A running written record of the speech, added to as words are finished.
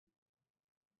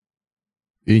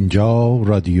اینجا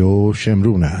رادیو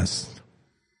شمرون است.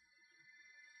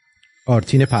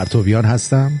 آرتین پرتویان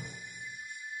هستم،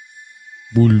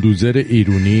 بولدوزر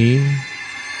ایرونی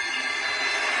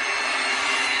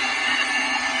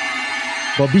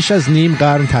با بیش از نیم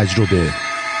قرن تجربه،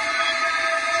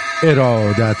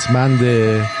 ارادتمند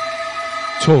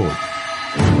تو.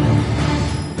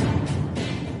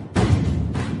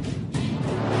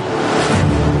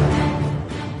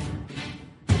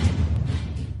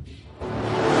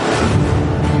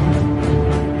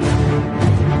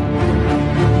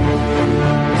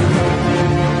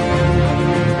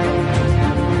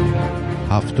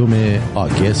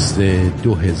 آگست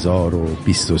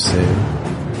 2023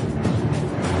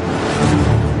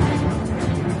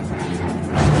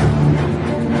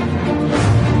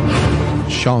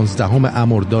 16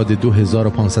 مرداد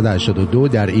 2582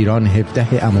 در ایران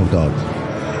 17 مرداد.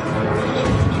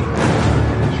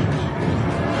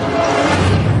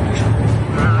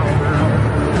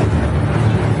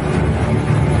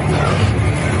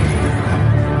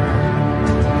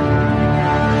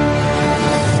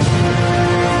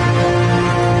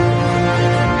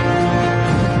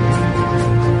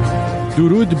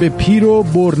 درود به پیر و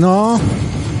برنا.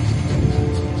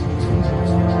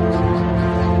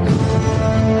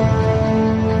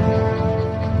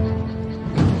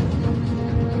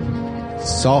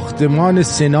 ساختمان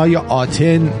سنای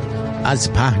آرتین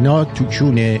از پهنا تو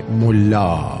کون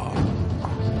ملا.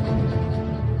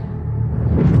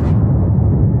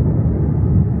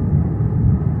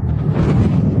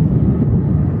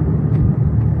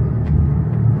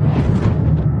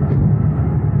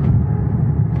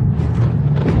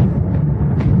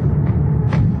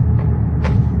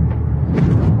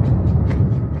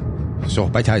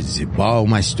 صحبت از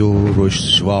بام است و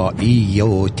رسوایی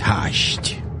و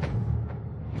تشت.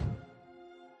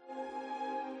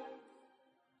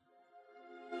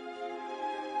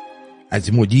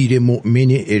 از مدیر مؤمن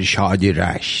ارشاد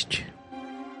رشت.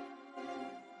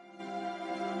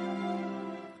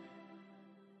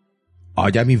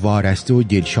 آدمی وارسته و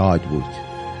دلشاد بود،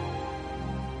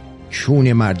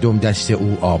 چون مردم دست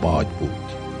او آباد بود.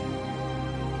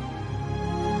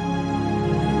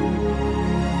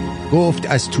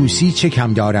 گفت از توسی چه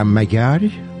کم دارم مگر،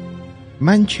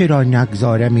 من چرا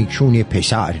نگذارم چون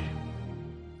پسر.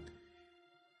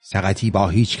 سقطی با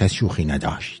هیچ کس شوخی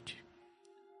نداشت،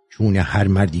 چون هر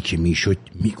مردی که میشد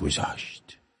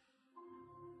میگذاشت.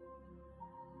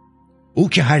 او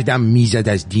که هر دم میزد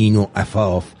از دین و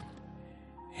عفاف،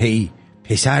 هی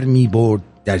پسر میبرد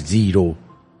در زیر و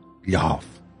لحاف.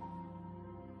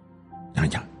 نه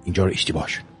اینجا رو اشتباه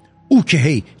شد. او که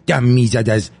هی دم میزد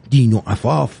از دین و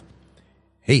عفاف،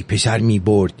 هی پسر می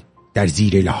برد در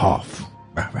زیر لحاف.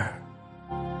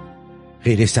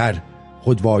 غیر سر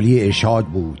خودوالی ارشاد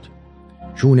بود،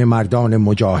 چون مردان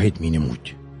مجاهد می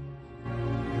نمود.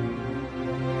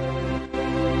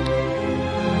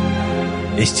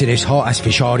 استرس ها از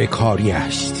فشار کاری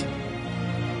است،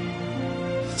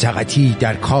 سقطی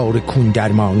در کار کون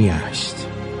درمانی است.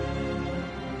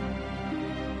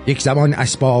 یک زمان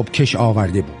اسباب کش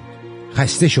آورده بود،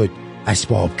 خسته شد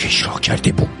اسباب کش را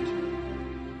کرده بود.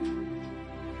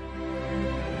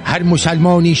 هر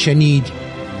مسلمانی شنید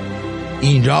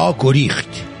این را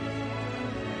گریخت،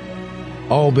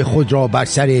 آب خود را بر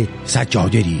سر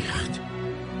سجاده ریخت.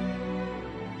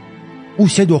 او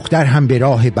 3 دختر هم به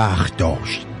راه بخت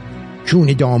داشت، چون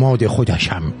داماد خودش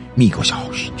هم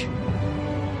میگذاشت.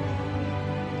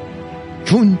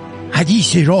 چون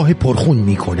حدیث راه پرخون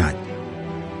میکند،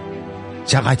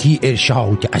 سقطی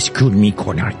ارشاد از کون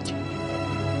میکند.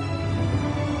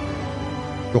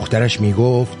 دخترش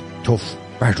میگفت توف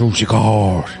بر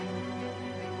روزگار،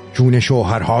 چون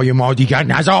شوهرهای ما دیگر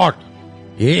نزار.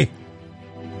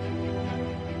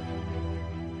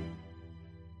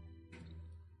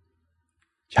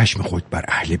 چشم خود بر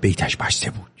اهل بیتش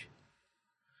بسته بود،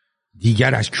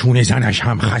 دیگر از چون زنش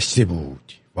هم خسته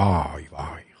بود. وای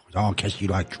وای، خدا کسی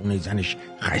را از چون زنش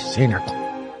خسته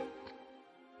نکنه.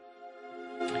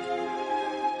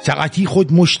 سقطی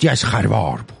خود مشتی از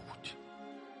خروار بود،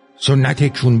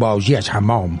 سنت چون بازی از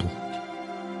حمام بود.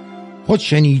 خود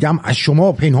شنیدم از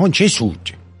شما پنهان چه سود،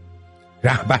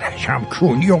 رهبرش هم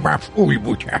کونی و مفعول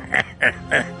بود.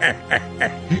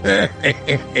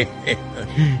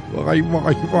 وای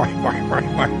وای وای وای وای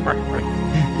وای.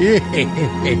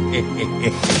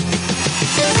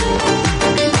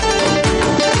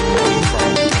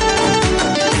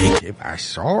 چه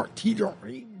بساطی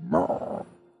داریم ما.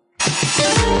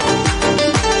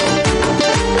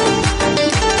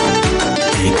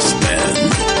 X-Men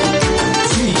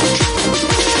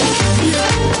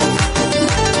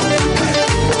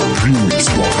Remix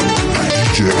by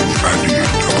DJ Ali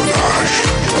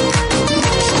Double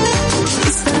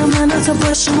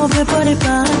چشمو بباره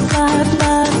بر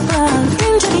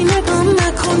اینجوری نگام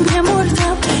نکن که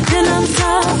مردم دلم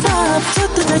سبب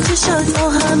تو تا چشات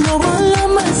آهن رو بالا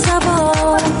من سبا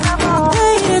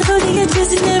غیر تو دیگه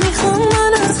چیزی نمیخوام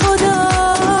من از خدا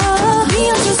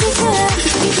بیام روزی که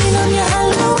میبینم یه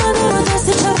حل اومده رو دست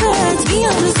چپت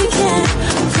بیام روزی که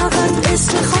فقط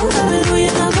اسم خوندم روی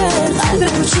لبت قلب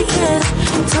کوچیکت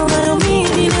تا منو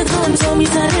میبینه تانتو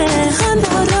میزنه خنده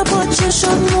ها لبات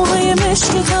چشات موهای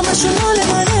مشکت همشون مال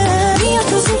منه بیام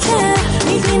روزی که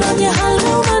میبینم یه حل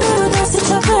اومده رو دست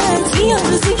چپت بیام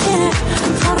روزی که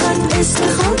فقط اسم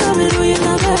خوندم روی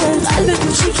لبت قلب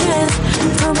کوچیکت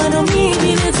تا منو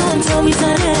میبینه تانتو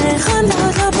میزنه خنده ها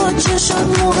لبات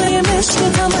چشات موهای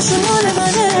مشکت همشون مال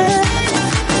منه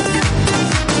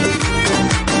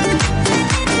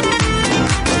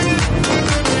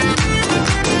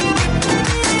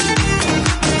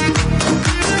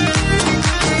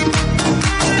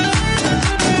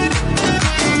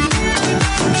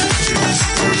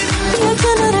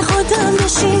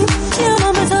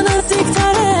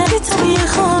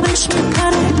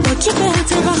که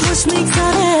بهت خوش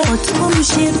میگذره با تو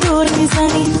میشه دور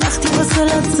میزنی وقتی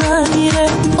وصلت زن میره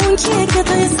اون کیه که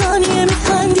تا یه ثانیه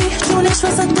میخندی جونش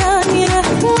واسه در میره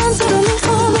من تو رو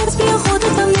میخوامت بیا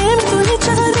خودتم نمیدونی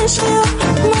چقدر عشقی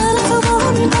من تو با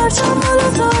همین پرچم بالا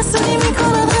تو اصلی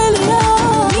میکنم خیلی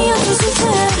ها میام روزی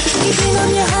که میبینم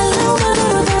یه حل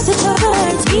اومده رو دست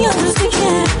چپت میام روزی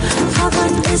که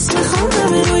فقط اسم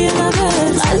خوندم روی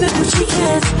لبت قلب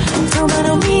کوچیکت تا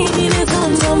منو میبینه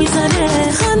تانتو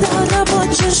میزنه خنده ها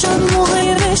لبات چشات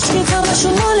موهای مشکت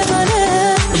همشون مال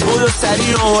منه برو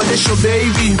سریع آماده شو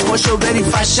بیبی پاشو بریم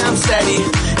فشم سری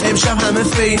امشب همه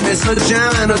فیمس و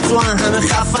جمعن و تو همه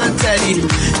خفن تری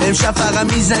امشب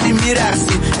فقط میزنیم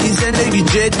میرقصیم این زندگی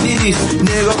جدی نیست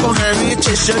نگاه کن همه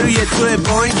چشا روی توه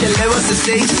با این که لباس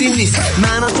سیسی نیست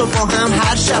من و تو با هم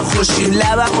هر شب خوشیم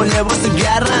لبم و لباس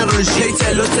گرن روشی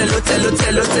تلو تلو تلو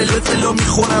تلو تلو تلو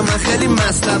میخورم من خیلی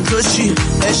مستم تو چی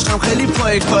عشقم خیلی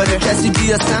پای کاره کسی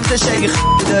بیا سمتش اگه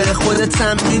داره خودت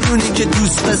هم میدونی که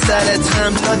دوست پسرت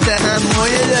هم لاته هم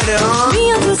مایه داره ها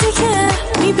میام روزی که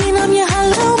میبینم یه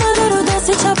حل اومده رو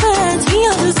دست چپت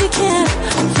میام روزی که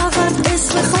فقط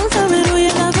اسم خوندم روی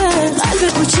لبت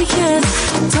قلب کوچیکت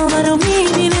تا منو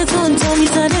میبینه تانتو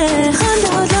میزنه خنده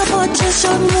ها لبات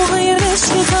چشات موهای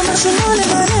مشکت همشون مال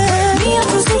منه میام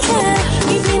روزی که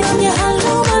میبینم یه حل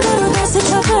اومده رو دست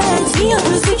چپت میام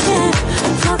روزی که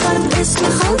فقط اسم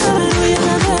خوندم روی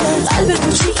لبت قلب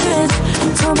کوچیکت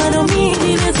تا منو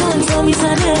میبینه تانتو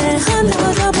میزنه خنده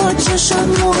ها لبات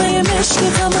چشات موهای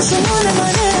مشکت همشون مال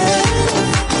منه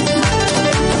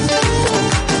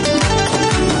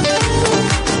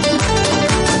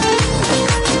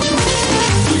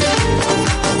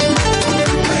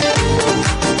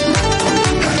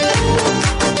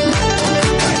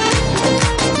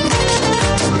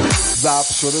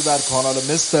ضبط شده در کانال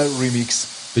مستر ریمیکس.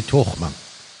 به تخمم.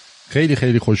 خیلی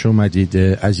خیلی خوش اومدید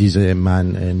عزیز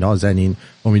من نازنین.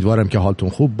 امیدوارم که حالتون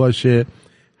خوب باشه.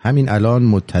 همین الان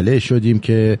مطلع شدیم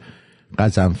که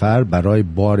غضنفر برای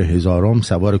بار 1000م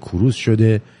سوار کروز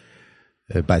شده.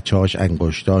 بچه‌هاش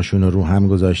انگشتاشون رو هم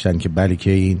گذاشتن که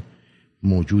بلکه این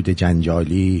موجود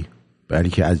جنجالی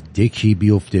بلکه از دکی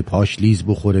بیفته پاش لیز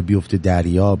بخوره بیفته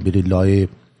دریا بره لای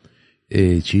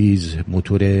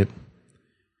موتور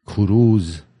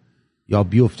کروز یا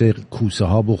بیفته کوسه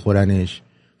ها بخورنش.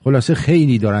 خلاصه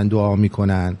خیلی دارن دعا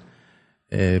میکنن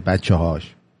بچه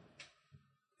هاش.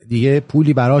 دیگه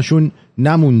پولی براشون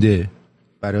نمونده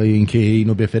برای اینکه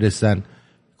اینو بفرستن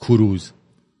کروز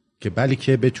که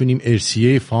بلکه بتونیم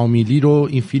ارسیه فامیلی رو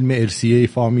این فیلم ارسیه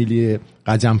فامیلی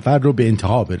غضنفر رو به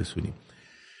انتها برسونیم.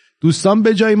 دوستان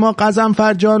به جای ما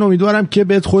غضنفر جان امیدوارم که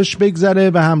بهت خوش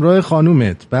بگذره به همراه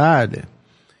خانومت.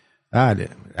 بله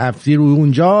رفتی رو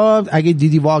اونجا اگه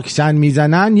دیدی واکسن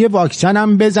میزنن یه واکسن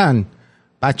هم بزن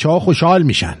بچه ها خوشحال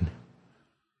میشن.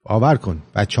 باور کن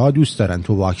بچه ها دوست دارن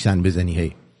تو واکسن بزنی.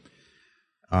 هی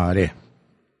آره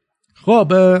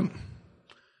خب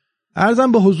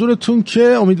عرضم به حضورتون که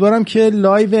امیدوارم که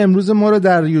لایو امروز ما رو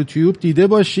در یوتیوب دیده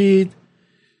باشید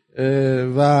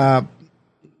و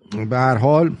به هر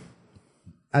حال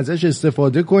ازش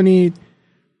استفاده کنید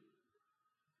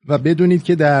و بدونید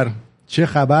که در چه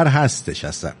خبر هستش.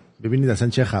 اصلا ببینید اصلا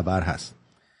چه خبر هست،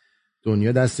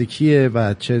 دنیا دست کیه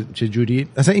و چه جوری.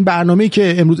 اصلا این برنامه‌ای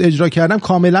که امروز اجرا کردم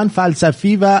کاملا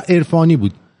فلسفی و عرفانی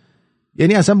بود.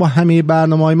 یعنی اصلا با همه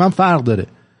برنامه‌های من فرق داره.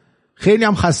 خیلی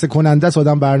هم خسته کننده است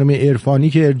آدم برنامه عرفانی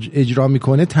که اجرا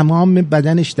میکنه تمام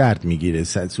بدنش درد میگیره،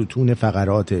 ستون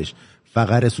فقراتش،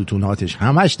 فقر ستوناتش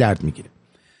همش درد میگیره.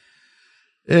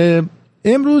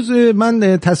 امروز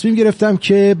من تصمیم گرفتم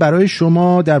که برای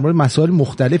شما در مورد مسائل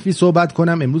مختلفی صحبت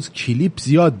کنم. امروز کلیپ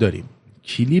زیاد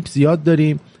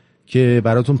داریم که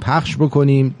براتون پخش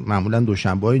بکنیم. معمولا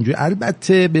دوشنبه‌ها اینجوری.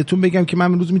 البته بهتون بگم که من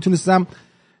امروز میتونستم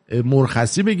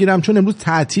مرخصی بگیرم چون امروز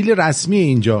تعطیل رسمی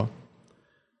اینجا.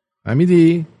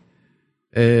 فهمیدی؟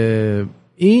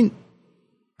 این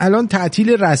الان تعطیل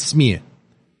رسمیه.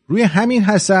 روی همین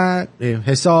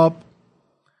حساب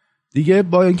دیگه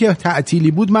با اینکه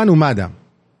تعطیلی بود من اومدم.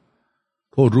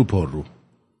 پر رو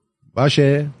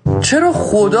باشه. چرا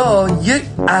خدا یک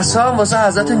عصا واسه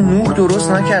حضرت نوح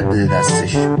درست نکرد بده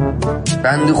دستش؟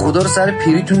 بنده خدا رو سر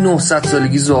پیری تو 900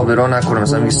 سالگی زابرا نکنه،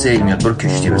 مثلا میگه سیل میاد برو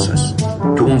کشتی بساز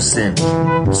تو اون سن.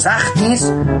 سخت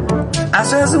نیست؟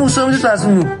 عصا از موسی میداد به حضرت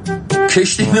نوح،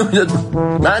 کشتی اینو میداد.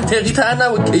 منطقی تر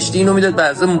نبود کشتی اینو میداد به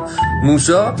حضرت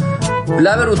موسی،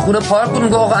 لب رودخونه پارک کنه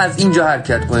که آقا از اینجا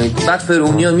حرکت کنید. بعد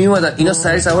فرعونیان میومدن اینا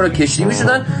سری سوار کشتی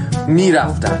میشدن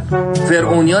میرفتن،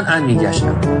 فرعونیان ان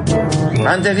میگشتن.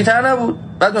 منطقی تر نبود؟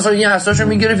 بعد مثلا یه عصاشو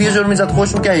میگرفت یه جور میزد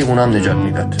خوش میکرد حیونا هم نجات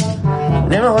میداد.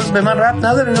 نمیخواست به من ربط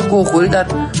نداره اینو گوخوری در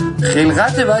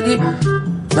خلقته. ولی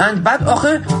من بعد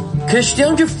آخه کشتی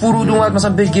هم که فرود اومد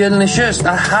مثلا به گل نشست،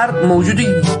 در هر موجودی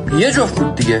یه جفت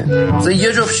بود دیگه، مثلا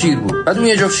یه جفت شیر بود. بعد اون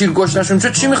یه جفت شیر گشتشون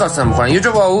چی میخواستن بخورن؟ یه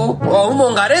جفت آهو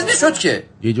منقرض میشد که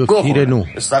یه جفت شیر نو.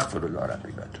 استغفرالله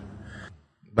ربی.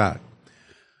 بعد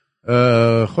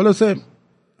خلاصه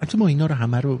حتی ما اینا رو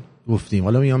همه رو گفتیم.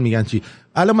 حالا میگن چی؟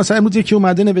 الان مثلا امروز یکی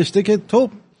اومده نوشته که تو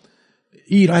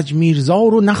ایرج میرزا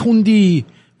رو نخوندی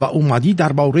و اومدی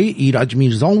درباره ایرج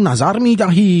میرزا نظر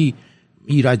میدهی.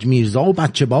 ایرج میرزا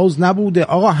بچه باز نبوده.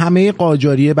 آقا همه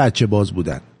قاجاریه بچه باز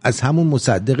بودن، از همون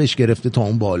مصدقش گرفته تا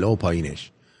اون بالا و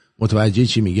پایینش. متوجه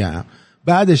چی میگم؟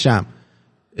 بعدشم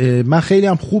من خیلی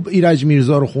هم خوب ایرج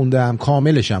میرزا رو خوندم،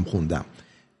 کاملش هم خوندم.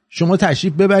 شما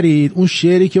تشریف ببرید اون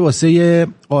شعری که واسه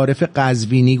عارف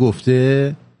قزوینی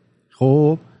گفته،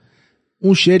 خب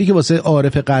اون شعری که واسه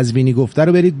عارف قزوینی گفته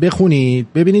رو برید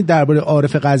بخونید، ببینید درباره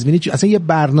عارف قزوینی اصلا یه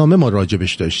برنامه ما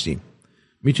راجبش داشتیم.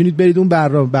 میتونید برید اون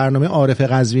برنامه عارف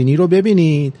قزوینی رو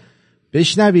ببینید،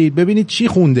 بشنوید، ببینید چی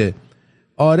خونده.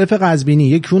 عارف قزوینی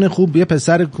یک کون خوب، یه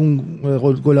پسر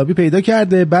گلابی پیدا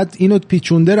کرده، بعد اینو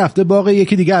پیچونده رفته باغ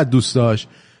یکی دیگه از دوستاش.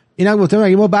 اینا گفته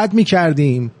مگه ما بد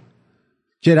میکردیم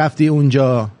که رفتی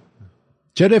اونجا؟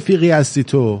 چه رفیقی هستی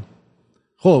تو؟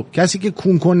 خب کسی که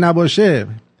کون نباشه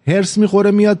هرس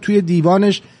میخوره میاد توی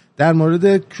دیوانش در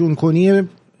مورد کونکنی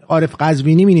عارف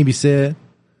قزوینی مینویسه.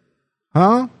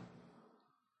 ها؟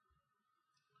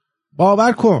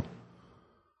 باور کن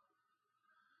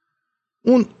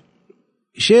اون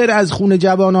شعر از خون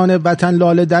جوانان وطن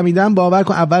لاله دمیدن، باور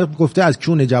کن اول گفته از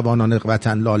کون جوانان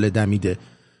وطن لاله دمیده،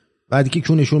 بعد که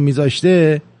کونشون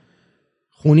میذاشته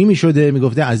خونی میشده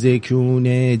میگفته از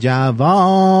کون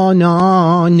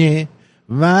جوانان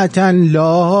وطن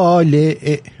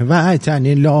لاله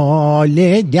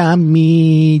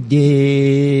دمیده.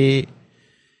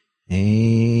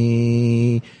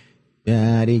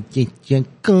 برکه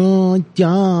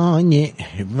جانه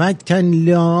وطن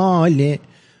لاله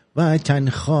وطن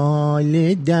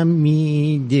خاله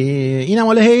دمیده. اینم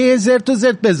حالا هی زرت و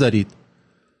زرت بذارید،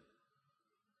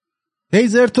 هی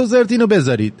زرت و زرت اینو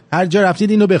بذارید، هر جا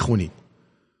رفتید اینو بخونید.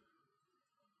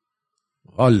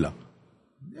 والا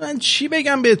من چی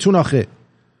بگم بهتون آخه؟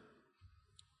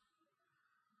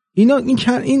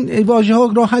 این واژه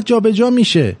ها راحت جا به جا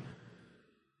میشه.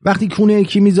 وقتی کونه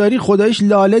یکی میذاری خدایش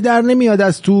لاله در نمیاد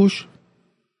از توش،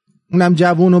 اونم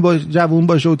جوون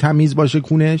باشه و تمیز باشه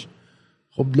کونش،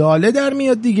 خب لاله در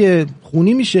میاد دیگه،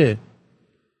 خونی میشه.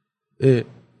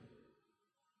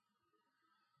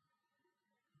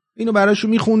 اینو براشو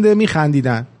میخونده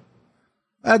میخندیدن.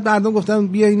 بعد مردم گفتن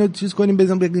بیا اینو چیز کنیم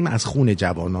بگیم از خون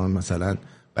جوانان مثلا،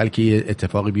 بلکه یه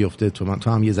اتفاقی بیفته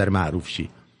تو هم یه ذره معروف شی،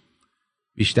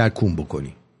 بیشتر کون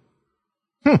بکنی.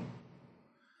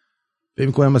 فکر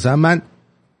می‌کنم مثلا من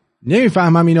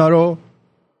نمیفهمم اینا رو.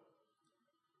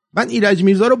 من ایرج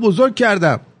میرزا رو بزرگ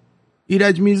کردم.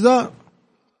 ایرج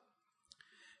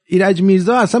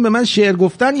میرزا اصلا به من شعر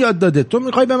گفتن یاد داده. تو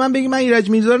میخوای به من بگی من ایرج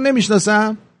میرزا رو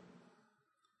نمیشناسم؟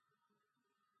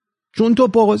 چون تو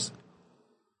پوز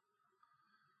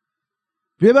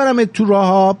ببرم تو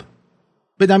راهاب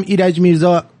بدم ایرج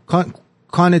میرزا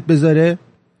کانت بذاره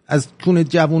از کونت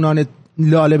جوونان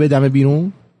لاله بدم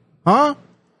بیرون؟ ها؟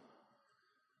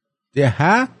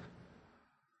 ده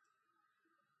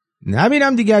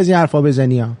نمیرم دیگه از این حرفا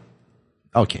بزنی ها.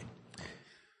 اوکی.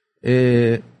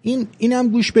 اینم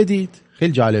گوش بدید،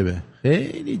 خیلی جالبه،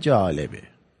 خیلی جالبه.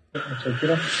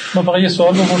 من فقط یه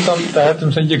سوال بپرسم در حد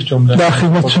مثلا یک جمله،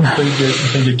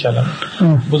 مثلا یک کلمه.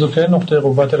 بزرگترین نقطه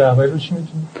قوت رهبری رو چی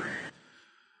می‌دونی؟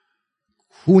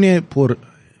 خون پر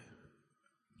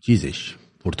چیزش،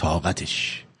 پر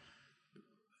طاقتش.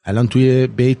 الان توی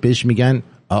بیت بهش میگن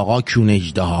آقا کون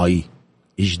اژدهایی،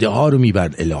 اژدها رو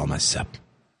میبرد الهام السب.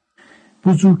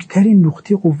 بزرگترین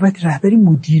نقطه قوت رهبری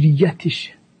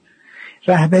مدیریتشه.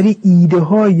 رهبری ایده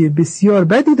های بسیار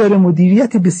بدی داره،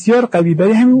 مدیریت بسیار قوی،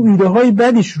 برای همین ایده های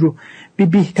بدش رو به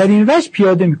بهترین وجه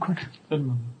پیاده میکنه.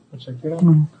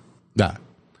 نه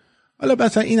حالا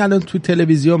مثلا این الان تو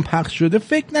تلویزیون پخش شده،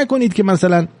 فکر نکنید که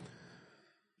مثلا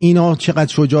اینا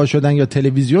چقدر شجاع شدن یا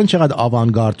تلویزیون چقدر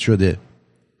آوانگارد شده.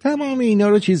 تمام اینا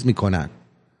رو چیز میکنن،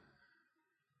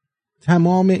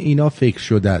 تمام اینا فکر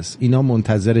شده است. اینا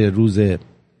منتظر روز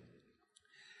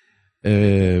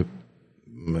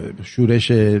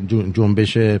شورش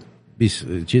جنبش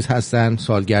چیز هستن،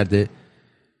 سالگرد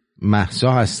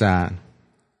مهسا هستن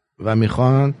و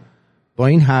میخوان با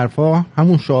این حرفا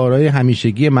همون شعارهای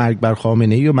همیشگی مرگ بر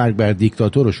خامنه‌ای و مرگ بر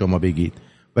دیکتاتور رو شما بگید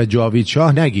و جاوید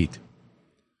شاه نگید.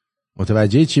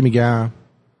 متوجه چی میگم؟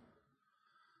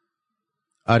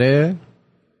 آره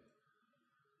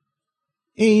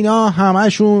اینا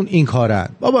همشون این کارن.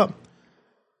 بابا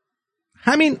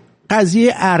همین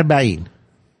قضیه 40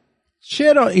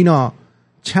 چرا اینا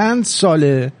چند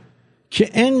ساله که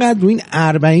انقدر رو این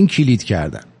 40 کلید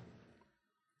کردن؟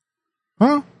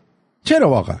 ها؟ چرا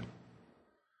واقعا؟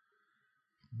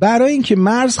 برای اینکه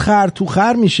مرز خر تو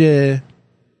خر میشه،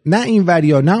 نه این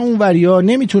وریا نه اون وریا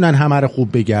نمیتونن همه رو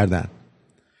خوب بگردن.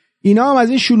 اینا هم از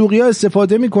این شلوغی ها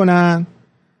استفاده میکنن،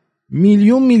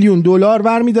 میلیون دلار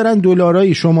ور میدارن،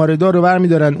 دلارای شماره دار رو ور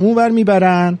میدارن اون ور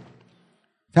میبرن،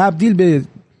 تبدیل به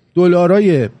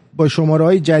دلارای با شماره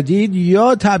های جدید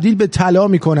یا تبدیل به طلا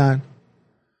میکنن.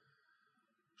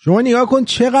 شما نگاه کن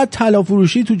چقدر طلا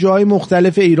فروشی تو جاهای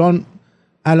مختلف ایران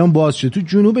الان باز شد. تو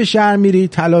جنوب شهر میری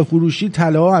طلا فروشی،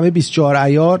 طلا همه 24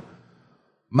 عیار،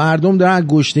 مردم دارن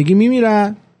گشنگی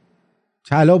میمیرن،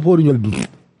 طلا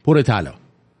پر طلا.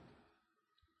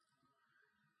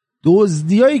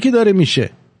 دزدیایی که داره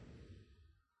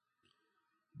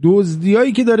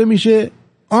میشه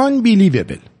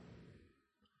unbelievable.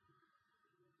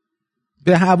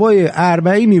 به هوای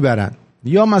 40 میبرن،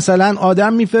 یا مثلا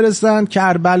آدم میفرستن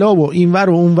کربلا و اینور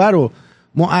و اونور و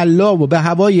معلا و به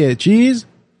هوای چیز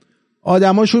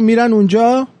آدماشون میرن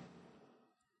اونجا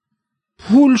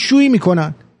پول شویی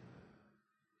میکنن.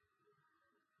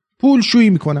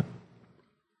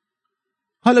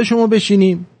 حالا شما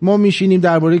بشینیم، ما میشینیم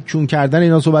درباره کون کردن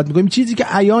اینا صحبت میکنیم، چیزی که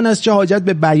عیان است چه حاجت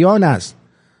به بیان است.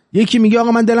 یکی میگه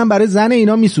آقا من دلم برای زن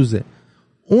اینا میسوزه.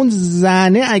 اون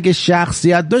زنه اگه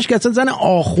شخصیت داشت که اصلا زن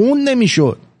آخوند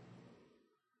نمیشد.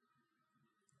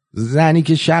 زنی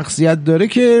که شخصیت داره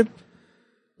که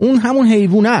اون همون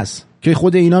حیوان است که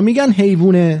خود اینا میگن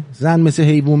حیوانه، زن مثل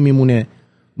حیوان میمونه،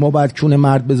 ما باید کون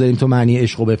مرد بذاریم تو معنی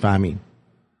عشقو بفهمیم.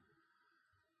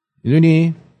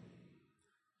 میدونی؟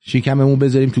 شکممون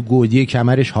بذاریم تو گودی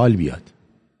کمرش حال بیاد،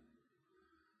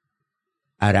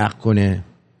 عرق کنه،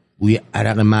 بوی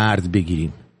عرق مرد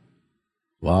بگیریم.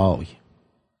 وای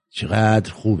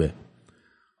چقدر خوبه.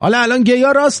 حالا الان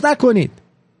گیا راست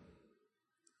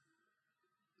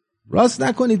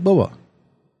نکنید بابا،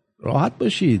 راحت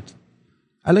باشید.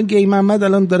 الان گی محمد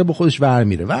الان داره با خودش ور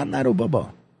میره، ور نرو بابا.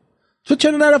 تو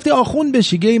چرا نرفتی آخوند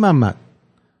بشی گی محمد؟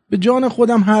 به جان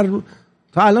خودم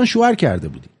تا الان شوهر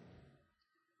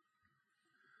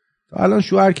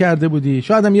کرده بودی،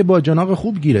 شاید هم یه باجناق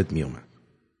خوب گیرت میومد.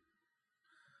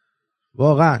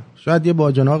 واقعا شاید یه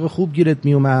باجناق خوب گیرت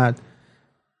میومد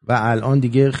و الان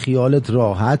دیگه خیالت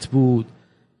راحت بود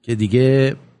که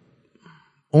دیگه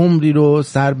عمری رو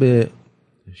سر به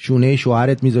شونه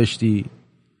شوهرت میذاشتی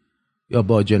یا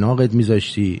باجناقت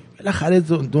میذاشتی. بالاخره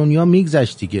دنیا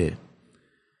میگذشت دیگه،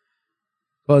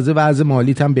 تازه وضع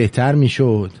مالیت هم بهتر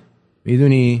میشد،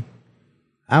 میدونی.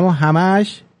 اما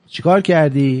همش چیکار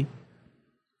کردی؟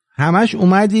 همش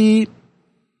اومدی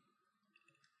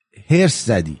هرس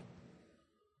زدی،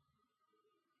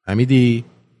 فهمیدی؟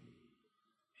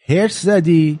 هرس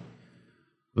زدی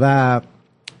و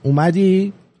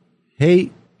اومدی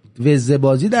هی وزه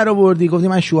بازی در آوردی، گفتی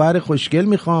من شوهر خوشگل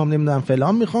میخوام، نمیدونم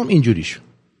فلان میخوام، اینجوری شد.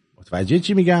 متوجه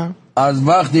چی میگم؟ از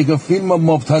وقتی که فیلم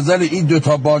مبتذل این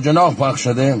 2 باجناق پخش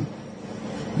شده،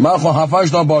 من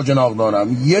 7-8 تا باجناق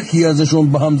دارم، یکی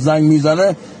ازشون به هم زنگ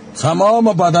میزنه تمام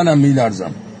بدنم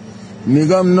میلرزم،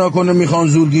 میگم نکنه میخوان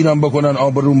زورگیرم بکنن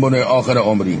آبروم بره آخر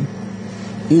عمری.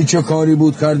 این چه کاری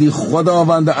بود کردی؟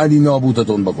 خداوند علی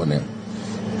نابودتون بکنه.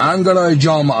 انگلای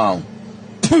جامعه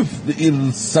پف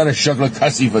این سر شکل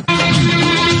کثیفت.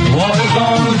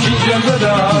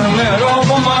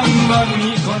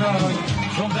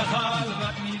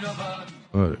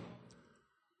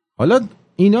 حالا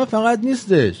اینا فقط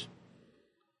نیستش،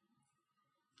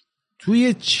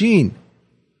 توی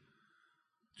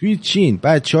چین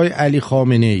بچهای علی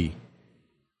خامنه ای،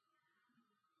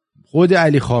 خود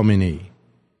علی خامنه ای،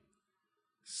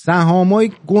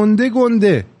 سهامای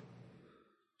گنده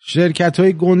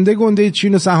شرکت‌های گنده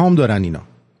چین و سهام دارن اینا.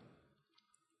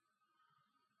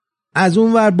 از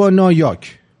اون ور با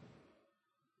نایاک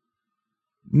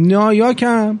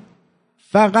هم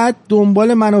فقط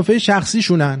دنبال منافع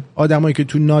شخصیشونن. آدمایی که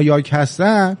تو نایاک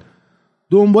هستن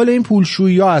دنبال این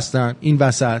پولشویی ها هستن این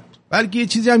وسط، بلکه یه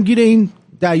چیزی هم گیر این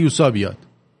دیوسا بیاد.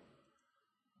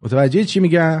 متوجه چی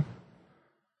میگم؟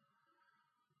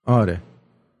 آره،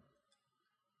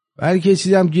 بلکه یه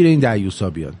چیزی هم گیر این دیوسا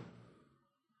بیاد.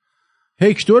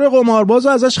 هکتور قمارباز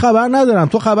ازش خبر ندارم،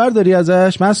 تو خبر داری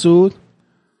ازش مسعود؟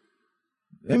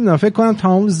 نمیدونم، فکر کنم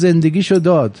تمام زندگیشو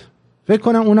داد. فکر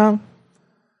کنم اونم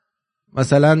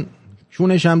مثلا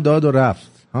چونش هم داد و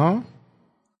رفت. ها؟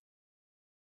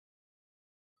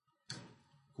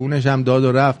 کونش هم داد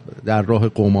و رفت در راه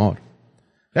قمار.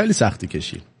 خیلی سختی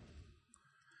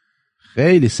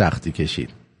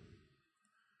کشید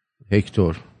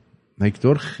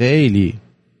هکتور خیلی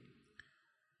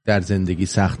در زندگی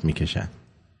سخت میکشن.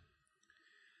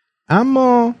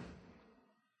 اما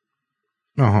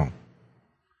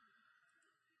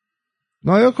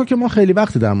نایاکو که ما خیلی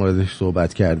وقت در موردش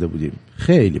صحبت کرده بودیم،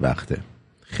 خیلی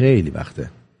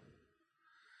وقته.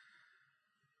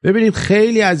 ببینید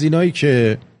خیلی از اینایی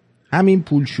که همین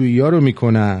پولشویی ها رو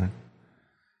میکنن،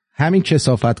 همین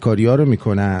کثافتکاری ها رو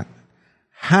میکنن،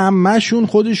 همه‌شون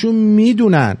خودشون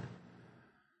میدونن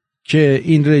که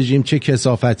این رژیم چه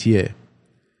کثافتیه،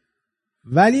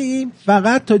 ولی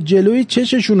فقط تا جلوی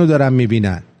چششون رو دارن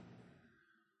میبینن.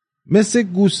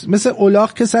 مثل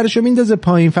الاغ که سرشو میندازه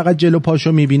پایین فقط جلو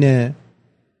پاشو میبینه،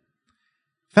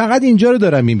 فقط اینجا رو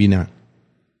دارن میبینن.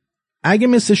 اگه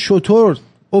مثل شتر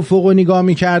افقو نگاه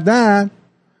میکردن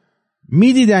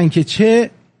میدیدن که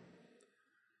چه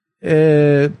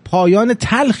پایان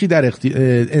تلخی در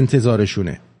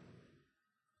انتظارشونه.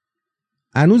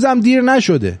 هنوزم دیر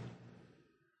نشده،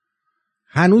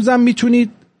 هنوزم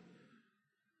میتونید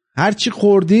هرچی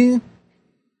خوردین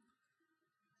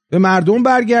به مردم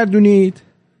برگردونید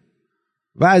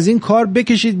و از این کار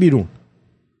بکشید بیرون.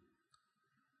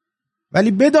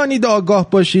 ولی بدانید، آگاه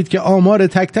باشید که آمار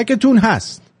تک تکتون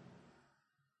هست،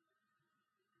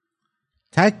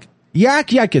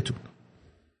 یکتون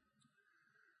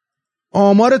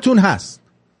آمارتون هست.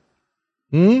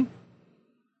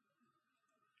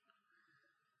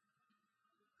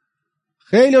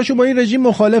 خیلی هاشون با این رژیم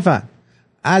مخالفن،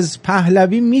 از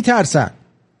پهلوی میترسن.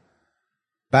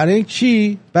 برای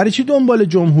چی دنبال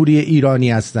جمهوری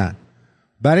ایرانی هستن؟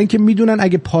 برای اینکه میدونن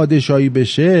اگه پادشاهی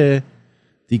بشه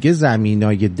دیگه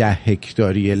زمینای 10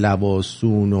 هکتاری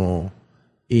لواسون و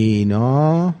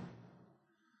اینا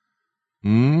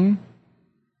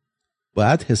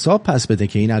باید حساب پس بده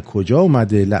که این از کجا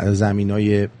اومده.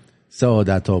 زمینای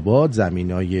سعادت آباد،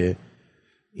 زمینای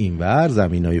اینور،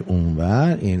 زمینای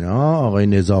اونور، اینا آقای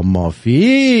نظام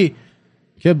مافی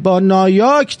که با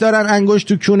نایاک دارن انگشت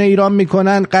تو کونه ایران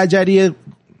میکنن، قجری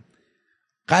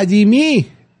قدیمی.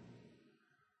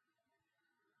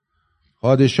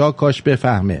 پادشاه کاش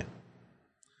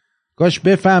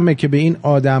بفهمه که به این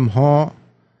آدم ها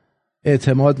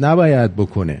اعتماد نباید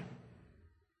بکنه.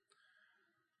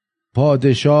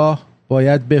 پادشاه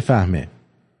باید بفهمه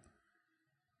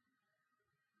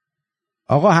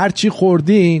آقا هرچی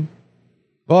خوردین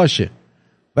باشه،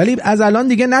 ولی از الان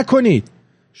دیگه نکنید.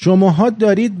 شماها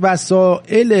دارید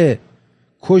وسایل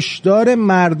کشتار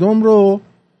مردم رو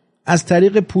از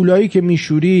طریق پولایی که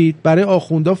میشورید برای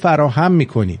آخوندا فراهم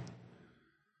میکنید.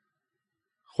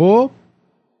 خب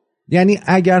یعنی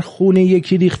اگر خونه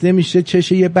یکی ریخته میشه،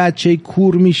 چشه یه بچه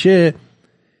کور میشه،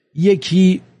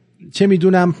 یکی چه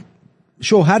میدونم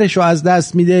شوهرشو از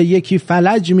دست میده، یکی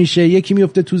فلج میشه، یکی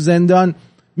میفته تو زندان،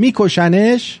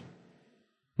 میکشنش.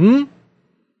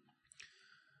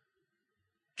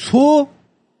 تو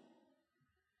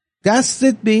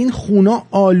دستت به این خونا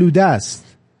آلوده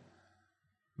است.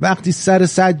 وقتی سر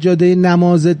سجاده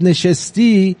نمازت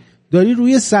نشستی داری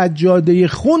روی سجاده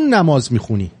خون نماز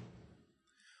میخونی.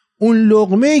 اون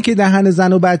لقمه‌ای که دهن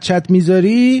زن و بچت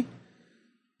میذاری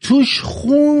توش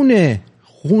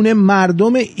خون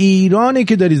مردم ایرانه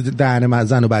که داری دهن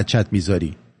زن و بچت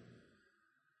میذاری.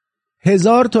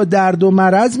 1000 تا درد و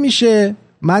مرض میشه.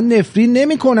 من نفرین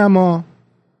نمی کنم،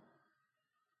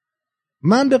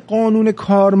 من به قانون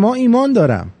کارما ایمان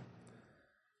دارم.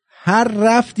 هر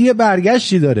رفتی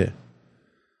برگشتی داره.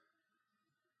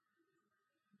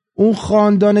 اون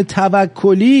خاندان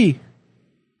توکلی،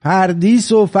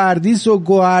 پردیس و فردیس و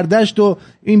گوهردشت و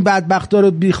این بدبختا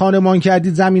رو بی خانمان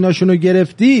کردید، زمیناشون رو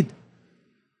گرفتید.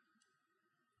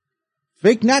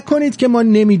 فکر نکنید که ما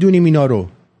نمیدونیم اینا رو.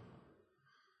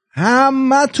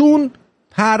 همتون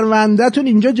پرونده‌تون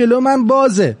اینجا جلو من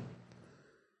بازه.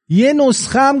 یه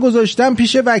نسخه هم گذاشتم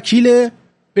پیش وکیل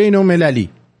بین‌المللی.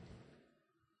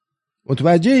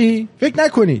 متوجهی؟ فکر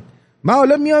نکنید من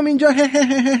حالا میام اینجا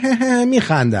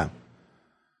میخندم،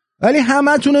 ولی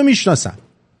همتونو میشناسم،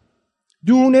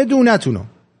 دونه دونه تونو.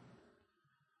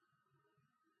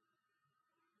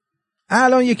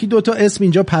 الان یکی دوتا اسم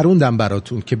اینجا پروندم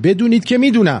براتون که بدونید که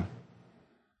میدونم.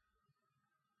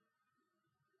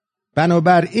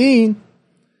 بنابراین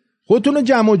خودتونو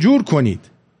جمع جور کنید.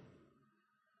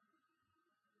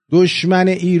 دشمن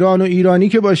ایران و ایرانی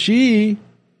که باشی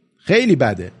خیلی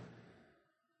بده.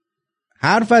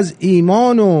 حرف از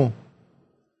ایمان و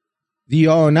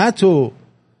دیانت و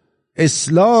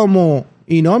اسلام و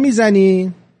اینا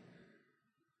میزنی،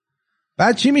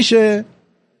 بعد چی میشه؟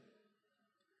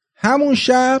 همون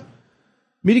شب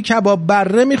میری کباب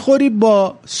بره میخوری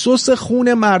با سس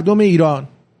خون مردم ایران،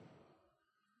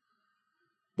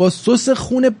 با سس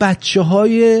خون بچه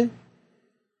های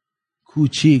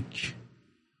کوچیک.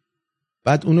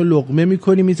 بعد اونو لقمه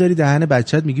میکنی میذاری دهن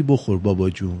بچت، میگی بخور بابا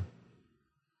جون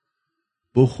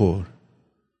بخور.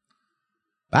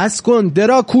 بس کن.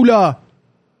 دراکولا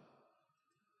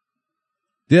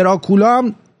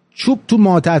هم چوب تو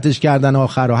ماتحتش کردن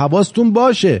آخر. حواستون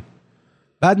باشه،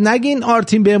 بعد نگین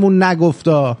آرتین بهمون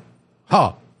نگفتا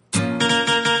ها.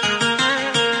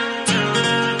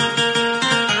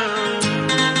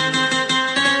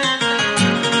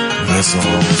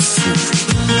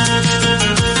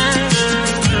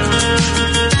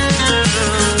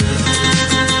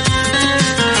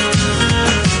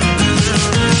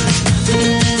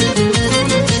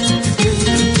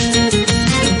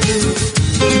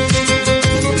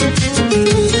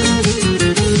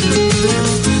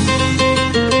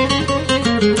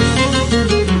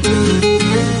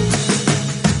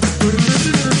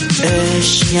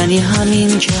 یعنی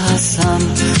همین که هستم،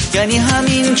 یعنی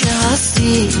همین که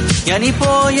هستی، یعنی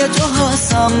پای تو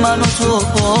هستم من و تو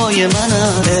پای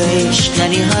منم. عشق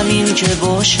یعنی همین که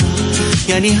باشم،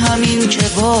 یعنی همین که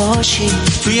باشی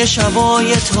توی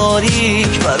شبای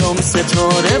تاریک برام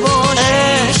ستاره باش.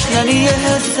 عشق یعنی یه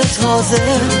حس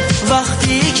تازه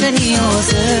وقتی که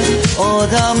نیازه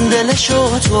آدم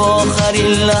دلشو تو آخرین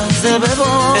لحظه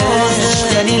بباز.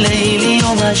 عشق یعنی لیلی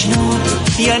و مجنون،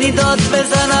 یعنی داد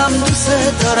بزنم دوست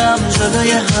دارم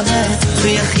جلوی همه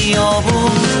توی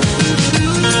خیابون.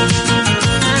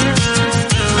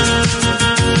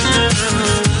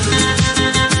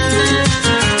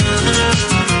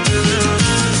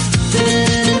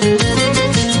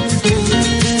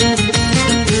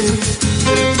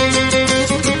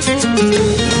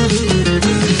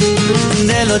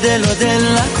 دل و دل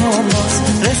نکن باز،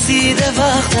 رسیده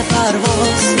وقت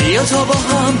پرواز. بیا تا با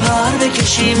هم پر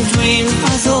بکشیم تو این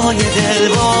فضای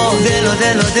دلواز. دل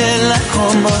و دل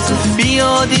نکن باز،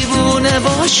 بیا دیوونه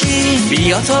باشیم.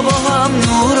 بیا تا با هم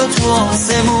نور و تو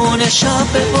آسمون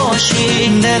شب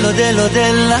بپاشیم. دل و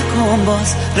دل نکن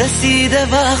باز، رسیده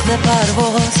وقت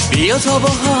پرواز. بیا تا با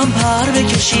هم پر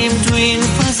بکشیم تو این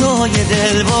فضای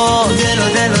دلواز.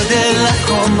 دل و دل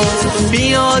نکن باز،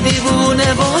 بیا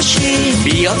دیوونه باشیم.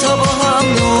 بیا تا با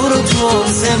هم نور و تو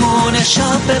آسمون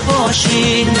شب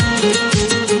بپاشیم.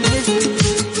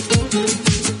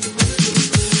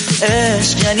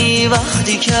 عشق یعنی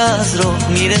وقتی که از راه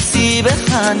میرسی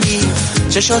بخندی،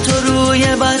 چشاتو روی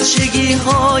بچگی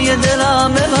های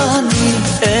دلم ببندی.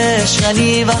 عشق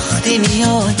یعنی وقتی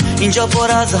میای اینجا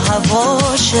پر از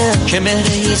هواشه که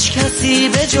مهر هیچ کسی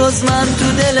به جز من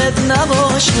تو دلت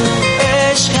نباشه.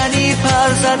 عشق یعنی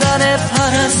پر زدن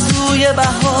پرستوی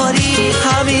بهاری،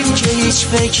 همین که هیچ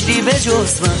فکری به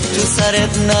جز من تو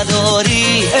سرت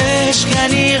نداری. عشق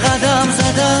یعنی قدم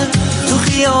زدن تو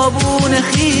خیابون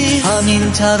خیس،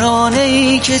 همین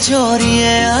ترانه‌ای که جاریه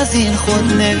از این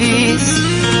خود نویس.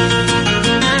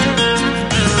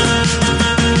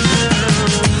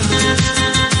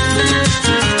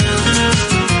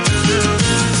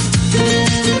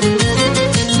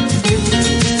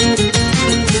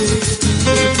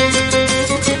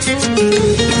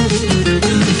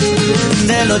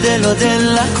 دل و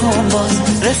دل نکن باز،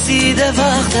 رسیده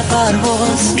وقت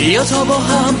پرواز. بیا تا با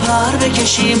هم پر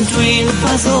بکشیم تو این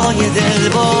فضای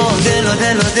دلواز. دل و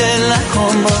دل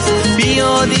نکن باز،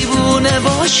 بیا دیوونه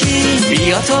باشیم.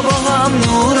 بیا تا با هم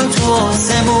نور و تو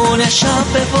آسمون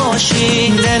شب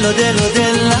بپاشیم. دل و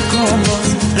دل نکن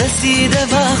باز، رسیده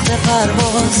وقت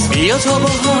پرواز. بیا تا با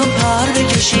هم پر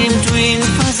بکشیم تو این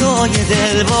فضای فضای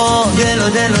دل با دل و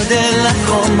دل و دل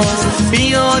نکن باز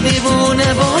بیا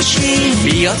دیوونه باشی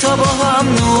بیا تا با هم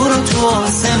نور و تو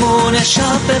آسمون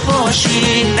شب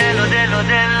بپاشی دل و دل و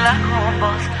دل نکن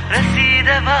باز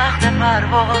رسیده وقت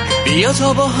پرواز بیا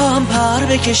تا با هم پر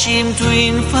بکشیم تو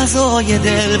این فضای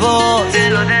دل با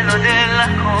دل و دل و دل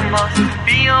نکن باز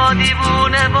بیا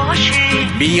دیوونه باشی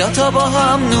بیا تا با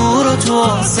هم نور و تو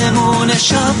آسمون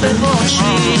شب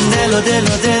بپاشی دل و دل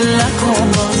و دل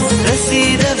نکن باز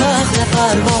رسیده وقت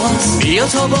پرواز بیا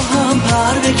تا با هم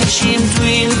پر بکشیم تو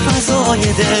این فضای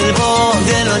دل با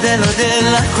دل و دل و دل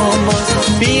نکن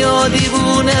باز بیا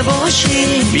دیوونه باشی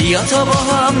بیا تا با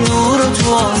هم نور و تو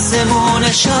آسمون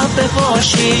شب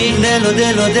بپاشی دل و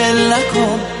دل و دل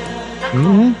نکن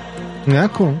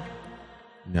نکن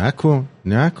نکن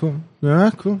نکن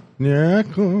نکن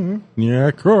نکن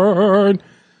نکن.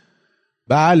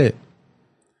 بله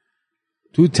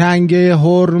تو تنگه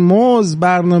هرمز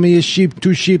برنامه شیپ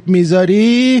تو شیپ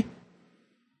میذاری،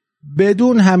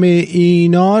 بدون همه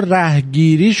اینا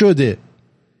رهگیری شده.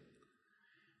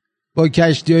 با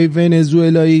کشتی های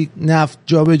ونزوئلایی نفت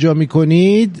جا به جا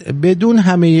میکنید، بدون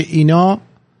همه اینا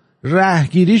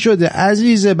رهگیری شده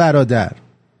عزیز برادر.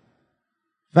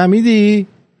 فهمیدی؟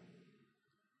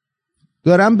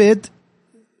 دارم بهت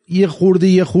یه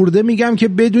خورده میگم که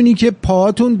بدونی که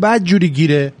پاهاتون بد جوری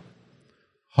گیره.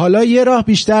 حالا یه راه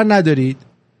بیشتر ندارید،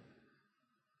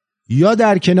 یا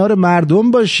در کنار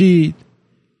مردم باشید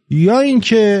یا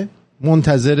اینکه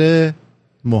منتظر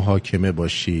محاکمه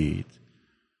باشید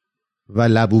و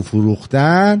لبو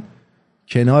فروختن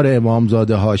کنار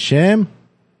امامزاده هاشم.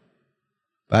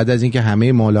 بعد از اینکه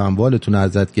همه مال و اموالتون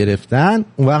ازت گرفتن،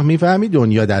 اون وقت میفهمی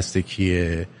دنیا دست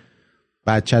کیه.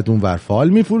 بچت اون ور فال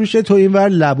میفروشه، تو این ور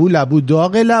لبو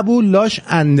داغ لبو لاش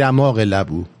اندماغ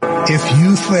لبو. If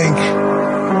you think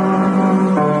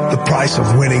the price of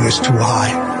winning is too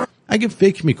high. اگه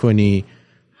فکر میکنی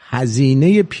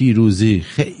هزینه پیروزی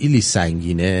خیلی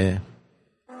سنگینه،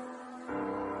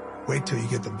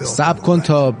 صبر کن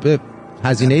تا به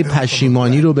هزینه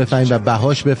پشیمانی رو بفهمی و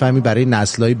بهاش بفهمی برای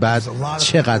نسل‌های بعد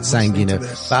چقدر سنگینه.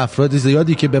 و افراد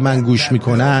زیادی که به من گوش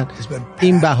میکنن،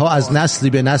 این بها از نسلی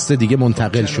به نسل دیگه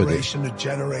منتقل شده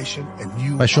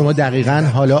و شما دقیقاً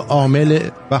حالا عامل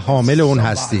و حامل اون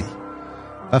هستید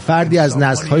و فردی از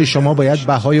نسل‌های شما باید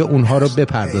بهای اونها رو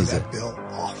بپردازه.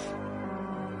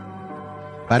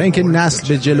 برای اینکه نسل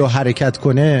به جلو حرکت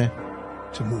کنه،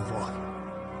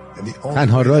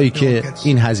 تنها راهی که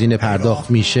این هزینه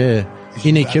پرداخت میشه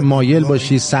اینه که مایل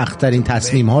باشی سخت‌ترین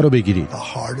تصمیم‌ها رو بگیری.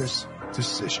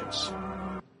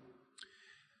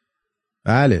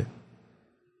 بله،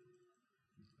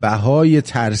 بهای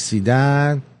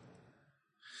ترسیدن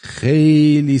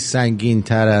خیلی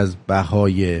سنگین‌تر از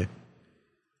بهای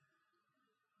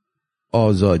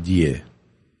آزادیه،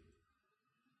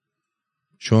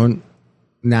 چون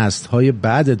نسل‌های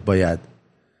بعدت باید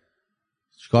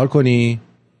چیکار کنی؟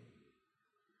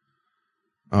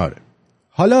 آره.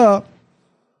 حالا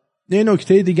یه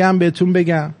نکته دیگه هم بهتون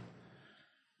بگم.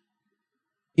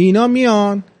 اینا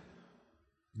میان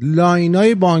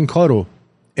لاینای بانک‌ها رو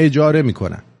اجاره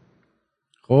میکنن،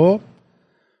 خب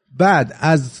بعد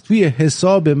از توی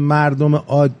حساب مردم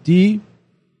عادی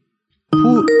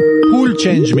پول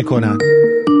چنج میکنن.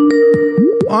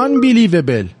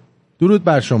 unbelievable. درود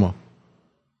بر شما.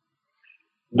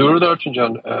 درود آرتین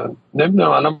جان.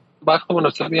 نمیدونم الان وقت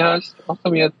مناسبی هست.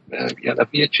 وقتم یه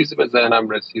دفعه یه چیزی به ذهنم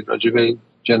رسید راجع به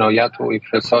جنایت و این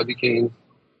فسادی که این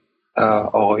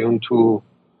آقایون تو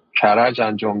کرج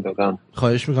انجام دادن.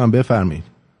 خواهش میکنم بفرمایید.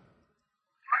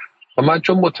 من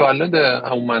چون متولد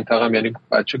همون منطقه‌ام، یعنی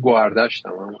بچه گوهردشتم،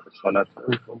 همون اصالت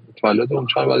متولد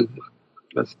اونجا و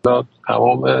مثلا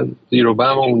تمام زیر و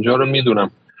بم اونجا رو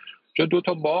میدونم. جا 2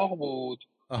 تا باغ بود،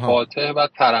 فاتح و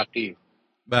ترقی.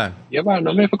 بله. یه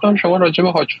برنامه فکر کنم شما راجع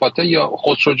به حاج فاتح یا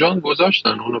خسرو جان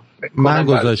گذاشتن، اونو فکر من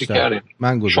گذاشتم.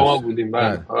 شما بودیم.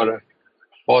 بله. آره.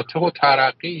 فاتح و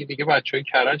ترقی دیگه بچهای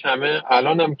کرج همه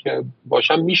الانم که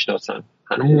باشن میشناسن،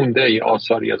 هنوز مونده ای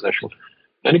آثاری ازشون.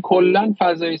 یعنی کلا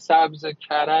فضای سبز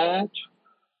کرج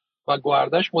و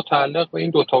گوهردش متعلق به این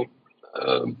 2 تا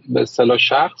به اصطلاح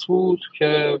شخص بود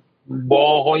که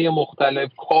باغ‌های مختلف،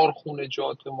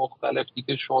 کارخونجات مختلف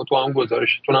دیگه شما تو هم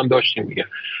گزارشتون هم داشتیم دیگه.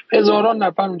 هزاران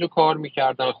نفر اونجا کار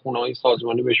میکردن، خونه‌های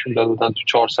سازمانی بهشون دادن تو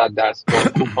 400 دستگاه،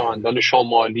 تو پاندال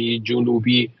شمالی،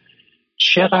 جنوبی،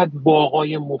 چقدر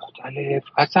باغ‌های مختلف.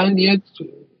 اصلا یه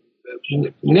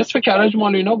نصف کرج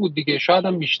مال اینا بود دیگه، شاید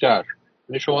هم بیشتر.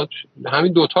 یعنی شما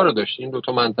همین 2 تا رو داشتین، این 2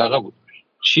 تا منطقه بود،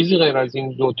 چیزی غیر از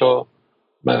این 2 تا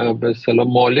به اصطلاح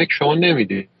مالک شما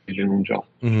نمیدید اونجا.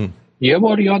 یه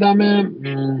بار یادمه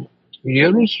یه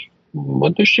روز ما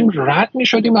داشتیم رد می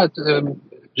شدیم از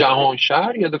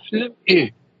جهانشهر یه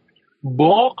دفعه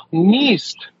باغ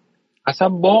نیست، اصلا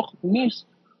باغ نیست،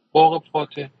 باغ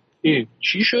فاتح.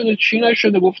 چی شده چی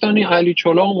نشده؟ گفتن این علی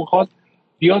چلا میخواد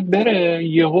بیاد بره،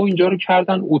 یهو اینجا رو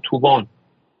کردن اتوبان.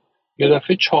 یه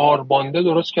دفعه 4 بانده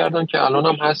درست کردن که الان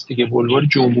هم هست دیگه، بلوار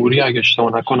جمهوری اگه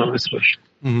اشتباه نکنم اسمش.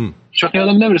 چون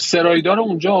یادم نمیره سرایدار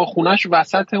اونجا خونش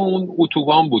وسط اون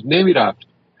اتوبان بود، نمیرفت.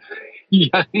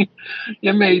 یعنی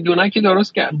یه میدونکی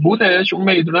درست کرد بودش، اون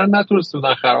میدونه رو نتونست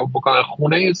بودن خراب بکنن،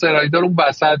 خونه سرایدار اون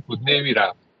وسط بود،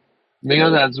 نمیرفت.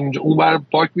 میاد از اونجا اون بر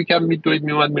پاک میکرد، میدوید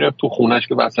میومد میرفت تو خونش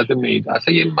که وسط میدون.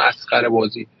 اصلا یه مسخره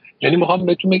بازی. یعنی میخوام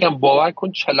بهتون بگم باور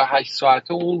کن 48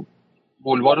 ساعته اون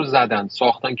بلوار رو زدن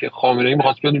ساختن که خامنه‌ای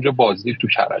می‌خواست بیاد اونجا بازدید تو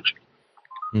کرج.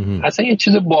 اصلا یه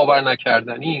چیز باور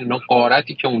نکردنی. اینا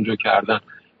غارتی که اونجا کردن،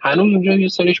 هنوز اونجا یه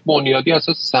سریش بنیادی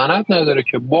اصلا سند نداره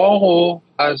که باغو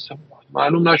از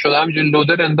معلوم نشده همینجوری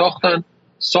لودر انداختن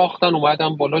ساختن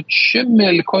اومدن بالا. چه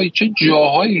ملکایی، چه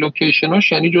جاهایی،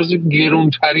 لوکیشناش یعنی جزو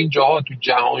گرونترین جاها تو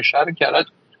جهان شهر کرج.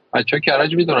 بچه‌ها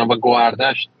کرج میدونن و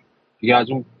گوهردشت دیگه از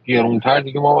اون گرونتر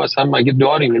دیگه ما اصلا مگه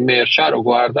داریم؟ مرشهر و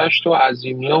گوهردشت و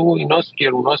عظیمیا و ایناست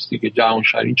گروناست دیگه، جهان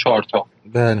شهری 4 تا.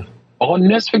 بله آقا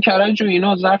نصف کرج و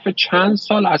اینا ظرف چند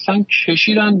سال اصلا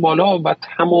کشیدن بالا و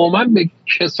تماما به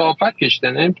کثافت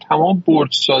کشیدن، یعنی تمام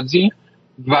برج سازی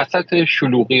وسط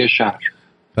شلوغی شهر.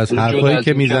 پس حرفایی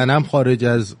که میزنم خارج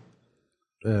از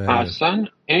اصلا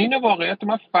عین واقعیت.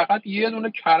 من فقط یه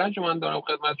دونه کرج من دارم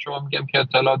خدمت شما میگم که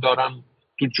اطلاع دارم،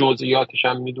 تو جزئیاتش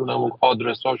هم میدونم و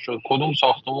آدرس‌ها شد کدوم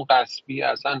ساختمون غصبی،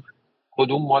 اصلا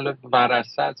کدوم مال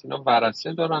ورثه است. اینا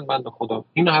ورثه دارن بنده خدا.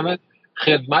 این همه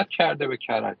خدمت کرده به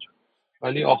کرج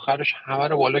ولی آخرش همه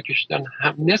رو بالا کشیدن.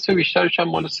 نصف بیشترش هم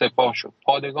مال سپاه شد.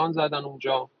 پادگان زدن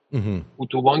اونجا،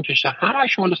 اتوبان کشیدن،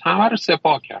 همه رو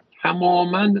سپاه کرد.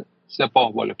 تماما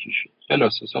سپاه بالا کشید.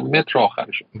 خلاص متر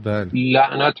آخرش.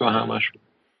 لعنت به همشون.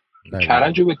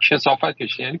 کرج رو به کثافت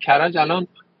کشید. یعنی کرج الان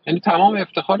یعنی تمام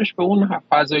افتخارش به اون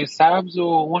فضای سبز و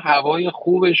اون هوای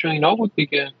خوبش و اینا بود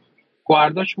دیگه.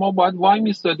 گوهرداشت ما باید وای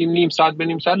میستادیم نیم ساعت به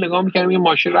نیم ساعت نگاه میکردیم یه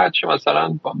ماشین رد شه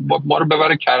مثلا ما رو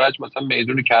ببره کرج، مثلا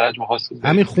میدون کرج می‌خواستیم.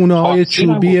 همین خونه‌های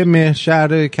چوبی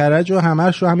مهشهر کرج و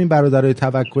همش رو همین برادرای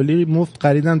توکلی مفت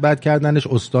خریدن بعد کردنش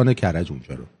استان کرج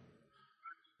اونجا رو.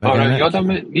 آره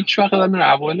یادم هیچ وقت یادم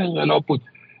اوایل انقلاب بود.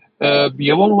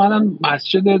 یه بار اومدن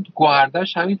مسجد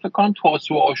گوهرداشت همین فکر کنم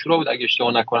تاسوعا و عاشورا بود اگه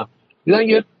اشتباه نکنم، دیدن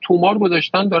یه تومار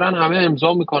گذاشتن دارن همه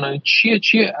امضا میکنن. چیه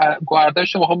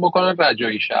گوهرداشت میخوام بکنن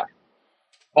رجایی شهر.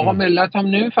 آقا ملت هم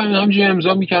نمیفهمن، همینجوری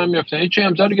امضا میکردن میرفتن. این چه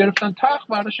امضا رو گرفتن تخت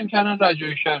برداشتن کردن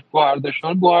رجایی شهر.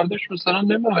 گوهرداشت مثلا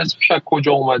نمیدونم اسمش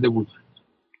کجا اومده بود.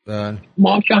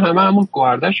 ما که همون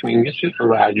گوهرداشت میگیم، چیز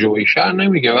رجایی شهر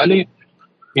نمیگه. ولی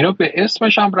اینا به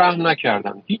اسمش هم رحم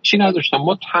نکردن، هیچی نذاشتن.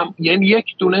 ما یعنی یک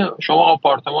دونه شما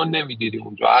آپارتمان نمیدیدی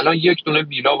اونجا، الان یک دونه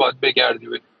ویلا باید بگردی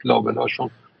به لابلاشون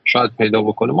شاید پیدا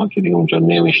بکنه. ما که دیگه اونجا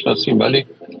نمیشناسیم ولی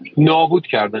نابود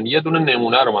کردن. یه دونه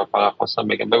نمونه رو من فقط خواستم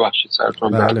بگم. ببخشید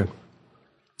سرتون بله.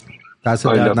 دست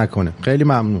درد نکنه. خیلی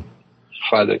ممنون.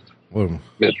 فدایت.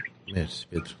 مرسی.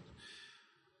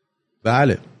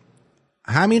 بله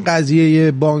همین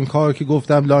قضیه بانک ها که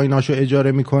گفتم لایناشو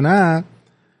اجاره میکنن،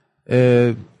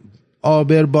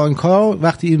 آبر بانک ها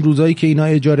وقتی این روزایی که اینا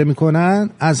اجاره میکنن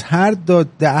از هر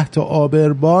 10 تا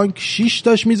آبر بانک 6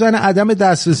 تاش میزنه عدم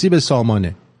دسترسی به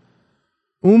سامانه.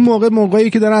 اون موقعی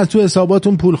که دارن از تو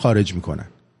حساباتون پول خارج میکنن،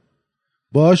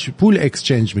 باش پول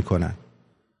اکسچنج میکنن.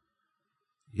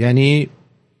 یعنی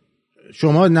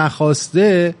شما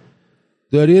نخواسته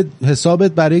داری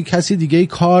حسابت برای کسی دیگه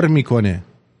کار میکنه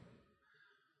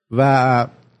و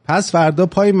پس فردا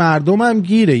پای مردم هم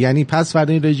گیره. یعنی پس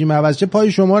فردا این رژیم عوض شه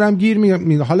پای شما هم گیر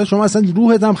میگه. حالا شما اصلا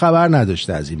روحت هم خبر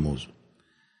نداشته از این موضوع.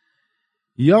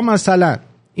 یا مثلا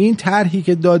این طرحی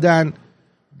که دادن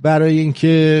برای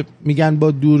اینکه میگن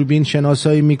با دوربین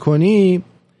شناسایی میکنی،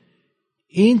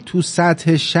 این تو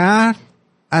سطح شهر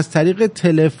از طریق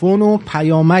تلفن و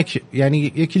پیامک،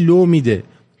 یعنی یکی لو میده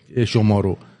شما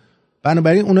رو.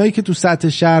 بنابراین اونایی که تو سطح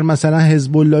شهر مثلا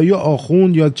حزب اللهی و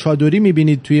آخوند یا چادری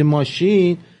میبینید توی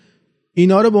ماشین،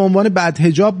 اینا رو به عنوان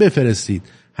بدحجاب بفرستید.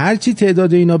 هرچی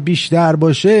تعداد اینا بیشتر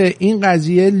باشه این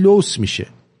قضیه لوس میشه.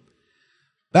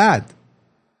 بعد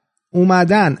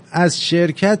اومدن از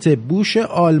شرکت بوش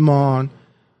آلمان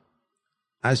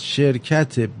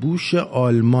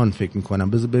فکر میکنم،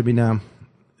 بذار ببینم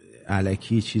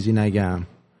الکی چیزی نگم،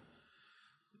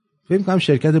 فکر میکنم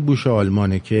شرکت بوش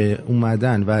آلمانه که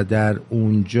اومدن و در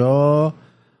اونجا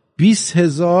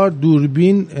 20,000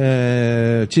 دوربین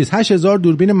 8,000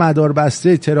 دوربین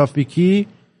مداربسته ترافیکی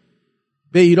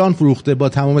به ایران فروخته با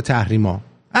تمام تحریما.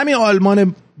 همین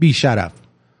آلمان بیشرف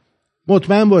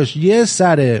مطمئن باش یه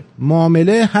سر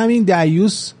معامله همین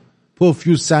دیوس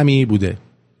پوفیوس سمی بوده،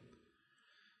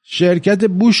 شرکت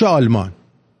بوش آلمان.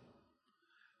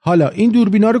 حالا این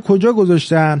دوربینا رو کجا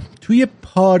گذاشتن؟ توی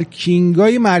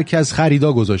پارکینگای مرکز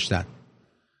خریدا گذاشتن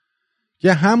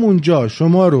که همونجا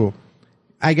شما رو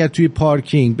اگر توی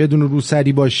پارکینگ بدون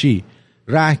روسری باشی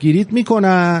رهگیریت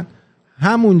میکنن،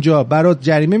 همونجا برات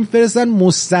جریمه میفرستن،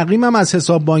 مستقیم هم از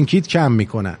حساب بانکیت کم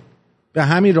میکنن به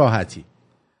همین راحتی.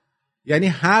 یعنی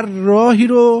هر راهی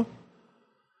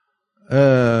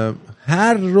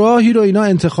رو اینا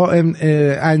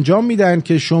انجام میدن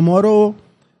که شما رو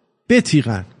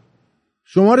بتیغن،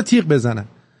 شما رو تیغ بزنن.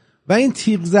 و این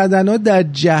تیغ زدن ها در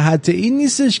جهت این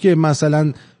نیستش که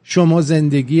مثلا شما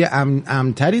زندگی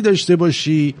امن‌تری داشته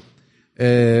باشی،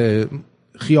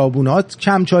 خیابونات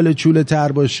کم چاله چوله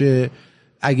تر باشه،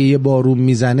 اگه یه بارون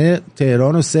میزنه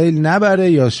تهران رو سیل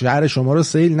نبره یا شهر شما رو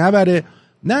سیل نبره.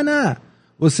 نه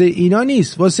واسه اینا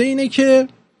نیست، واسه اینه که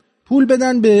پول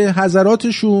بدن به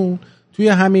حضراتشون توی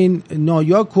همین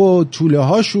نایاک و چوله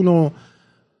هاشون و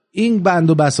این بند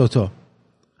و بساطا.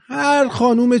 هر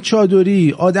خانوم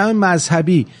چادری، آدم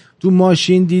مذهبی تو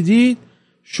ماشین دیدید،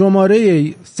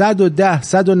 شماره 110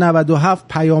 197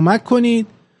 پیامک کنید،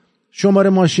 شماره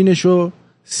ماشینشو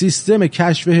سیستم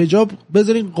کشف حجاب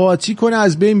بذارین قاطی کنه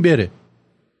از بین بره.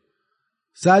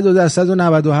 110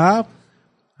 197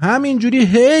 همینجوری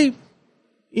هی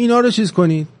اینا رو چیز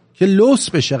کنید که لوس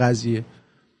بشه قضیه.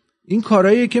 این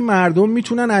کارهاییه که مردم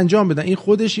میتونن انجام بدن، این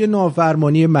خودش یه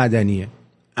نافرمانی مدنیه،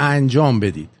 انجام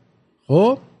بدید.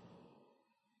 خب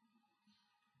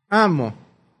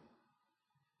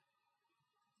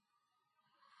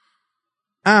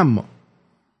اما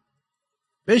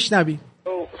بشنوی.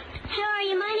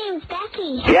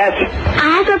 Yes. I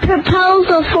have a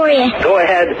proposal for you. Go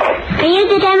ahead. Are you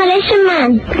the demolition man?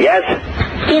 Yes.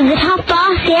 You're the top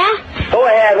boss, yeah? Go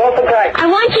ahead. What's the crack? I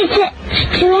want you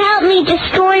to help me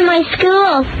destroy my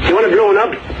school. You want to blow it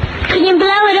up? Can you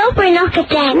blow it up or knock it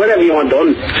down? Whatever you want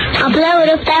done. I'll blow it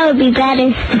up, that would be better.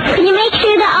 Can you make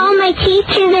sure that all my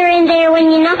teachers are in there when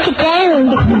you knock it down?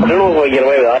 I don't know if I get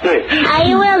away with that now.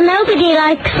 You will, nobody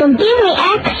likes them. Give me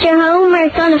extra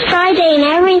homework on a Friday and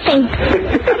everything.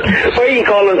 Where are you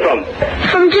calling from?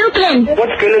 From Dublin. What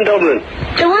school in Dublin?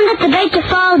 The one that's about to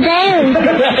fall down.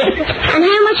 And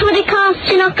how much would it cost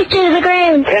to knock it to the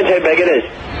ground? Depends how big it is.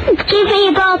 Give me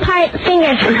a ballpark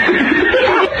finger.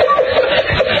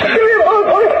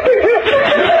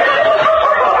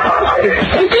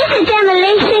 Is this a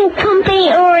demolition company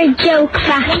or a joke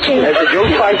factory? It's a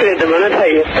joke factory at the minute,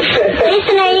 hey.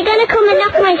 Listen, are you going to come and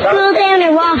knock my school down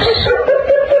or what?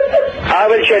 I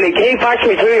will, Shirley. Can you fax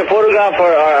me through your photograph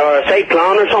or a site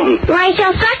plan or something? Right,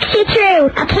 I'll fax you through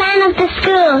a plan of the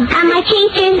school and my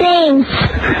teachers' names.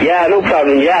 Yeah, no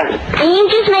problem, yeah. And you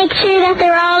just make sure that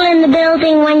they're all in the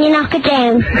building when you knock it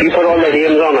down. You put all their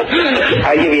names on it.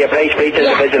 I'll give you a price speech as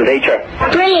a visual teacher.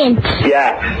 Brilliant. Yeah.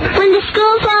 When the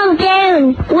school falls down,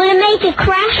 will it make a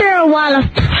crash or a wallop?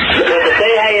 To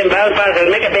say hi in Belfast,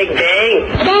 it'll make a big bang.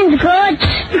 Sounds good.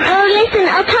 Oh, listen,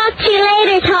 I'll talk to you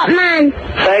later, top man.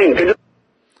 Fine, good.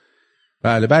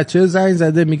 بله، بچه زنگ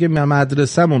زده میگه من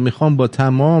مدرسه‌مو میخوام با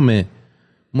تمام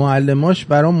معلماش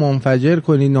برام منفجر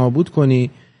کنی، نابود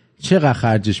کنی. چقدر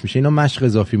خرجش میشه؟ اینا مشق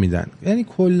اضافی میدن. یعنی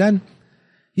کلا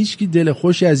هیچکی دل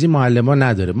خوشی از این معلما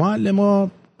نداره.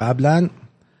 معلما قبلا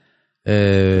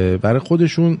برای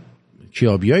خودشون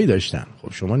کیابیایی داشتن.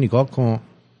 خب شما نگاه کن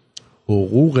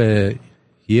حقوق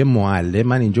یه معلم،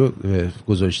 من اینجا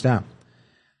گذاشتم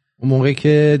اون موقع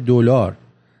که دلار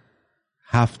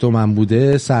 7 تومن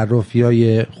بوده،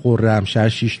 صرافیای خرمشهر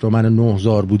 6 تومن و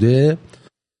 9000 بوده،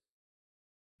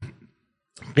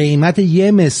 قیمت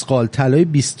یه مسقال طلای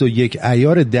 21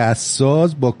 عیار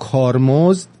دستساز با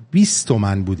کارمزد 20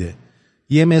 تومن بوده.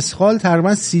 یه مسقال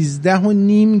تقریبا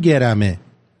 13.5 گرمه.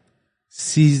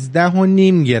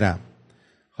 13.5 گرم.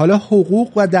 حالا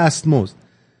حقوق و دستمزد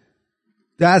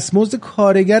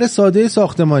کارگر ساده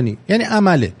ساختمانی، یعنی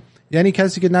عمله، یعنی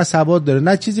کسی که نه سواد داره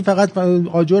نه چیزی، فقط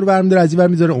آجر برمی‌داره، از این ور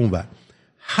میذاره اون ور.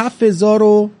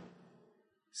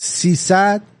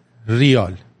 7300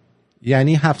 ریال،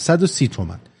 یعنی 730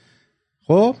 تومن.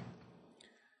 خب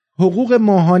حقوق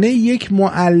ماهانه یک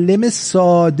معلم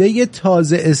ساده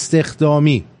تازه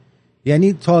استخدامی،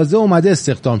 یعنی تازه اومده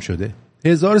استخدام شده،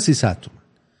 1300 تومن.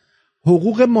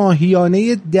 حقوق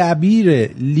ماهیانه دبیر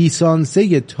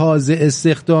لیسانسه تازه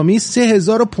استخدامی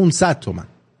 3500 تومن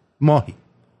ماهی.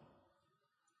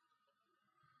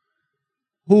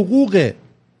 حقوق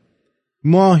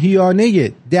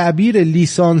ماهیانه دبیر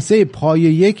لیسانسه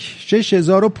پایه 1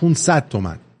 6500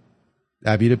 تومن.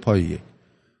 دبیر پایه 1.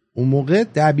 اون موقع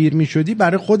دبیر می شدی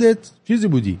برای خودت چیزی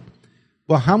بودی،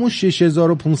 با همون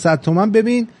 6500 تومان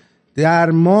ببین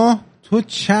در ماه تو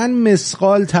چند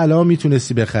مسقال طلا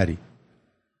میتونستی بخری.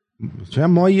 چند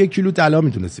ماه 1 کیلو طلا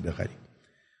میتونستی بخری.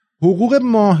 حقوق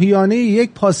ماهیانه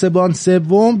یک پاسبان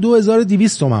سوم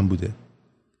 2200 تومان بوده.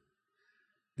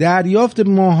 دریافت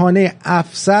ماهانه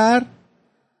افسر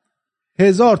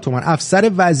 1000 تومان.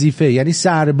 افسر وظیفه یعنی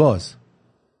سرباز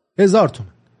 1000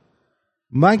 تومان.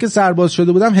 من که سرباز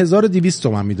شده بودم 1200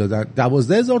 تومان میدادن.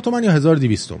 12000 تومان یا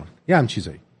 1200 تومان یه هم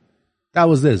چیزایی.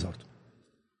 12000 تومان.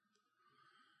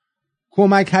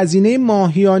 کمک هزینه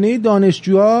ماهیانه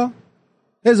دانشجوها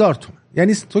 1000 تومان.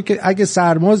 یعنی تو که اگه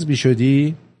سرباز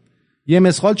بیشدی یه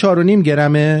مسقال 4.5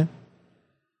 گرمه.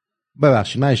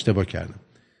 ببخشید من اشتباه کردم.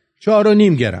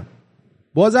 4.5 گرم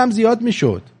بازم زیاد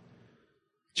میشد.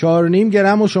 4.5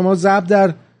 گرم و شما ضرب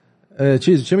در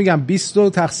چه میگم 20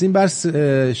 تقسیم بر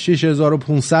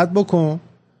 6500 بکن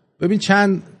ببین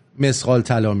چند مسقال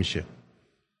طلا میشه.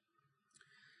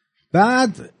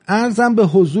 بعد عرضم به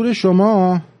حضور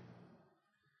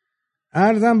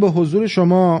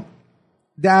شما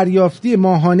دریافتی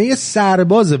ماهانه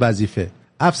سرباز وظیفه.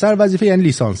 افسر وظیفه یعنی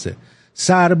لیسانسه.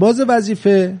 سرباز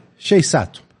وظیفه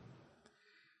 600 تومان.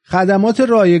 خدمات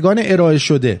رایگان ارائه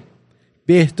شده: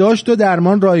 بهداشت و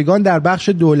درمان رایگان در بخش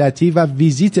دولتی و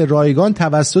ویزیت رایگان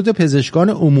توسط پزشکان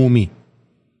عمومی.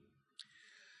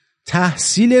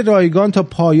 تحصیل رایگان تا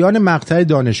پایان مقطع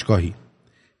دانشگاهی.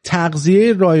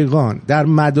 تغذیه رایگان در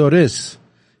مدارس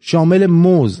شامل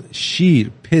موز،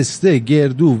 شیر، پسته،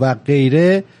 گردو و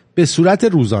غیره به صورت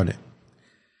روزانه.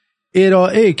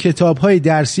 ارائه کتاب‌های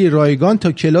درسی رایگان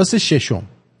تا کلاس 6.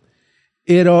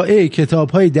 ارائه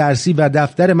کتاب‌های درسی و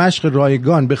دفتر مشق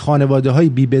رایگان به خانواده‌های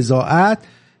بی‌بضاعت.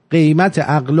 قیمت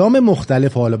اقلام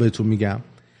مختلف. حالا بهتون میگم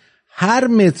هر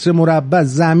متر مربع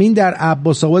زمین در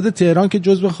عباس‌آباد تهران که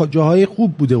جزو جاهای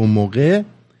خوب بوده اون موقع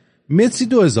متری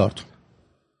 2000 تومان.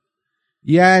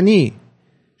 یعنی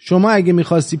شما اگه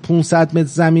می‌خواستی 500 متر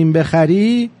زمین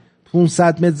بخری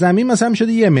 500 متر زمین مثلا می‌شد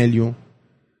 1 میلیون.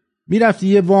 میرفتی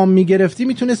یه وام میگرفتی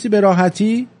میتونستی به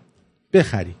راحتی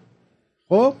بخری.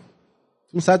 خب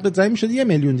 500 متر زمین میشد 1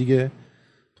 میلیون دیگه.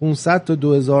 500 تا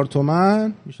 2000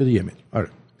 تومان میشد 1 میلیون. آره.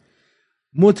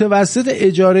 متوسط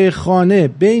اجاره خانه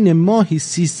بین ماهی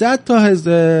 300 تا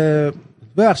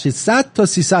 100 تا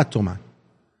 300 تومان.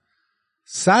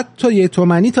 100 تا 1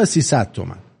 تومانی تا 300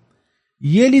 تومان.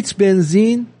 1 لیتر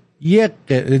بنزین 1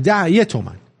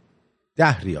 تومان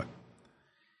 10 ریال.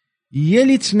 1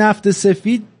 لیتر نفت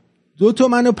سفید 2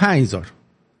 تومن و 5000.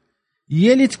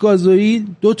 1 لیتر گازوئیل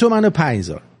 2 تومن و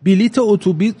 5000. بلیت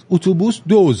اتوبوس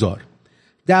 2000.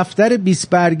 دفتر 20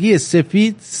 برگی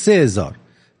سفید 3000.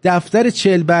 دفتر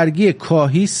 40 برگی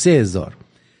کاهی 3000.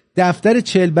 دفتر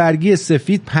 40 برگی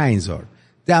سفید 5000.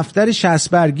 دفتر 60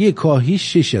 برگی کاهی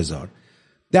 6000.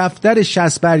 دفتر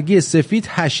 60 برگی سفید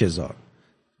 8000.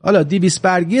 حالا 200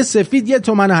 برگی سفید 1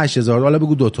 تومن و 8000. حالا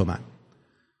بگو 2 تومن.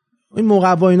 این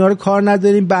موقع اینا رو کار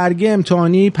نداریم. برگه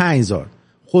امتحانی 5000.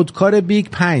 خودکار بیگ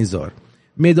 5000.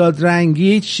 مداد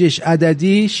رنگی 6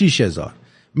 عددی 6000.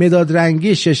 مداد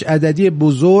رنگی 6 عددی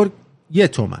بزرگ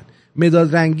 1 تومن.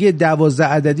 مداد رنگی 12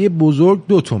 عددی بزرگ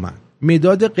 2 تومن.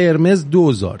 مداد قرمز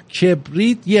 2000.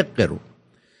 کبریت 1 قرون.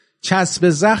 چسب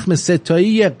زخم ستایی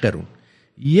 1 قرون.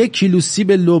 1 کیلو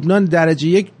سیب لبنان درجه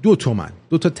 1 2 تومن.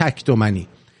 2 تا تک تومنی.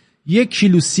 1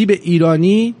 کیلو سیب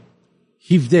ایرانی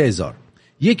 17000.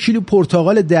 1 کیلو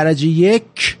پرتقال درجه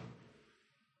 1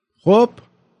 خب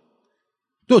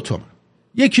 2 تومن.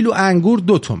 1 کیلو انگور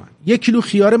 2 تومن. 1 کیلو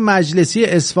خیار مجلسی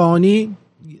اصفهانی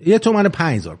 1 تومن و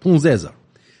 5000 15000.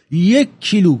 1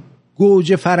 کیلو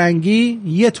گوجه فرنگی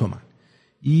 1 تومن.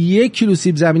 1 کیلو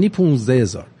سیب زمینی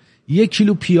 15000. 1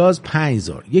 کیلو پیاز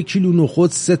 5000. 1 کیلو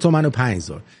نخود 3 تومن و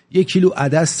 5000. 1 کیلو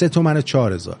عدس 3 تومن و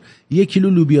 4000. 1 کیلو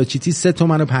لوبیا چیتی 3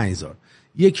 تومن و 5000.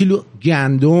 1 کیلو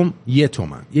گندم 1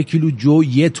 تومن. 1 کیلو جو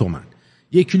 1 تومن.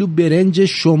 1 کیلو برنج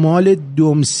شمال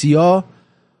دمسیا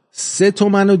 3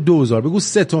 تومن و 2000. بگو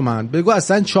 3 تومن. بگو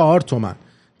اصلا 4 تومن.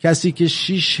 کسی که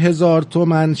 6000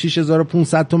 تومن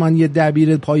 6500 تومن یه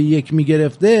دبیر پای یک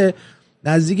میگرفته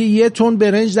نزدیک 1 تن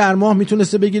برنج در ماه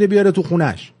میتونسته بگیره بیاره تو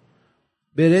خونش.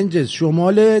 برنج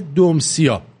شمال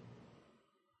دمسیا.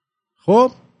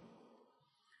 خب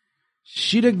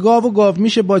شیر گاو و گاو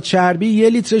میشه با چربی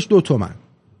 1 لیترش 2 تومن.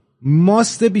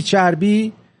 ماست بی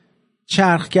چربی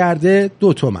چرخ کرده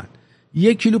 2 تومن.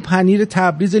 1 کیلو پنیر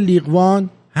تبریز لیقوان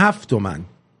 7 تومن.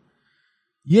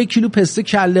 1 کیلو پسته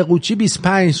کله قوچی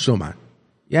 25 تومن.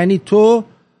 یعنی تو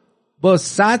با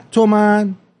 100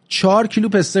 تومن 4 کیلو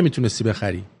پسته میتونستی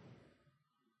بخری.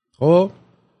 خب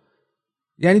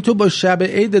یعنی تو با شب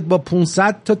عیدت با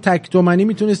 500 تا تک تومنی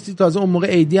میتونستی، تازه اون موقع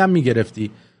عیدی هم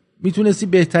میگرفتی، میتونستی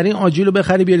بهترین آجیل رو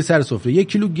بخری بیاری سر سفره. 1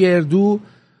 کیلو گردو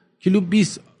کیلو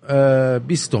 20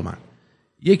 تومن،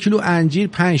 1 کیلو انجیر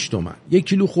 5 تومن، 1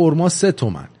 کیلو خرما 3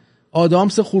 تومن،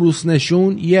 آدامس خروس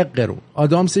نشون 1 قرون،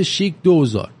 آدامس شیک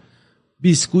 2000،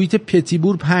 بیسکویت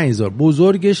پتیبور 5000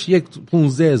 بزرگش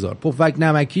 15000، پفک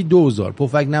نمکی 2000،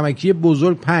 پفک نمکی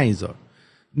بزرگ 5000،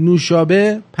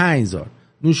 نوشابه 5000،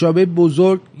 نوشابه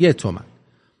بزرگ 1 تومن،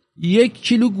 1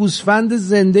 کیلو گوسفند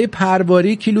زنده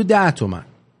پرواری کیلو 10 تومن.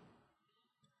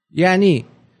 یعنی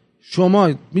شما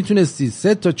میتونستی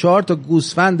 3 تا 4 تا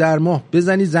گوسفند در ماه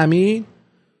بزنی زمین،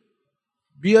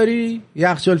 بیاری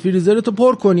یخچال فریزرتو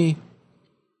پر کنی.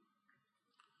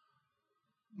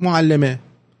 معلمه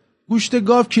گوشت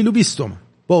گاو کیلو 20 تومن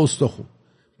با استخون،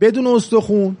 بدون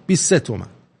استخون 23 تومن،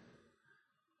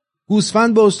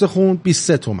 گوسفند با استخون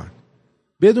 23 تومن،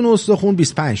 بدون استخون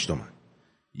 25 تومن.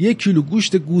 1 کیلو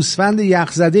گوشت گوسفند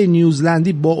یخزده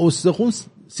نیوزلندی با استخون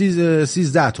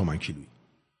 13 تومن کیلویی.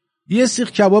 یه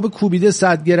سیخ کباب کوبیده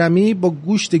 100 گرمی با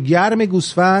گوشت گرم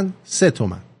گوسفند 3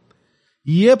 تومن.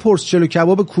 یه پرس چلو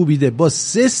کباب کوبیده با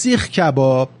 3 سیخ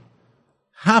کباب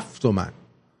 7 تومن.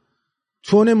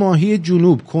 تون ماهی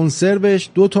جنوب کنسروش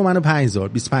 2 تومن و 5000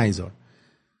 25000.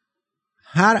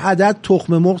 هر عدد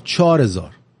تخم مرغ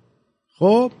 4000.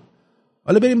 خب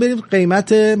حالا بریم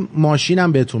قیمت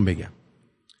ماشینم بهتون بگم.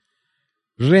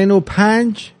 رنو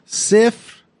 5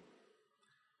 صفر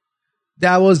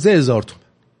 12000 تومن.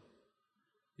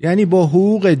 یعنی با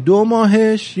حقوق 2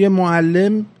 ماهش یه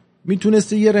معلم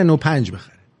میتونسته یه رنو 5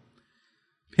 بخره.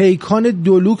 پیکان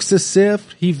دولوکس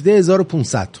صفر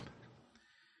 17500 تومن.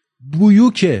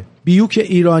 بیوک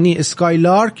ایرانی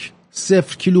اسکایلارک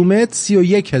 0 کیلومتر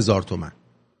 31000 تومن.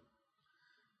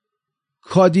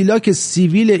 کادیلاک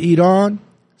سیویل ایران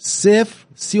 0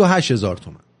 38000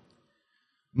 تومن.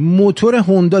 موتور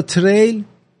هوندا تریل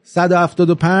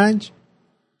 175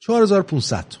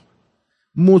 4500 تومن.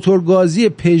 موتور گازی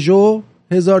پژو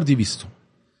 1200 تومن.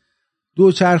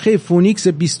 دوچرخه فونیکس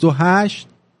 28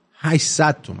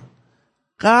 800 تومن.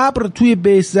 قبر توی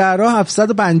بیت زهرا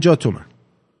 750 تومن.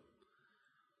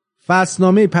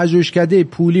 فصلنامه پژوهشکده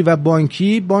پولی و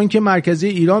بانکی بانک مرکزی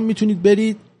ایران میتونید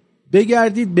برید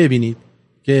بگردید ببینید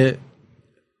که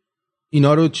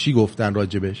اینا رو چی گفتن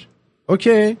راجبش.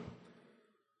 اوکی؟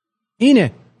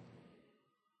 اینه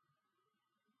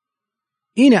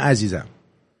عزیزم.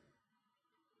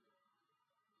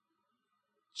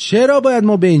 چرا باید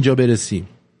ما به اینجا برسیم؟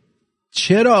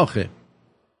 چرا آخه؟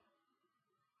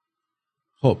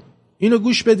 خب اینو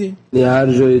گوش بدین.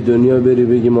 هر جای دنیا بری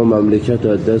بگی ما مملکت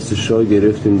رو از دست شاه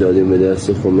گرفتیم دادیم به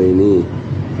دست خمینی،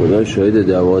 خدا شاهد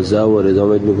 12 بار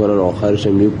ادامت میکنن، آخرش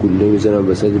هم یه گوله میزنن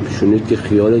وسط پیشونیت که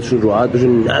خیالتشون راحت بشه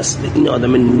نسل این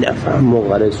آدم نفهم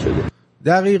مغرض شده.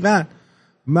 دقیقاً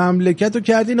مملکت رو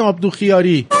کردین آبدو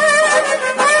خیاری.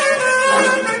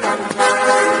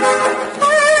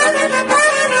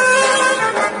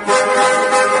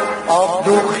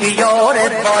 خیار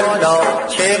بالا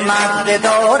چه مزد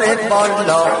داره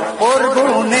بالا،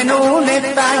 قربون نون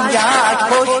سنگک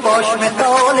خوش باش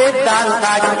مثال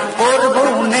دلقک،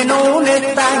 قربون نون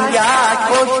سنگک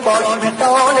خوش باش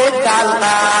مثال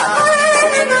دلقک.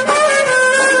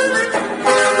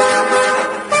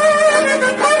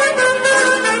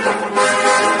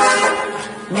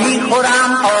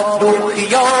 میخورم آبدو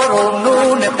خیار و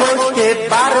نون خشک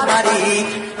بربری،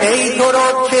 ای تو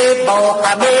رو که با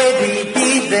همه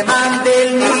دیدی ز من دل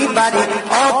میبری.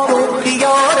 آبدو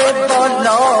خیار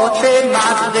بالا چه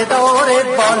مزه داره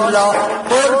بالا،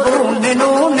 قربون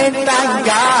نون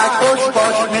سنگک خوش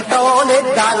باش مثال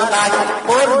دلقک،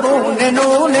 قربون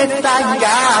نون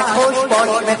سنگک خوش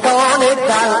باش مثال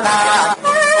دلقک.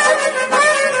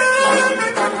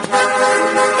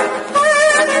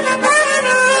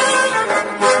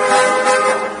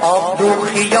 آبدو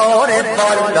خیار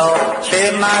بالا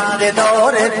چه مزه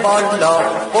داره بالا،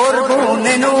 قربون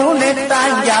نون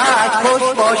سنگک خوش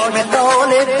باش مثال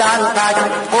دلقک،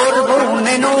 قربون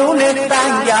نون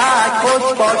سنگک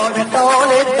خوش باش مثال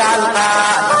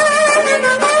دلقک.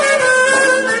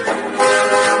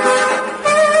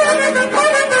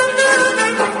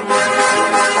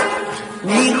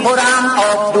 میخورم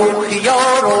آبدو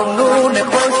خیار و نون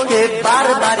خشک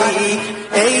بربری،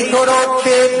 ای تو رو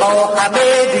که با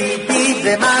همه دیدی ز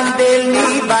من دل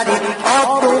میبری.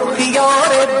 آبدو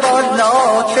خیار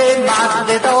بالا چه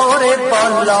مزه داره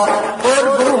بالا،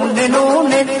 قربون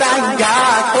نون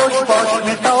سنگک خوش باش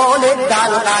مثال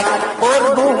دلقک،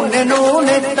 قربون نون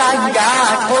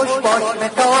سنگک خوش باش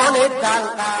مثال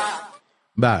دلقک.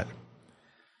 بله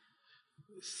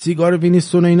سیگار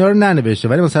وینستون و اینا رو ننوشته،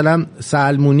 ولی مثلا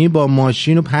سلمونی با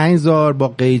ماشین و 5000، با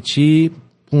قیچی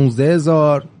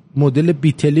 15000، مدل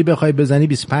بیتلی بخوای بزنی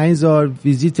 25,000،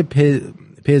 ویزیت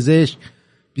پزشک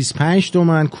 25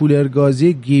 تومن، کولر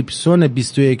گازی گیبسون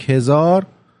 21,000،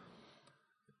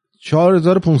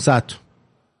 4,500.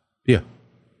 بیا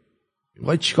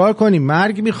میخوای چیکار کنی؟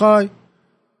 مرگ میخوای؟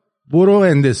 برو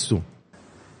هندستون.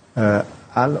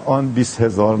 الان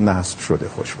 20,000 نصب شده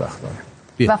خوشبختانه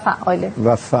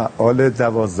و فعال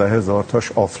 12,000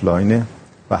 تاش آفلاینه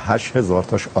و 8,000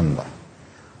 تاش آنلاین.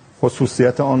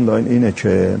 خصوصیت آنلاین اینه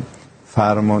که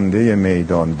فرمانده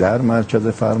میدان در مرکز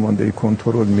فرماندهی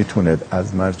کنترل میتونه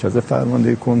از مرکز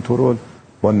فرماندهی کنترل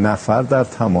با نفر در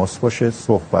تماس باشه،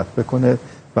 صحبت بکنه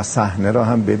و صحنه را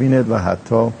هم ببیند و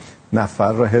حتی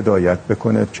نفر را هدایت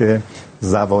بکنه که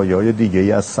زوایای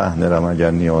دیگه‌ای از صحنه را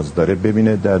اگر نیاز داره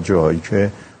ببینه در جاهایی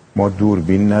که ما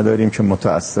دوربین نداریم، که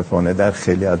متاسفانه در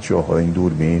خیلی از جاها این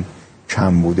دوربین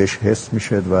کمبودش حس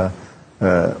میشه و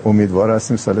امیدوار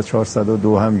هستیم سال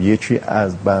 402 هم یکی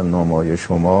از برنامه‌های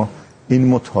شما این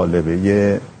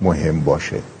مطالبه مهم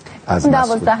باشه. از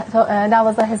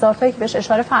 12,000 تایی که بهش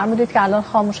اشاره فرمودید که الان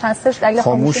خاموش هستش، دلیل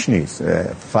خاموش نیست،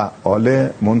 فعال،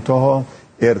 منتها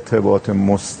ارتباط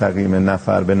مستقیم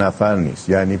نفر به نفر نیست.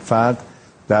 یعنی فرد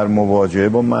در مواجهه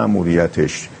با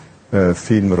مأموریتش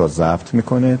فیلم را ضبط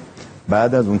میکنه،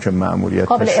 بعد از اون که مأموریتش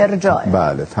قابل ارجاع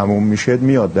بله تموم میشه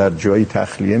میاد در جایی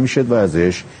تخلیه میشه و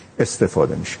ازش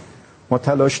استفاده میشه. ما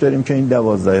تلاش داریم که این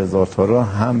 12,000 تا را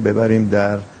هم ببریم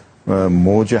در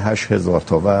موج 8,000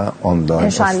 تا و آنلاین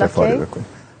استفاده بکنیم.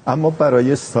 اما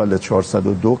برای سال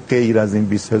 402 غیر از این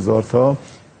 20,000 تا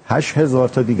 8,000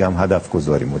 تا دیگه هم هدف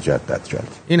گذاری مجدد کرد.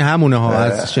 این همونه ها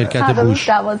از شرکت بوش.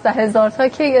 12,000 تا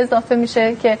که اضافه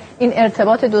میشه که این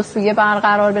ارتباط دو سویه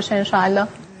برقرار بشه انشاءالله.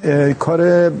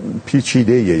 کار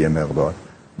پیچیده یه مقدار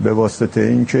به واسطه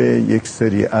اینکه یک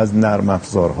سری از نرم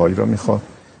افزارهایی را میخواد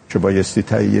که بایستی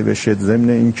تهیه بشه، ضمن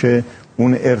اینکه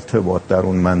اون ارتباط در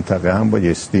اون منطقه هم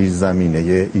بایستی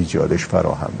زمینه ایجادش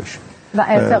فراهم بشه و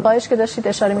ارتقایش که داشتید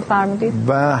اشاره می‌فرمودید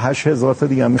و 8,000 تا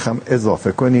دیگه هم میخوام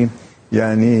اضافه کنیم.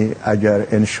 یعنی اگر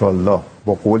انشالله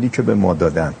با قولی که به ما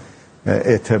دادن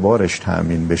اعتبارش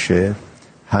تأمین بشه،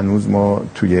 هنوز ما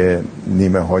توی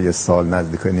نیمه های سال،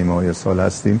 نزدیک نیمه های سال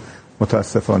هستیم،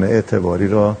 متاسفانه اعتباری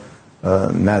را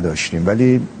نداشتیم،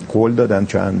 ولی قول دادن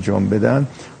که انجام بدن.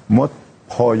 ما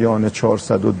پایان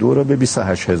 402 رو به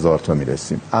 28,000 تا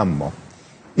میرسیم، اما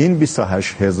این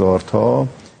 28,000 تا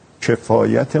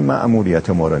کفایت مأموریت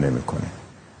ما رو نمیکنه.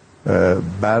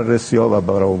 بررسی‌ها و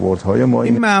برآوردهای ما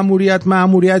این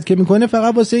مأموریت که میکنه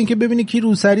فقط واسه این که ببینی کی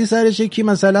روسری سرشه، کی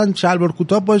مثلا شلوار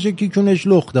کوتاه باشه، کی کونش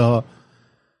لخته ها.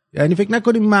 یعنی فکر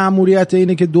نکنیم مأموریت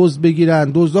اینه که دزد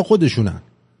بگیرن، دزدا خودشونن.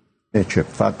 که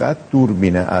فقط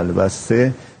دوربین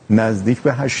البسته نزدیک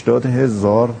به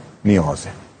 80,000 نیازه.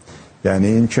 یعنی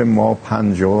این که ما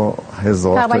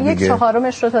 50,000 تا دیگه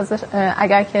 1/4 رو تازه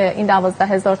اگر که این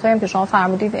 12,000 تا هم که شما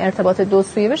فرمودید ارتباط دو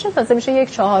سویه بشه، تازه میشه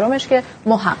 1/4 که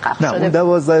محقق شده. نه اون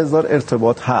 12,000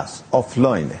 ارتباط هست،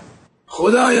 آفلاینه.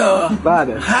 خدایا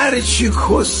بله هر چی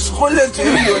کسخلت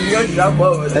این دنیا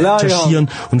شبا recherchieren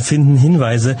und finden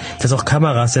Hinweise, dass auch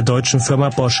Kameras der deutschen Firma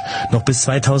Bosch noch bis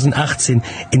 2018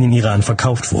 in den Iran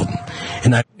verkauft wurden.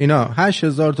 اینا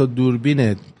 8,000 تا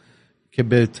دوربین که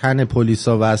به تن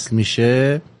پلیسا وصل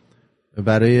میشه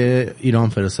برای ایران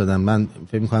فرستادن. من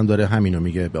فکر می‌کنم داره همینو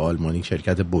میگه به آلمانی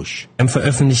شرکت بوش. Im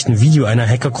veröffentlichten Video einer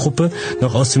Hackergruppe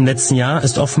noch aus dem letzten Jahr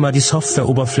ist offenbar die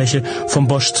Softwareoberfläche von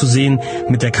Bosch zu sehen,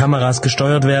 mit der Kameras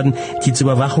gesteuert werden, die zur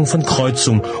Überwachung von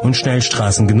Kreuzungen und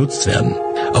Schnellstraßen genutzt werden.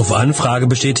 Auf Anfrage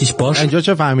bestätigt Bosch. اینجا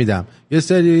چه فهمیدم؟ یه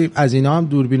سری از اینا هم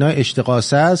دوربینای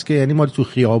اشتقاسه است که یعنی ما تو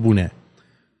خیابونه.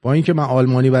 با اینکه من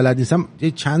آلمانی بلد نیستم،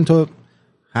 چند تا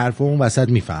حرف اون وسط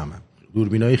میفهمم.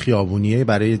 دوربینای خیابونیه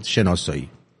برای شناسایی.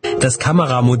 Das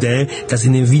Kameramodell, das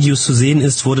in den Videos zu sehen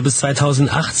ist, wurde bis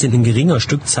 2018 in geringer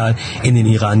Stückzahl in den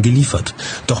Iran geliefert.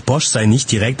 Doch Bosch sei nicht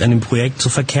direkt an dem Projekt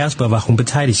zur Verkehrsüberwachung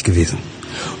beteiligt gewesen.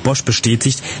 Bosch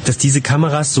bestätigt, dass diese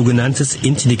Kameras sogenanntes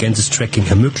intelligentes Tracking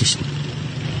ermöglichen.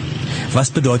 Was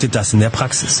bedeutet das in der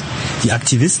Praxis? Die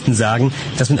Aktivisten sagen,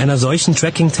 dass mit einer solchen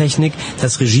Tracking-Technik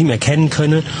das Regime erkennen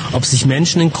könne, ob sich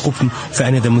Menschen in Gruppen für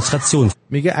eine Demonstration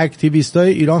میگه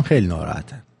اکتیویستای ایران خیلی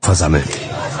ناراحتن. versammeln.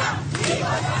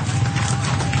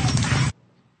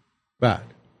 بله.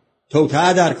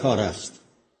 توطئه در کار است.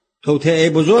 توطئه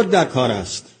بزرگ در کار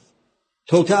است.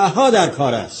 توطئه ها در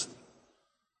کار است.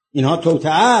 اینها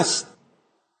توطئه است.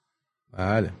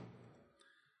 بله.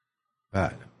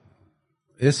 بله.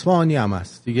 اصفهانی هم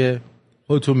هست دیگه،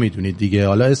 خودتون میدونید دیگه.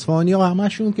 حالا اصفهانی ها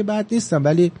همشون که بد نیستن،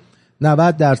 ولی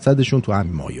 90% تو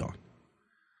همین مایان.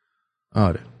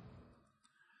 آره.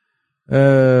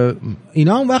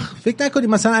 اینا هم وقت فکر نکنید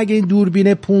مثلا اگه این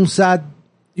دوربین 500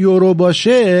 یورو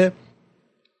باشه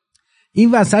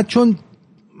این وسط چون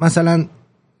مثلا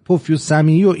پوفیوس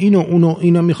سمیعی و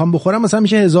اینو میخوام بخورم مثلا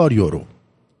میشه 1000 یورو.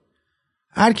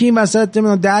 هر کی این وسط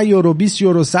 10 یورو 20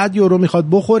 یورو 100 یورو میخواد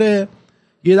بخوره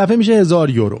یه دفعه میشه 1000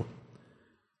 یورو.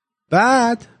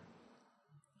 بعد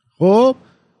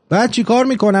چی کار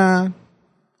میکنن؟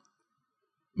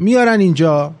 میارن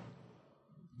اینجا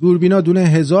دوربینا دونه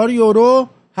 1000 یورو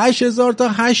 8000 تا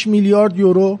 8 میلیارد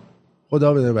یورو،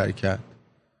 خدا بده برکت،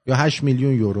 یا 8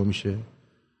 میلیون یورو میشه.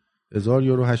 1000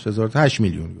 یورو 8000 تا 8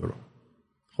 میلیون یورو.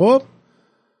 خب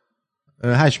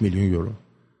 8 میلیون یورو.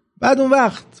 بعد اون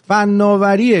وقت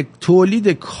فناوری تولید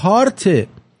کارت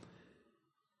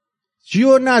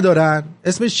چیو ندارن،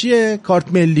 اسمش چیه؟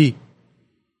 کارت ملی.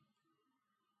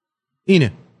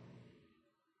 اینه.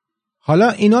 حالا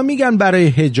اینا میگن برای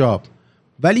حجاب،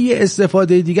 ولی یه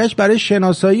استفاده دیگهش برای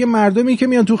شناسایی مردمی که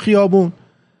میان تو خیابون.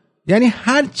 یعنی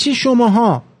هر چی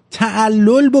شماها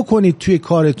تعلل بکنید توی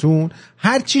کارتون،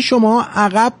 هر چی شماها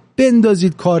عقب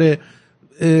بندازید کار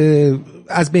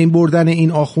از بین بردن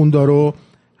این آخوندا رو،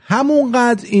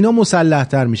 همونقدر اینا مسلح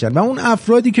تر میشن. و اون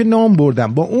افرادی که نام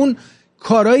بردن با اون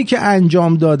کارهایی که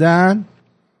انجام دادن،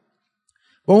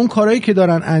 با اون کارهایی که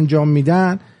دارن انجام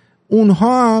میدن،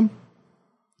 اونها هم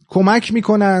کمک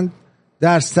میکنن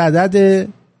در صدد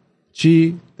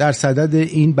چی؟ در صدد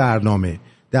این برنامه،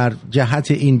 در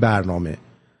جهت این برنامه.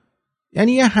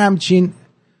 یعنی یه همچین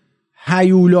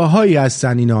هیولاهایی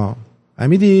هستن اینا.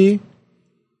 فهمیدی؟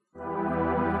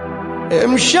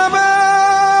 امشبم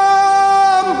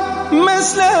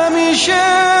مثل همیشه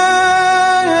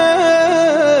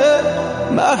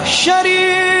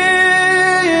محشری،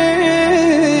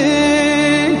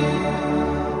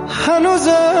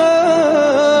 هنوزم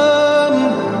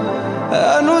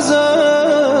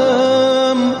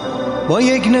با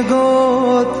یک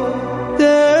نگاه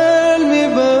دل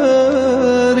میبری،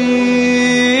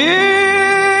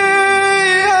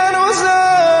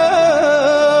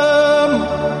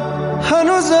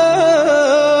 هنوزم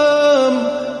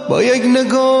با یک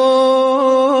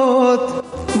نگاه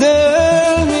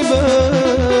دل میبری.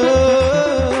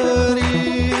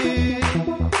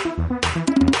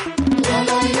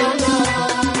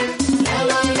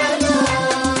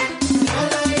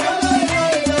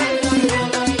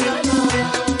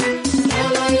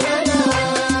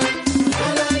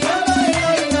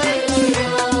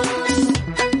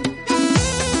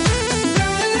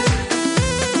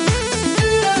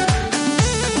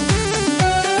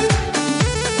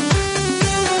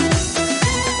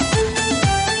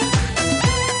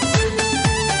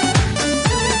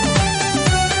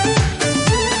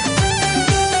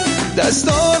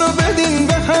 دستا رو بدین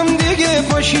به هم دیگه،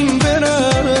 پاشین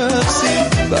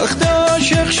برقصید، وقت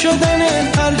عاشق شدن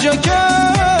هر جا که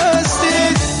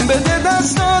هستید. بده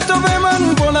دستاتو به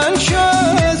من، بلند شو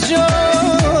از جا،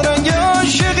 رنگ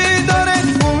عاشقی داره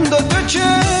اون دوتا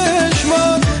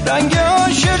چشما، رنگ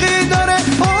عاشقی داره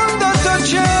اون دوتا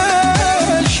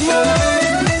چشما.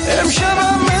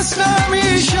 امشبم مثل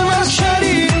همیشه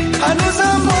محشری،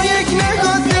 هنوزم با یک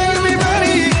نگاه دل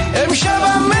میبری.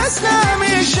 امشبم مثل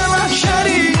همیشه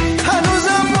محشری،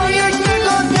 هنوزم با یک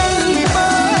نگاه دل میبری.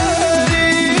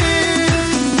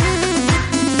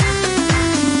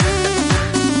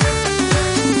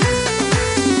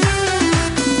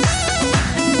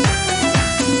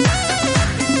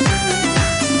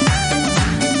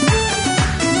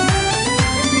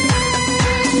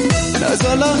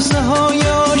 نزا لحظه های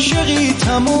عاشقی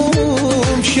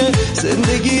تموم شه،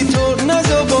 زندگی تو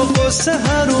نزا با قصه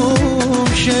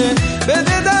حروم شه.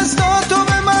 بده دستاتو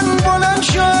به من، بلند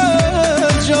شو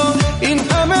از جا، این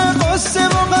همه قصه و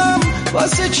غم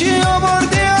واسه چی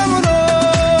آوردی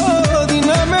امراد؟ این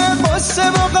همه قصه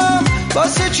و غم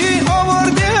واسه چی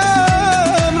آوردی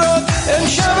امراد؟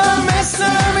 امشبم مثل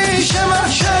همیشه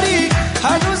محشری،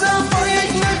 هنوزم با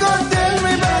یک نگاه دل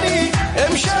میبری.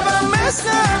 امشبم مثل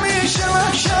همیشه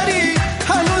محشری،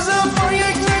 هنوزم با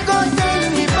یک نگاه دل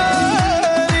میبری.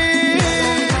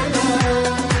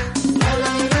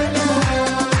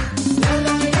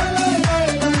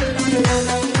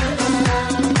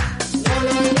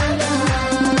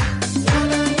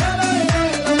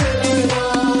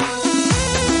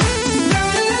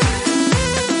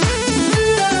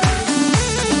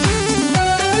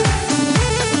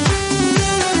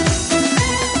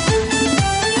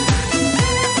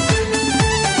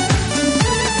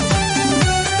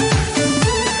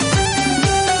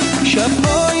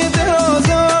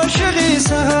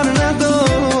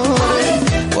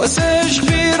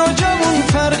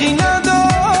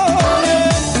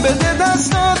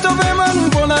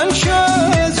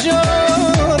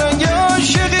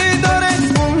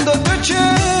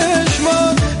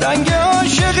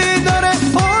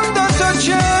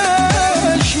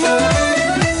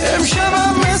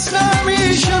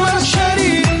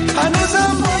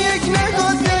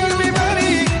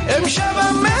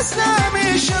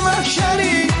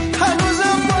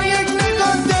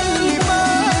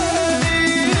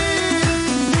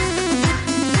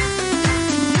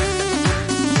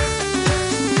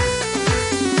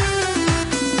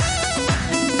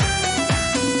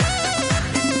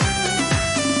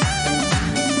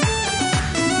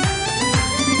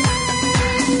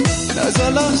 نزا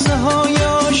لحظه های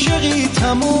عاشقی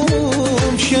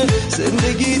تموم شه،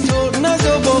 زندگی تو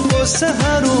نزا با قصه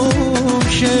حروم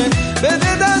شه.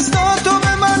 بده دستاتو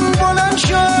به من بلند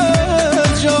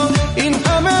شد جا، این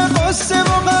همه قصه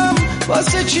و غم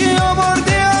واسه چی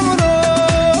آوردی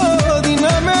امراد؟ این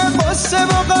همه قصه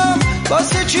و غم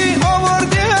واسه چی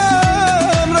آوردی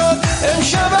امراد؟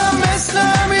 امشبم مثل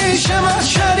همیشه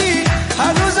محشری،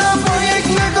 هنوزم با یک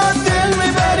نگاه دل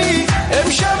میبری.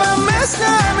 امشبم مثل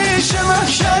همیشه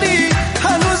محشری،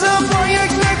 هنوزم با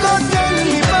یک نگاه دل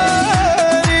میبری.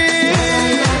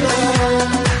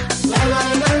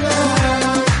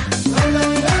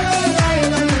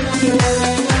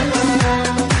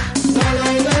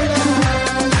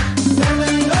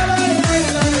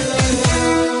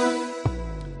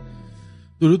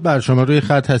 درود بر شما، روی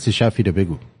خط هستی شفیره،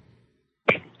 بگو.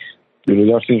 درود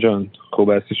آرتین جان، خوب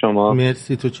هستی شما؟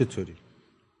 مرسی، تو چطوری؟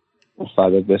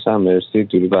 فدات بشم، مرسی.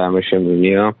 درود بر همه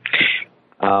شمرونی‌ها.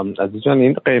 عزیز جان،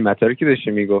 این قیمت‌ها رو که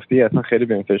داشتی میگفتی اصلا خیلی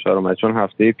به انتشار اومد، چون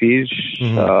هفته پیش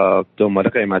دنبال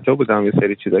قیمت‌ها بودم، یه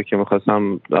سری چیزا که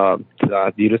می‌خواستم،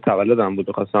 دیروز تولدم بود،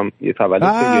 می‌خواستم یه تولد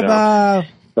بگیرم.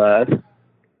 بعد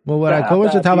مبارکا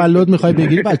باشه، تولد می‌خوای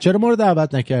بگیری، بچه رو ما رو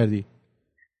دعوت نکردی؟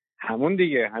 همون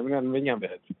دیگه، همین الان میگم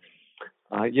بهت.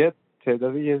 یه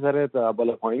تعدادی یه ذره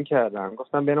بالا پایین کردم،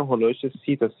 گفتم بین هولوش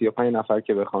 30 تا 35 نفر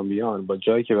که بخوام بیان با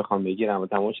جایی که بخوام بگیرم و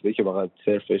تمام چیزی که باید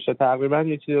صرف بشه، تقریبا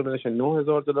یه چیزی بینش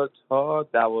 $9,000 تا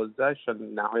 12 تا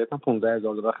نهایتا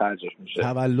 $15,000 خرجش میشه.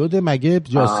 تولد مگه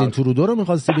جاستین ترودو رو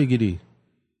می‌خواستی بگیری؟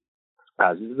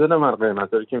 عزیز دلم، من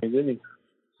قیمتا رو که میدونی.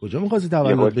 کجا می‌خواستی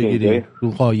تولد بگیری؟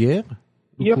 رو قایق؟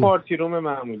 یه پارتی روم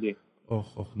معمولی.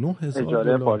 $9,000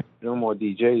 اجاره پارتی روم و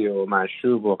دیجی و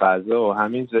مشروب و غذا و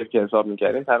همین چیزا که حساب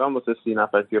می‌کردیم تقریبا واسه 30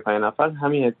 نفر 35 نفر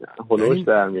همین هولوش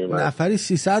در میومد. نفری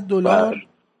 $300.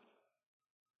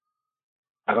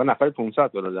 الان نفری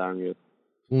 $500 در میاد.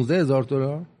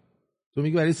 $15,000. تو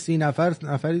میگی برای 30 نفر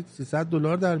نفری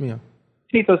 $300 در میاد.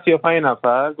 30 تا 35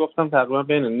 نفر گفتم تقریبا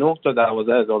بین 9 تا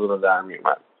 $12,000 در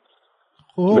میومد.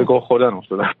 خب بگو خودم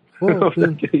افتادم. خب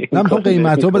نمیخوام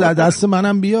قیمتا به دست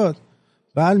منم بیاد.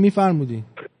 بله میفرمودی.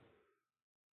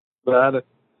 بله.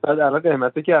 بعد الان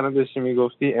قیمتی که الان داشتی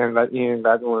میگفتی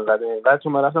اینقدر اونقدر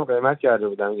چون من رفتم قیمت کرده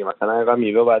بودم، میگم مثلا اینقدر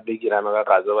میوه باید بگیرم،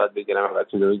 اینقدر غذا باید بگیرم، اینقدر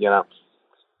چیزا بگیرم.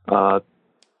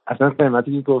 اصلا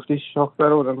قیمتی که گفتی شاخ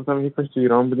داره بودم، گفتم این کاش تو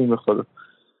ایران بودیم به خدا.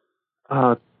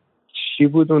 چی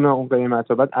بود اون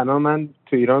قیمتا؟ بعد الان من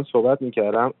تو ایران صحبت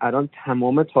میکردم، الان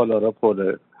تمام تالارا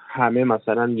پره، همه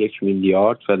مثلا 1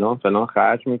 میلیارد فلان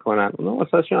خرج میکنن، اونا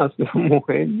واسهشون اصلا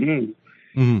مهم نیست.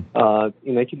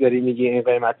 اینا که داری میگی این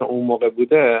قیمت اون موقع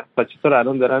بوده، پس چطور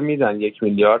الان دارن میدن 1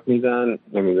 میلیارد میدن،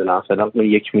 نمیدونم فلان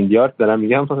 1 میلیارد دارن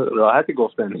میگم، راحتی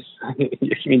گفتن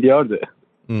 1 میلیارده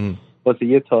واسه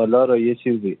یه تالار و یه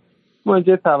چیزی. ما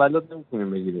اینجا تولد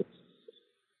نمیتونیم بگیریم.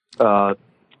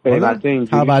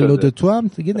 تولد تو هم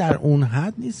دیگه در اون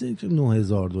حد نیست که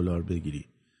 $9,000 بگیری.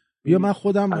 بیا من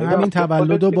خودم همین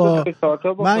تولدو با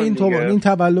این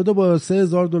تولدو با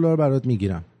 $3,000 برات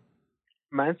میگیرم.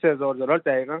 من $3,000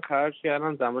 دقیقاً خرج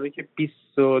کردم زمانی که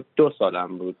 22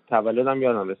 سالم بود. تولدم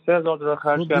یادمه $3,000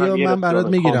 خرج کردم. بیا من برات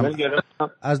میگیرم.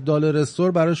 از دالر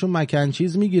استور براشون مکن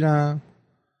چیز میگیرم.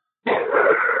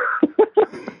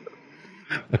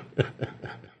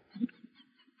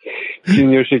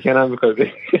 جونیور شکنم میخوای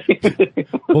بگی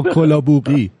با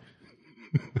کلابوقی.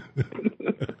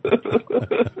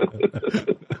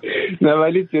 نه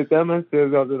ولی جدا من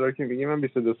 $3,000 که میگم، من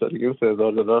 22 سالگیم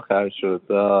 $3,000 خرج شد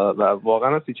و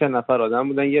واقعا 30 چند نفر آدم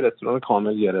بودن، یه رستوران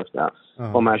کامل گرفتم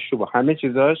با مشروب و همه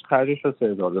چیزاش، خرجش شد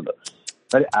 $3,000.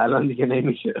 ولی الان دیگه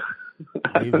نمیشه.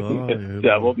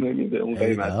 جواب نمیده اون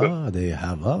قیمت.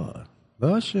 هوا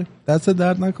باشه، دست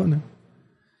درد نکنه.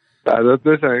 بعدات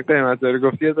بشن قیمت داره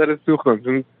گفتی یه ذره سوختم،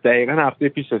 چون دقیقاً هفته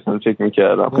پیش داشتم چک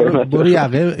میکردم. برو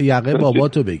یقه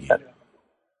باباتو بگیر.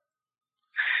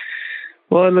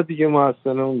 والا دیگه ما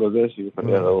اصلا اون گذاشتیم.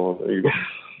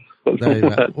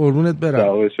 قربونت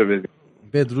برم.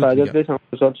 بدرود میگم. بشم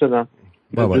خوشحال شدم.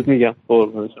 بدرود میگم.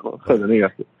 قربونت شما. خدا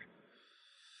نگهدار.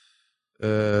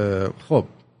 خب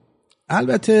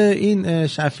البته این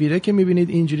شفیره که میبینید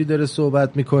اینجوری داره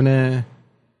صحبت میکنه،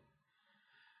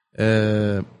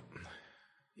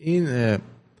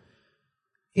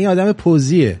 این آدم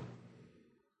پوزیه،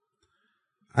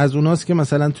 از اوناست که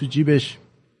مثلا تو جیبش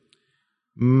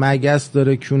مگس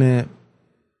داره، کونه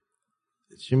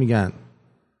چی میگن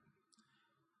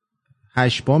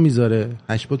هشپا میذاره،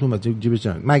 هشپا تو جیبش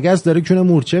مگس داره، کونه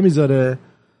مورچه میذاره،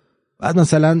 بعد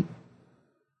مثلا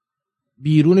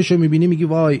بیرونشو میبینی میگی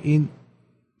وای این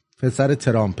پسر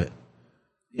ترامپه،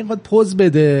 اینقدر پوز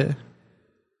بده.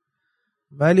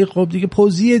 ولی خب دیگه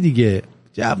پوزیه دیگه،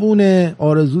 جوونه،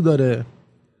 آرزو داره،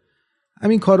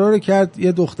 همین کارا رو کرد.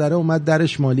 یه دختره اومد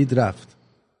درش مالید رفت.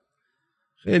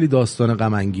 خیلی داستان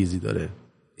غم انگیزی داره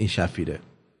این شفیره،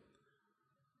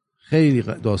 خیلی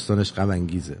داستانش غم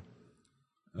انگیزه.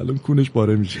 الان کونش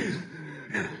پاره میشه.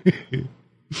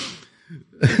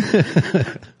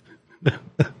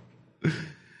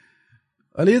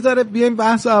 حالا یه ذره بیایم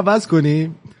بحث رو عوض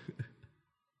کنیم،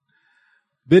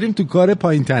 بریم تو کار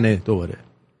پایین تنه دوباره.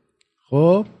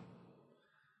 خب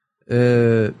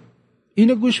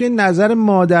اینو گوش کنید. نظر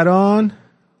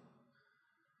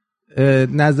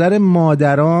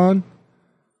مادران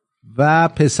و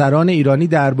پسران ایرانی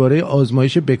درباره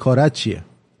آزمایش بکارت چیه؟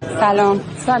 سلام.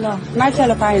 من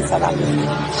 45 سالم،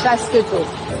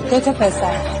 62 تا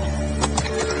پسر.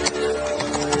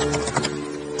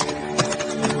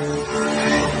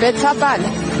 به طبعا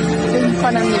فکر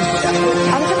می‌کنم نمی‌دونم.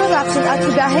 البته ببخشید از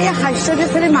تو دهه 80 یه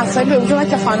سری مسائل به وجود اومد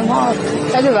که خانم‌ها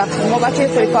خیلی ببخشید ما بچه یه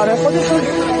سری کارهای خودشون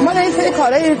ما یه سری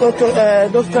کارهای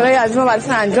دکترای از ما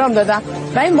براشون انجام دادن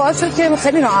و این باعث شد که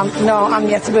خیلی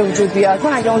ناامنیتی به وجود بیاد.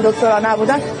 چون اگه اون دکترا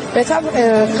نبودن به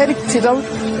طبع خیلی چیزا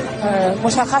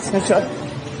مشخص می‌شد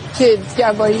که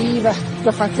گواهی و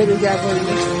به خاطر گواهی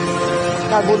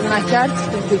قبول نکرد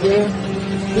دیگه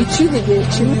چی دیگه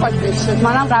چی میخواد بشه.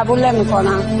 منم قبول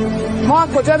نمیکنم. ما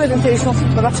کجا بدون که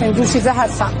ایشون ببخشید دوشیزه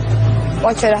هستم،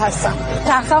 واکره هستم،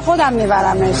 تخت خودم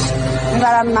میبرم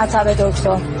مطب دکتر.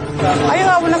 آیا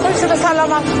قبول نکنی شده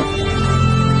سلامت.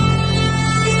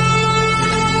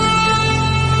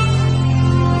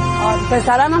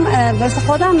 پسرم هم مثل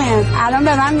خودمه. الان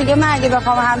به من میگه من اگه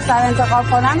بخوام همسر انتخاب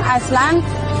کنم اصلا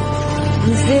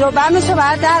زیر و بمشو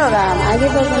باید درارم. اگه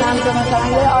بدونم که مثلا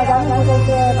یه آدمی بوده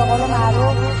که به قول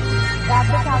معروف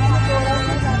رفته تمام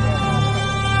دوره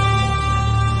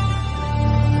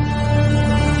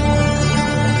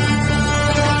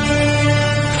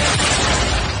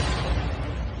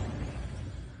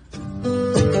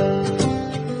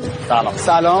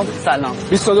سلام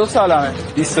 22 سالمه.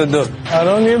 22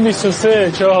 الان یه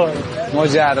 23 4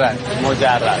 مجرد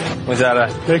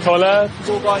وکالت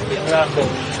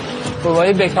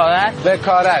گواهی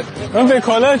بکارت من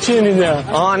وکالت چی نیدم؟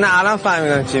 نه الان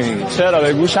فهمیدم چی میگی. چرا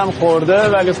به گوشم خورده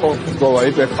ولی خب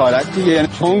گواهی بکارت دیگه، یعنی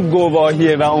چون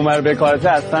گواهیه و عمر بکارت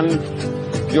اصلا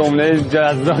جمله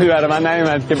جذابی برای من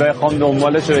نیومد که بخوام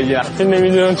دنبالش رو بگیرم.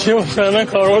 نمیدونم چی مثلا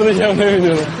کاربردش هم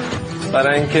نمیدونم.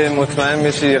 برای اینکه مطمئن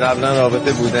بشی قبلا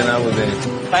رابطه بوده نبوده.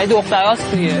 برای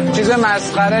دختراست دیگه. چیز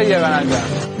مسخره یه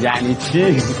بنظرم. یعنی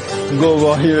چی؟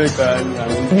 گواهی بکارت.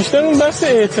 بیشتر اون بحث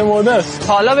اعتماد است.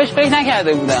 حالا بهش فکر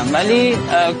نکرده بودم ولی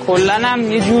کلا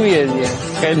هم یه جوریه دیگه.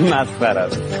 خیلی مسخره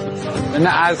است. نه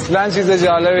اصلا چیز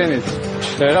جالبی نیست.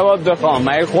 چرا باید بخوام؟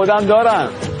 من خودم دارم.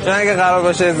 چون اگه قرار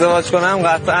باشه ازدواج کنم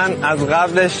قطعا از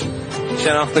قبلش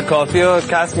شناخت کافی رو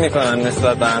کسب میکنن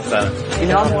نسبت به همسرم.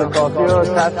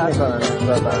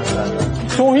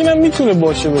 توهین هم میتونه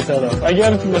باشه به طرف.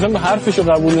 اگر مثلا حرفشو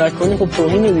قبول نکنی خب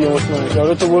توهینه دیگه مطمئنه.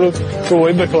 حالا تو برو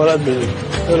گواهی بکارت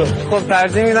بده. خب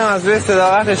ترجیح میدم از روی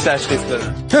صداقتش تشخیص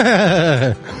بدم.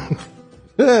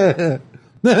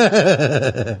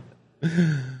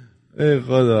 ای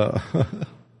خدا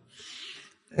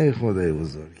ای خدای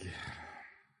بزرگی.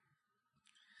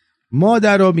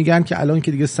 مادرها میگن که الان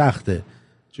که دیگه سخته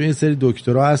چون این سری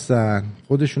دکترها هستن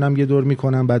خودشون هم یه دور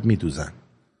میکنن بعد میدوزن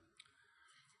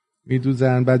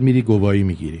بعد میری گواهی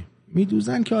میگیری.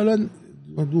 میدوزن که حالا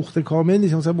دوخت کامل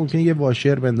نیست، مثلا ممکنه یه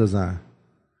واشر بندازن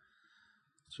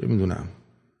چه میدونم،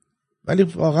 ولی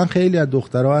واقعا خیلی از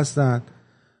دخترها هستن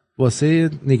واسه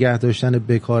نگه داشتن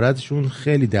بکارتشون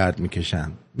خیلی درد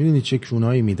میکشن. میدونی چه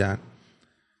کونایی میدن؟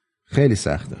 خیلی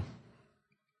سخته،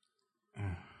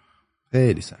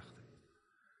 خیلی سخته.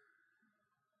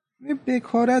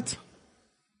 بکارت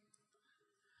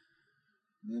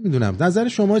نمیدونم نظر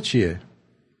شما چیه؟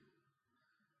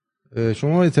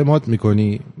 شما اعتماد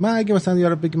میکنی؟ من اگه مثلا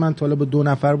یارو بگه من تا حالا با 2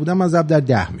 نفر بودم من ضرب در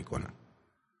 10 میکنم.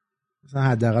 مثلا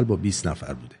حداقل با 20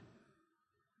 نفر بوده.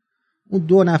 اون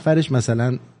 2 نفرش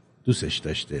مثلا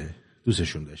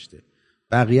دوستشون داشته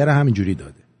بقیه رو همینجوری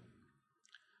داده،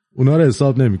 اونا رو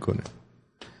حساب نمیکنه.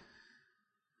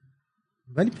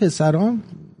 ولی پسران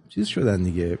چیز شدن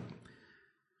دیگه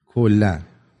کلن.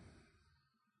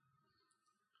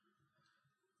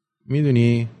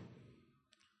 میدونی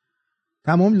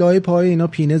تمام لای پای اینا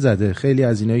پینه زده. خیلی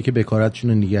از اینایی که بکارتشون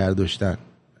رو نگه داشتن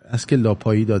از که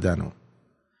لاپایی دادن و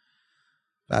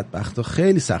بدبختا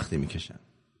خیلی سختی میکشن،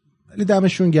 ولی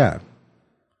دمشون گرم.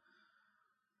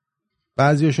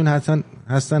 بعضیاشون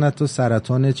هستن حتی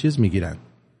سرطان چیز میگیرن،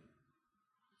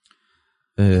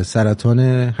 سرطان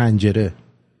حنجره،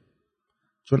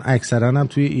 چون اکثرا هم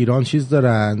توی ایران چیز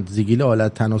دارن، زگیل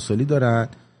آلت تناسلی دارن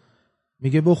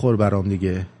میگه بخور برام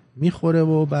دیگه. میخوره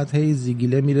و بعد هی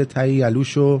زیگیله میره تایی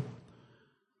یلوشو،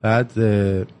 بعد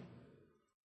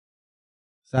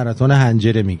سرطان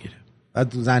حنجره میگیره.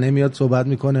 بعد زنه میاد صحبت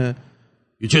میکنه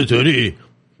چطوری؟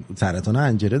 سرطان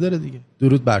حنجره داره دیگه.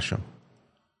 درود بر شما.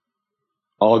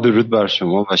 آقا درود بر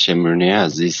شما و شمرونی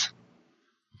عزیز.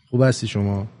 خوب هستی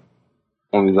شما؟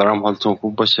 امیدوارم حالتون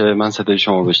خوب باشه. من صدای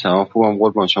شما بشنوم خوبم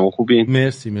قربان. شما خوبین؟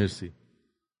 مرسی.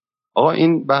 آقا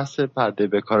این بحث پرده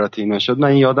بکارت اینا شد،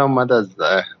 من یادم اومد از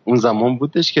اون زمان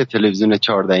بودش که تلویزیون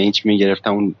 14 اینچ میگرفتن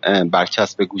اون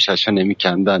برچسب گوششو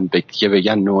نمیکندن که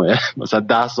بگن نوعه. مثلا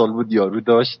 10 سال بود یارو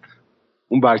داشت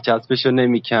اون برچسبشو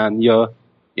نمیکند، یا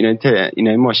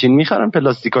اینا ماشین میخرن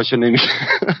پلاستیکاشو نمیکند.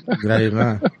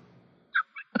 دقیقاً.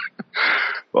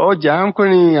 بابا جمع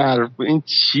کنی این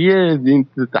چیه؟ این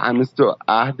هنوز تو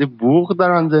عهد بوق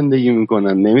دارن زندگی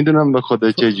میکنن. نمیدونم به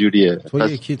خدا چه جوریه. تو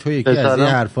یکی از این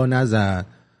حرفا نزن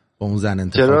با اون زن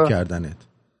انتخاب کردنت.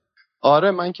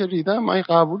 آره من که ریدم، من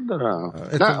قبول دارم.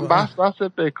 نه بحث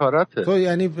بکارته. تو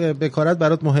یعنی بکارت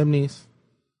برات مهم نیست؟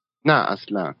 نه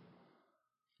اصلا.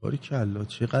 باریکلا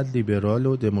چقدر لیبرال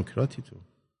و دموکراتی تو.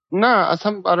 نه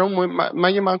اصلا برام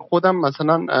من خودم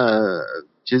مثلا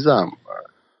چیزم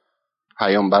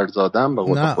پیامبر زادم به قول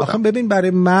خودم. نه آخه ببین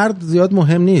برای مرد زیاد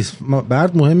مهم نیست.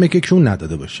 مرد مهمه که کون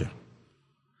نداده باشه.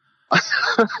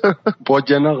 با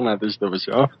جناق نداشته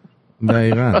باشه.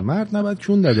 دقیقاً. مرد نباید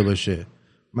کون داده باشه.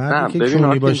 مرد که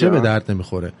کونی باشه به درد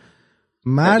نمیخوره.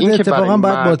 مرد اتفاقا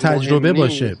باید با تجربه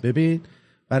باشه. ببین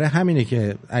برای همینه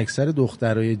که اکثر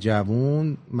دخترای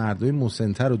جوون مردای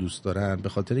مسن‌تر رو دوست دارن، به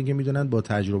خاطر اینکه میدونن با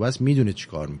تجربه است، میدونه چی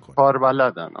کار میکنه. کار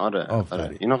بلدن. آره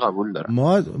اینو قبول دارم.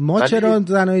 ما چرا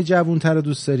زنای جوون‌تر رو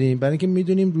دوست داریم؟ برای اینکه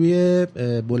میدونیم روی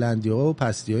بلندی‌ها و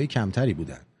پستی‌های کمتری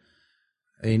بودن.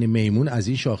 این میمون از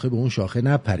این شاخه به اون شاخه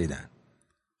نپریدن.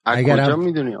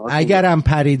 اگرم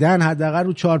پریدن حداقل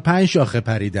رو 4-5 شاخه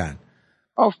پریدن.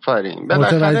 آفرین.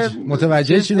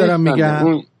 متوجه چی دارم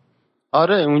میگم؟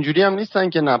 آره اونجوری هم نیستن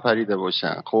که نپریده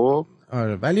باشن. خب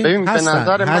آره ولی ببین به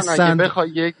نظر من اگه بخوای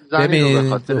یک زنی رو به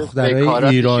خاطر دخترای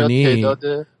ایرانی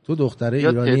تو دخترای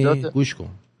ایرانی گوش کن.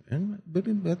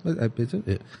 ببین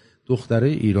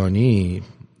دخترای ایرانی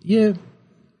یه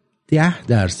 10%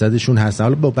 هستن،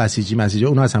 حالا با بسیجی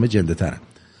اونا از همه جنده ترن،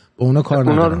 با اونا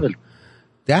کار ندارم.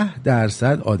 10%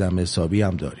 آدم حسابی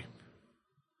هم داریم.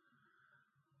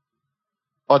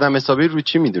 آدم حسابی رو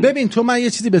چی میدونی؟ ببین تو من یه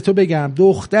چیزی به تو بگم،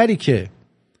 دختری که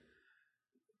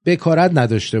بکارت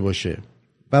نداشته باشه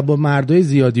و با مردای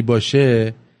زیادی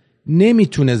باشه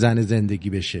نمیتونه زن زندگی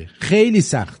بشه. خیلی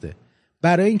سخته،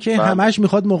 برای اینکه همش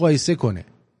میخواد مقایسه کنه.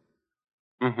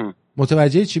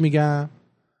 متوجه چی میگم؟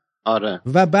 آره.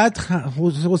 و بعد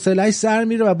حوصله‌اش سر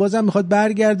میره و بازم میخواد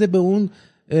برگرده به اون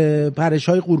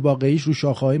پرش‌های قورباغه‌ایش رو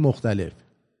شاخه‌های مختلف.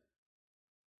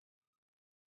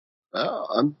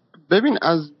 ببین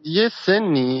از یه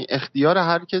سنی اختیار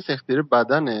هر کس، اختیار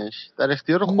بدنش در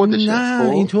اختیار خودشه. نه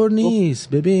اینطور نیست.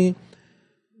 ببین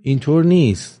اینطور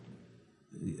نیست.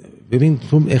 ببین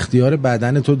تو اختیار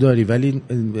بدن تو داری ولی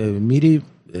میری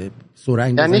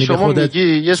سرنگ یعنی میزنی شما به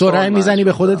خودت، سرنگ میزنی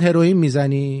به خودت، هروئین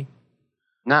میزنی.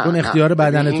 نه چون اختیار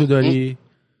بدن تو داری.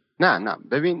 نه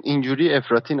ببین اینجوری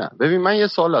افراطی نه. ببین من یه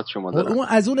سوال از شما دارم. اون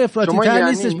از اون افراطی تر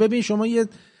نیستش. ببین شما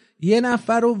یه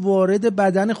نفر رو وارد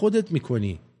بدن خودت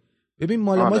میکنی. ببین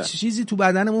مال ما چیزی تو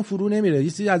بدنمون فرو نمیره، یه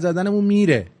چیزی از بدنمون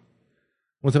میره.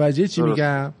 متوجه چی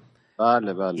میگم؟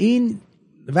 بله. این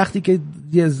وقتی که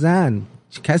یه زن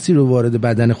کسی رو وارد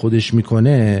بدن خودش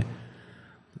میکنه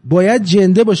باید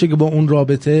جنده باشه که با اون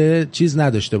رابطه چیز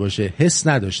نداشته باشه، حس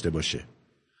نداشته باشه.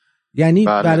 یعنی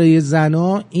برای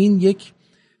زنا این یک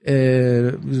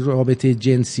رابطه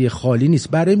جنسی خالی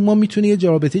نیست. برای ما میتونه یه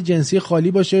رابطه جنسی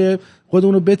خالی باشه،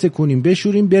 خودمون رو بتکونیم،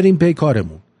 بشوریم، بریم پی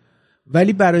کارمون.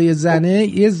 ولی برای زنه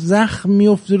یه زخم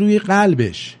میفته روی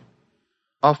قلبش.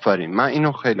 آفرین، من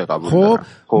اینو خیلی قبول دارم.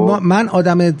 خب من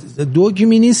آدم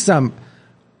دوگمی نیستم،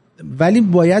 ولی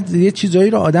باید یه چیزایی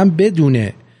رو آدم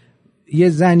بدونه. یه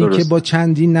زنی که با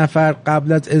چندین نفر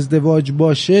قبل از ازدواج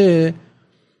باشه،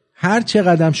 هر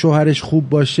چقدر شوهرش خوب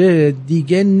باشه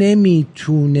دیگه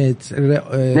نمیتونه.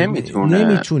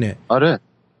 آره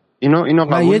اینو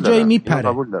قبول یه جایی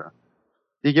میپره.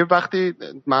 دیگه وقتی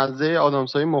مزه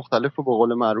آدمسای مختلف رو به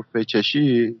قول معروف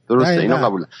بچشی، درسته اینو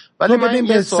قبوله. ولی من ببین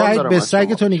به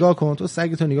سگ تو نگاه کن. تو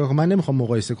سگ تو نگاه کن. من نمیخوام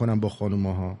مقایسه کنم با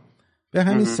خانوماها. به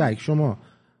همین سگ شما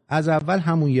از اول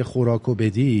همون یه خوراکو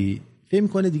بدی، فکر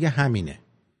کنه دیگه همینه.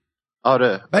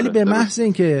 آره. ولی به محض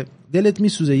اینکه دلت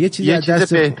میسوزه یه چیزی از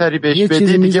دست بهتری بهش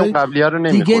بدی دیگه قبلیه رو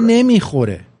نمیخوره. دیگه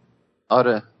نمیخوره.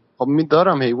 آره. خب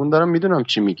میدارم حیوان دارم، میدونم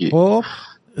چی میگی. خب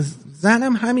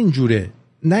زنم همین جوره.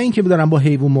 نه اینکه دارم با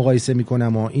حیوان مقایسه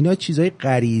میکنم اینا چیزای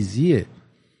غریزیه.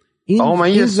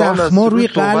 این زخما روی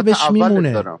قلبش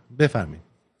میمونه. بفرمایید.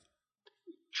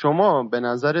 شما به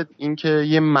نظرت این که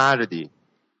یه مردی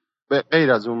به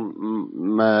غیر از اون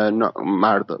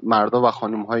مردا و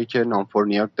خانم هایی که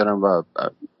نامفورنیاک دارن و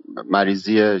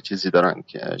مریضی چیزی دارن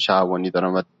که شهوانی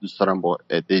دارن و دوست دارن با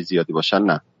عده زیادی باشن،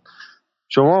 نه،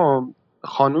 شما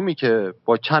خانومی که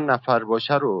با چند نفر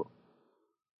باشه رو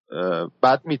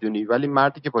بد میدونی ولی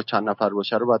مردی که با چند نفر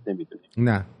باشه رو بد نمیدونی؟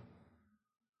 نه.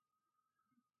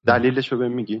 دلیلشو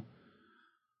بهم میگی؟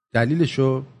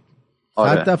 دلیلشو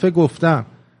 100 دفعه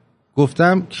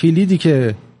گفتم کلیدی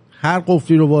که هر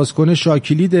قفلی رو باز کنه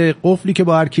شاکلیده، قفلی که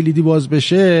با هر کلیدی باز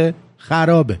بشه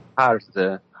خرابه.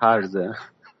 هرزه.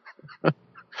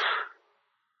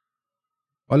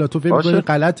 حالا تو فکر می‌کنی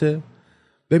غلطه؟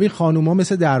 ببین خانوما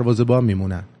مثل دروازه‌بان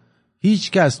میمونن.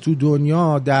 هیچ کس تو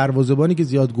دنیا دروازه‌بانی که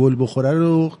زیاد گل بخوره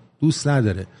رو دوست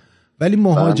نداره، ولی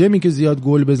مهاجمی که زیاد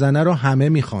گل بزنه رو همه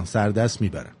میخوان، سردست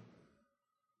میبرن.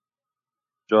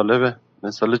 جالبه،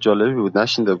 مثال جالبی بود،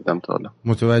 نشینده بودم تا حالا.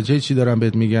 متوجه چی دارم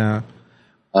بهت میگم؟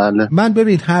 بله. من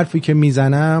ببین حرفی که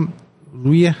میزنم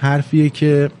روی حرفیه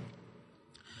که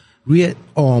روی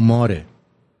آماره،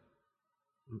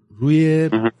 روی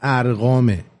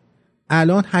ارقامه.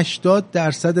 الان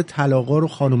 80% طلاقا رو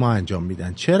خانوما انجام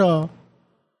میدن. چرا؟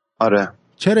 آره.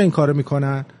 چرا این کارو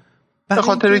میکنن؟ به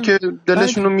خاطری که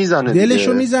دلشونو میزنه.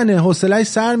 دلشو میزنه، حوصله‌اش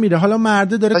سر میره. حالا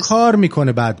مرده داره کار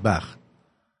میکنه بدبخت.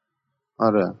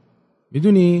 آره.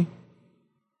 میدونی؟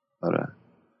 آره.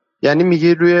 یعنی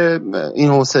میگی روی این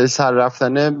حوصله سر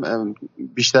رفتنه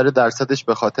بیشتر درصدش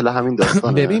به خاطر همین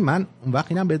داستانه. ببین من اون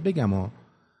وقت اینم بهت بگم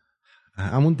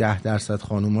همون 10%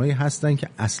 خانومایی هستن که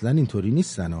اصلا اینطوری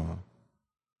نیستن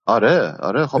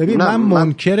آره خب ببین من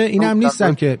منکر اینم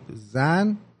نیستم که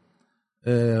زن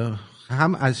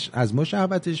هم از ما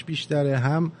شهوتش بیشتره،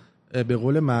 هم به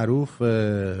قول معروف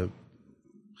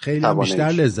خیلی بیشتر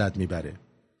لذت میبره.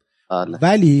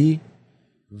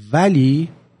 ولی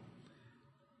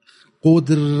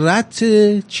قدرت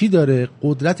چی داره؟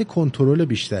 قدرت کنترل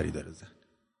بیشتری داره زن.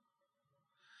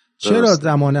 چرا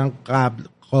زمان قبل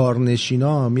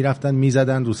غارنشینا میرفتن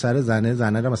میزدن رو سر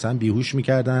زنه رو مثلا بیهوش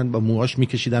میکردن، با موهاش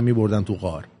میکشیدن میبردن تو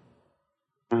غار؟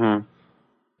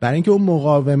 برای اینکه اون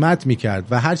مقاومت میکرد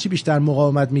و هرچی بیشتر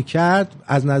مقاومت میکرد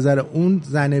از نظر اون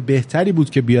زن بهتری بود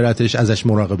که بیارتش ازش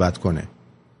مراقبت کنه.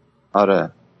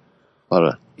 آره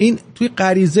این توی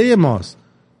غریزه ماست.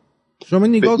 شما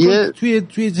نگاه کن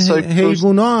توی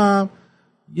حیوونا هم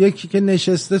یکی که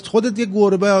نشسته، خودت یه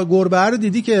گربه رو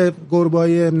دیدی که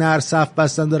گربه‌های نر صف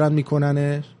بستن دارن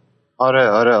میکننش؟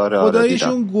 آره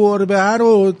خداییشون گربه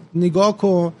رو نگاه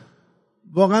کن،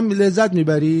 واقعا لذت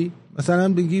میبری؟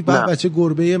 مثلا بگی بچه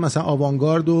گربه مثلا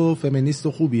آوانگارد و فمینیست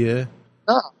و خوبیه؟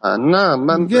 نه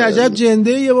من یه عجب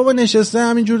جنده یه بابا نشسته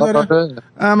همینجور داره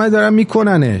همه دارن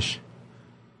میکننش.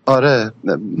 آره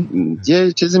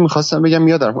یه چیزی میخواستم بگم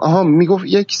یادم میگفت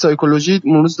یک سایکولوژی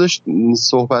مونوز داشت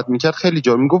صحبت میکرد خیلی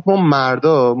جالب. میگفت ما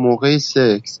مردا موقع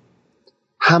سکس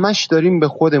همش داریم به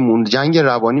خودمون جنگ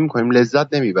روانی میکنیم،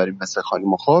 لذت نمیبریم مثل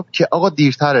خانم. خب که آقا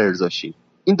دیرتر ارضاشیم،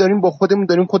 این داریم با خودمون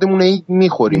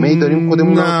میخوریم، این داریم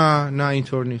خودمون. نه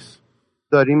اینطور نیست.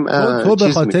 داریم تو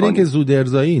به خاطر اینکه زود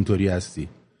ارضایی اینطوری هستی.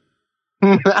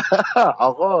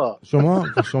 آقا شما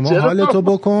حالتو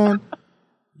بکن،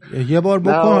 یه بار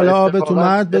بکن، حالا آبت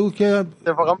اومد بگو که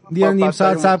دیگه نیم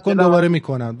ساعت صبر کن دوباره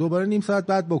میکنم، دوباره نیم ساعت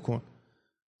بعد بکن.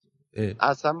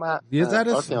 اصلا من یه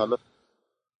ذره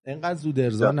اینقدر زود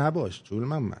ارضا نباش چول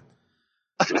من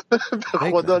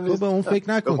خدا تو به اون فکر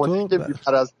نکن. تو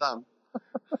بی‌پرستم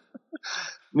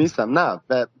نیستم، نه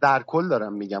در کل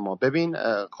دارم میگم. ببین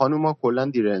خانوما کلا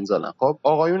دیر انزالن. خب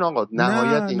آقایون آقا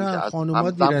نهایت این که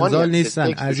خانوما دیر انزال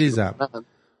نیستن عزیزم.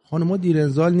 خانوما دیر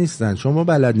انزال نیستن، شما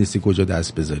بلد نیستی کجا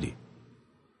دست بذاری.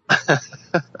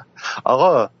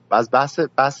 آقا از بحث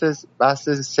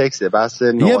سکسه، بحث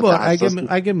یه بار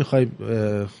اگه میخوای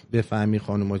بفهمی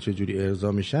خانوما چجوری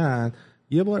ارضا میشن،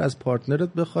 یه بار از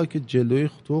پارتنرت بخوای که جلوی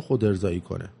تو خود ارضایی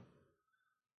کنه.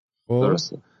 خب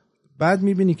درسته. بعد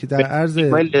میبینی که در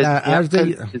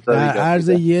عرض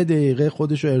یه دقیقه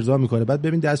خودشو ارضا میکنه، بعد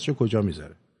ببین دستشو کجا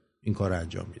میذاره این کار رو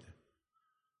انجام میده.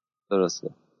 درسته.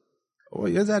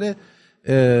 یه ذره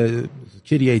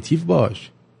کریاتیو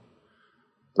باش.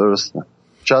 درسته.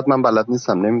 شاید من بلد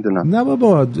نیستم، نمیدونم. نه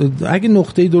بابا اگه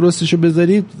نقطه درستشو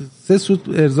بذاری 3 سوت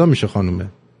ارضا میشه خانومه.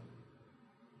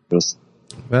 درست.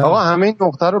 آقا همه این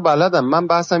نقطه رو بلدم. من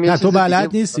بحثم یه چیز دیگه. تو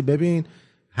بلد نیستی. ببین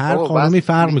هر خانومی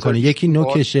فرق میکنه، یکی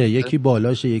نوکشه، یکی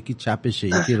بالاشه، یکی چپشه،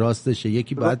 یکی راستشه،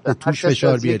 یکی باید به توش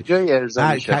فشار بیاری،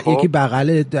 یکی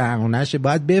بغل دهانشه.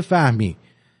 باید بفهمی.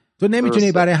 تو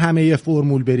نمیتونی برای همه یه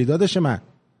فرمول بری داداش من.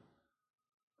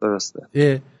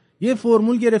 درسته. یه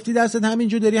فرمول گرفتی دستت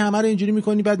همینجور داری همه رو اینجوری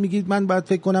میکنی، بعد میگید من باید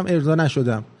فکر کنم ارضا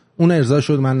نشدم، اون ارضا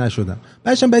شد من نشدم.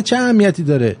 بعدش چه اهمیتی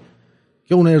داره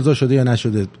که اون ارضا شده یا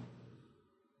نشده؟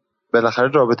 بالاخره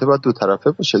رابطه باید دو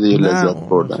طرفه باشه دیگه، لذت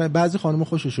بردن. بعضی خانم‌ها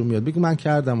خوششون میاد بگو من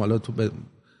کردم، حالا تو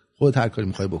خودت هر کاری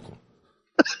میخوای بکن.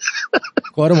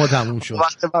 کار ما تموم شد.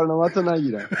 وقت برنامه‌تو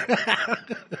نگیرم.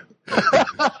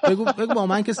 بگو با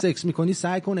من که سکس میکنی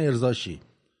سعی کن ارضاشی.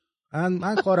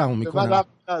 من کارمو میکنم،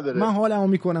 من حالمو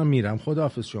میکنم میرم،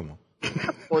 خداحافظ شما.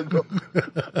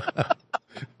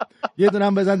 یه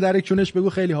دونم بزن در کونش بگو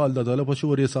خیلی حال داد، حالا پاشو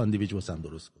برو یه ساندویچ واسم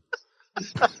درست کن.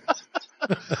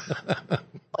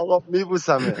 آقا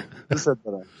میبوسمه، دوست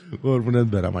دارم. قربونت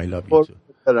برم. I love you.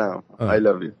 I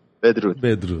love you. بدرود.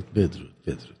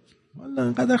 والله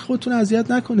انقدر خودتون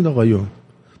اذیت نکنید آقایون.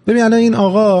 ببین الان این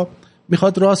آقا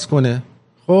میخواد راست کنه،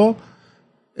 خب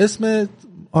اسم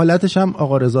حالتش هم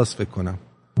آقا رضاست فکر کنم.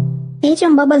 ای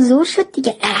جان بابا زور شد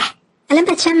دیگه. الان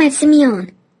بچه هم مدرسه میان.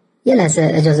 یه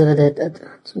لحظه اجازه بده،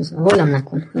 هولم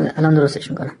نکن، الان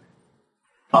درستش میکنم.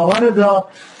 آقا رضا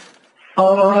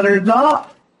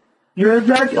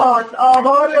یزد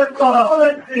آقا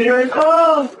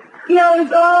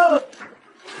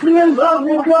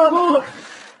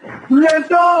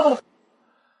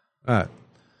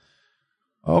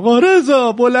آقا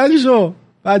رضا بلند شو،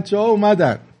 بچه ها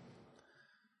اومدن.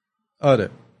 آره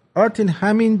آرتین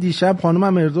همین دیشب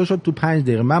خانومم ارضا شد تو 5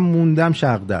 دقیقه، من موندم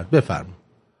شق در. بفرما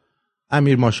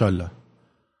امیر ماشاءالله.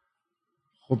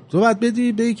 خب تو باید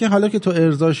بگی که حالا که تو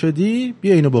ارضا شدی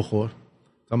بیا اینو بخور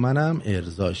تا منم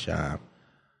ارضاشم.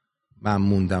 من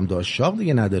موندم داشت شاق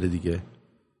دیگه نداره دیگه.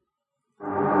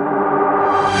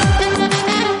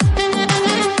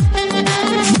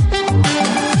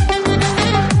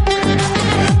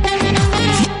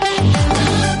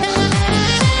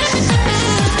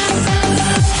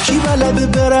 کی بلده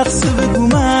برقصه بگو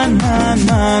من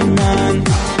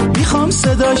میخوام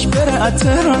صداش بره از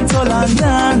تهران تا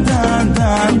لندن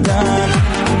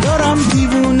دارم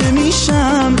دیوونه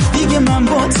میشم دیگه من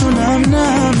با تو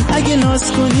نم اگه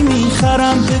ناز کنی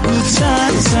میخرم بگو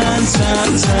چند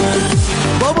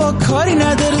بابا کاری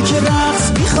نداره که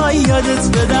رقص میخوای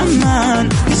یادت بدم من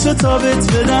بیسو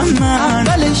تابت بدم من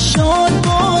بله شاد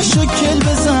باش و کل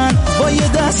بزن با یه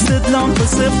دستت لامپو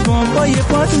صف کن با یه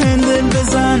پات هندل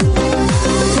بزن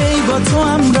هی با تو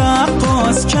هم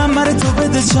رقاص کمر تو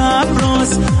بده چپ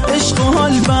راست عشق و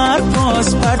حال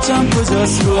برپاس پرچم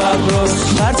کجاست رو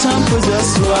ابراز پرچم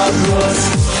کجاست رو ابراز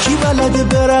کی بلده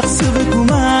برقصه بگو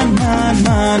من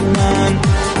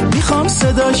میخوام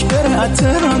صداش بره از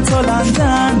تهران تا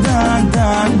لندن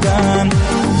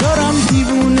دارم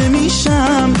دیوونه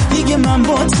میشم دیگه من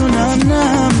با تو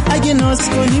نم اگه ناز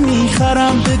کنی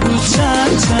میخرم بگو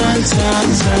چند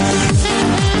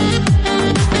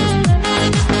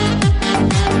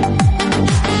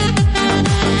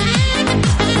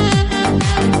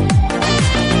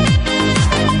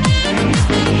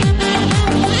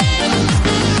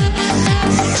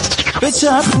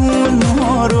بچرخون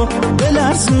ها رو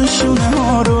بلرزون شونه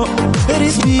ها رو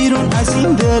بریز بیرون از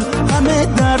این دل همه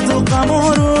درد و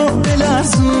غما رو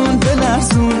بلرزون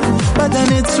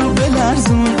بدنت رو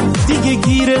بلرزون دیگه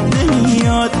گیرت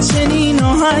نمیاد چنین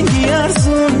آهنگی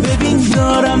ارزون ببین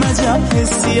دارم عجب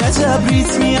حسی عجب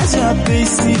ریتمی عجب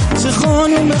بیسی چه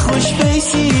خانوم خوش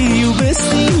بیسی یو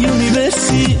بستی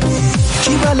یونیورسی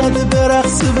کی بلده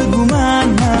برقصه بگو من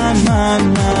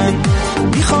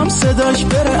میخوام صداش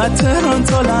بره از تهران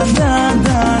تا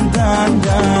لندن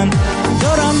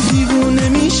دارم دیوونه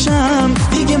میشم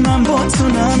دیگه من با تو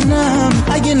نم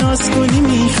اگه ناز کنی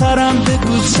میخرم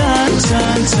بگو چند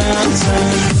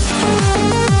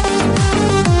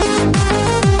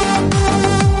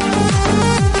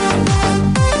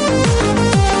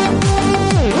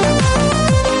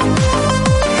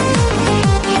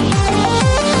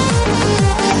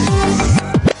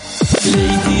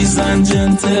Ladies and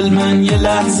gentlemen یه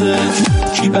لحظه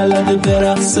کی بلده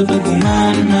برقصه بگو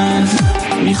من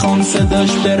میخوام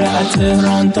صداش بره از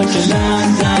تهران تا که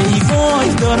لندن ای وای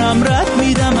دارم رد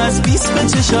میدم از 20 به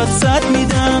چشات 100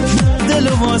 میدم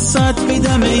دلو واسط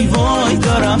میدم ای وای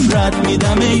دارم رد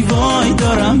میدم ای وای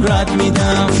دارم رد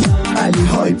میدم علی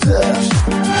هایپر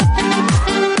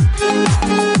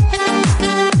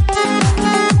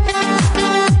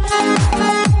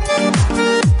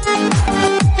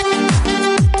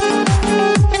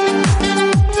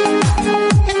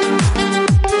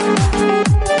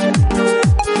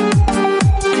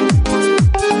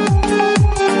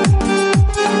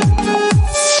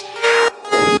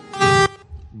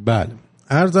بله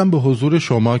عرضم به حضور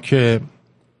شما که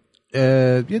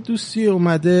یه دوستی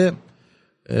اومده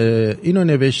اینو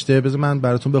نوشته، بذار من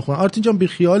براتون بخونم. آرتین جان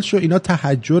بیخیال شو، اینا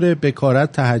تهجر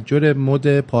بکارت، تهجر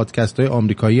مد پادکست های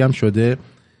آمریکایی هم شده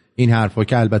این حرفا،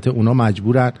 که البته اونا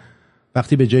مجبورن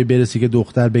وقتی به جای برسی که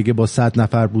دختر بگه با 100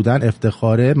 نفر بودن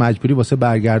افتخاره، مجبوری واسه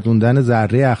برگردوندن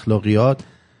ذره اخلاقیات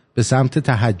به سمت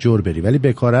تهجر بری، ولی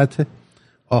بکارت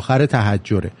آخر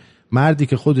تهجره. مردی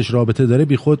که خودش رابطه داره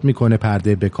بی خود میکنه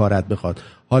پرده بکارت بخواد.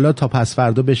 حالا تا پس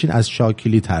فردا بشین از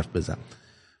شاکلی حرف بزن.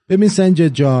 ببین سنجد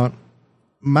جان،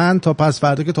 من تا پس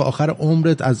فردا که تا آخر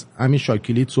عمرت از همین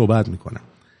شاکلیت صحبت میکنم.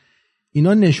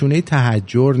 اینا نشونه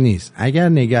تهجر نیست. اگر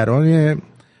نگران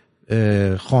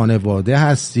خانواده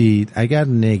هستید، اگر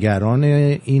نگران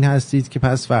این هستید که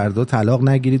پس فردا طلاق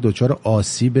نگیرید، دچار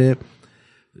آسیب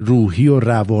روحی و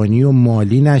روانی و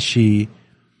مالی نشی،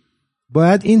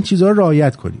 باید این چیزها رو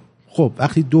رعایت کنید. خب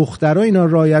وقتی دخترها اینا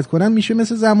رو رعایت کنن میشه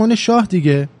مثل زمان شاه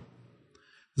دیگه.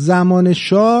 زمان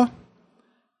شاه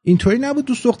اینطوری نبود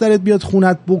دوست دخترت بیاد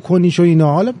خونت بکنیش و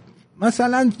اینا. حالا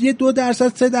مثلا 2%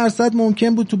 3%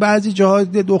 ممکن بود تو بعضی جاها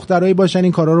دخترایی باشن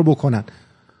این کارا رو بکنن،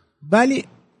 ولی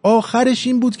آخرش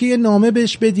این بود که یه نامه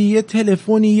بهش بدی، یه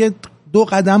تلفنی، یه 2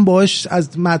 قدم باهاش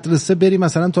از مدرسه بری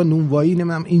مثلا تا نونوایی،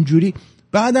 نمیدونم اینجوری.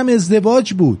 بعدم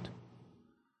ازدواج بود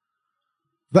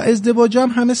و ازدواج هم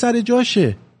همه سر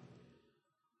جاشه.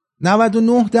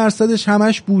 99%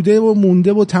 همش بوده و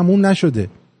مونده و تموم نشده.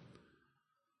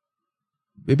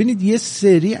 ببینید یه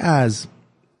سری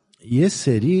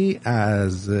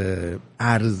از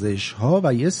ارزش ها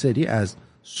و یه سری از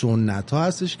سنت ها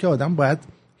هستش که آدم باید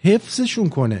حفظشون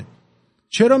کنه.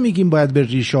 چرا میگیم باید به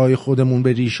ریشه های خودمون،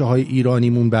 به ریشه های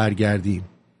ایرانیمون برگردیم؟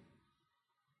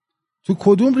 تو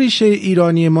کدوم ریشه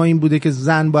ایرانی ما این بوده که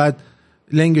زن باید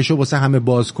لنگشو واسه همه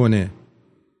باز کنه؟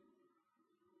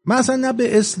 من اصلا نه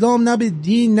به اسلام، نه به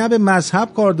دین، نه به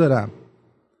مذهب کار دارم،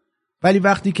 ولی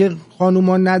وقتی که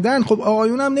خانوما ندن خب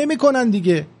آقایون هم نمی کنن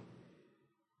دیگه.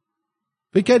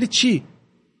 فکر کردی چی؟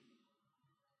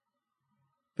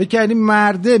 فکر کردی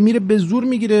مرده میره به زور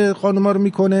میگیره خانوما رو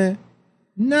میکنه؟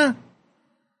 نه.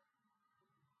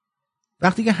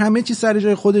 وقتی که همه چی سر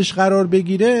جای خودش قرار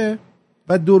بگیره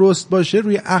و درست باشه،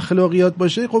 روی اخلاقیات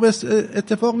باشه، خب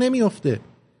اتفاق نمیفته.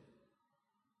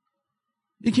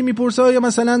 یکی میپرسه آیا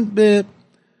مثلا به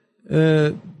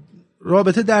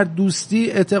رابطه در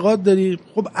دوستی اعتقاد داری؟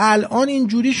 خب الان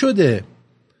اینجوری شده،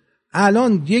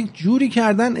 الان یک جوری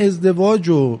کردن ازدواج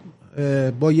و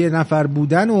با یه نفر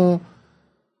بودن و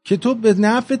که تو به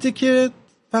نفته که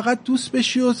فقط دوست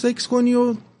بشی و سکس کنی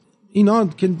و اینا،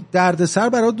 که دردسر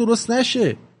برات درست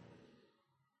نشه.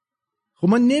 خب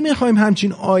ما نمیخوایم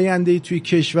همچین آینده‌ای توی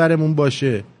کشورمون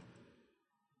باشه.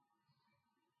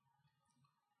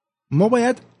 ما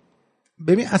باید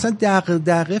ببین اصلا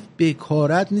دغدغه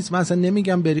بکارت نیست. من اصلا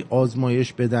نمیگم بری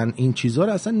آزمایش بدن، این چیزها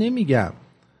رو اصلا نمیگم.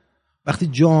 وقتی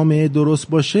جامعه درست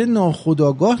باشه،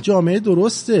 ناخودآگاه جامعه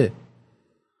درسته،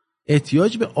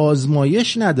 احتیاج به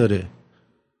آزمایش نداره.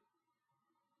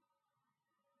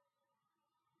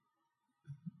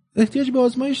 احتیاج به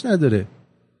آزمایش نداره.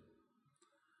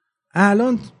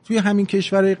 الان توی همین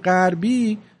کشورهای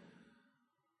غربی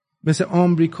مثل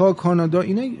آمریکا، کانادا،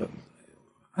 اینا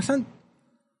اصلا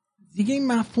دیگه این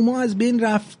مفهوم‌ها از بین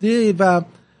رفته و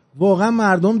واقعا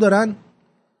مردم دارن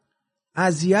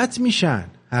اذیت میشن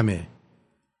همه.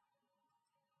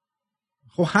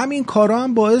 خب همین کارا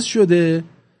هم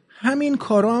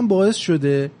باعث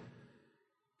شده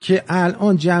که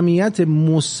الان جمعیت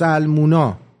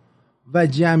مسلمونا و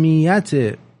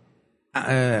جمعیت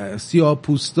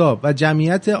سیاه‌پوستا و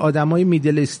جمعیت آدمای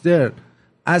میدل ایستر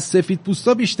از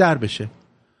سفیدپوستا بیشتر بشه،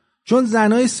 چون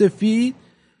زنای سفید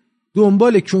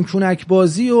دنبال کونک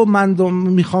بازی و من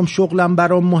میخوام شغلم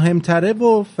برام مهمتره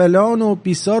و فلان و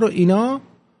بیسار و اینا.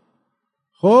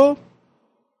 خب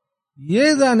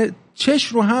یه زن چش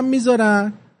رو هم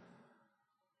میذارن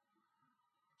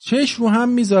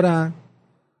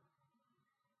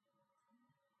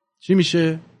چی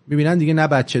میشه؟ میبینن دیگه نه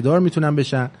بچه دار میتونن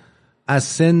بشن، از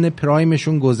سن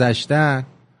پرایمشون گذشتن.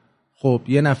 خب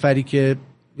یه نفری که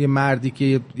یه مردی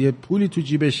که یه پولی تو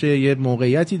جیبشه، یه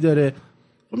موقعیتی داره،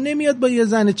 خب نمیاد با یه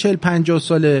زن 40-50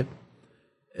 ساله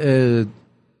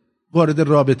وارد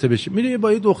رابطه بشه، میره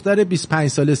با یه دختر 25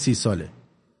 ساله 30 ساله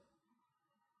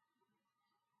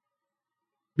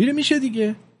میشه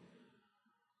دیگه.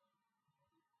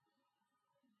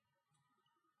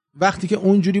 وقتی که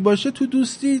اونجوری باشه تو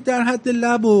دوستی در حد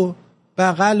لب و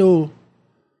بغل و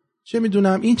چه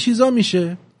میدونم این چیزا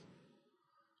میشه،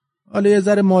 حالا یه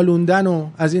ذره مالوندن و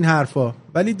از این حرفا،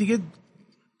 ولی دیگه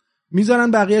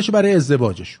میذارن بقیهشو برای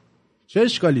ازدواجشون. چه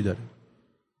اشکالی داره؟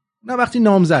 نه وقتی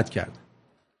نامزد کرد.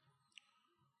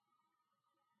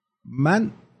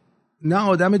 من نه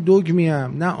آدم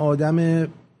دوگمیم، نه آدم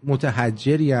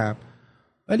متحجریم،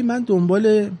 ولی من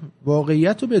دنبال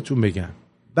واقعیت رو بهتون بگم.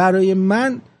 برای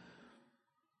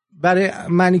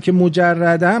منی که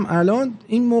مجردم الان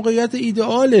این موقعیت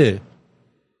ایدئاله،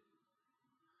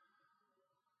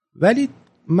 ولی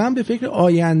من به فکر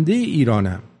آینده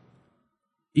ایرانم.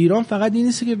 ایران فقط این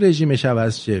نیست که رژیمش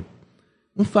عوض شه،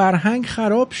 اون فرهنگ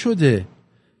خراب شده.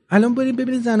 الان بریم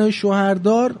ببینید زنای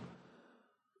شوهردار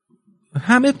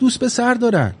همه دوست به سر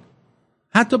دارن،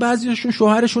 حتی بعضیشون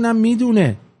شوهرشون هم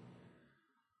میدونه.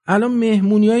 الان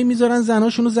مهمونیایی میذارن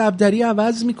زناشون رو زبدری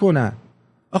عوض میکنن.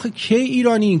 آخه کی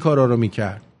ایرانی این کارا رو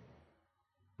میکرد؟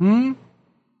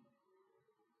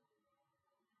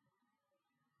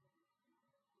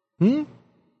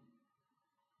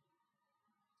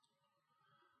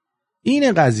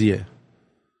 اینه قضیه.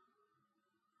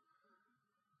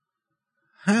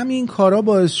 همین کارا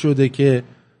باعث شده که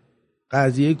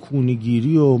قضیه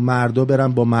کونیگیری و مردا برن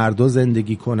با مردا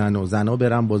زندگی کنن و زنا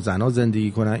برن با زنا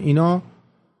زندگی کنن اینا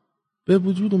به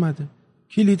وجود اومده.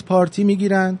 کلید پارتی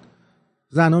میگیرن،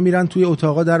 زنا میرن توی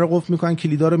اتاقا در رو قفل میکنن،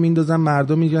 کلیدا رو میندازن،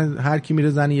 مردا میگن هر کی میره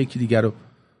زن یکی دیگر رو،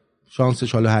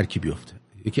 شانسش حالا هر کی بیفته،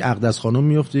 یکی اقدس خانم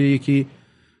میفته، یکی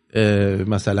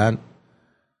مثلا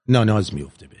ناناز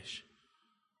میفته بهش،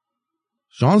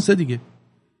 شانس دیگه.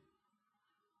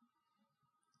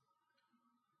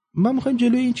 من میخوایم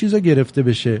جلوی این چیزا گرفته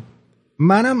بشه.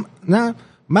 من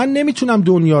نمیتونم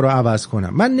دنیا رو عوض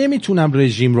کنم، من نمیتونم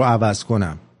رژیم رو عوض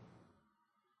کنم.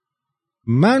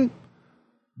 من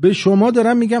به شما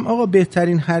دارم میگم آقا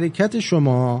بهترین حرکت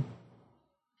شما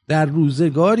در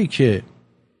روزگاری که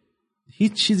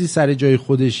هیچ چیزی سر جای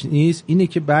خودش نیست اینه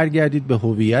که برگردید به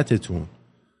هویتتون.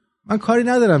 من کاری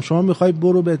ندارم شما میخوای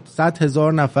برو به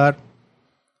 100,000 نفر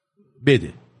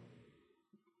بده،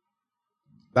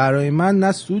 برای من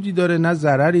نه سودی داره نه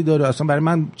ضرری داره، اصلا برای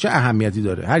من چه اهمیتی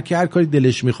داره؟ هر کی هر کاری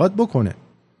دلش میخواد بکنه.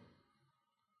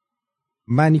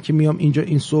 منی که میام اینجا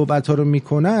این صحبت ها رو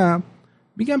میکنم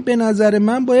میگم به نظر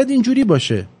من باید اینجوری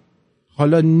باشه.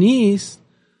 حالا نیست،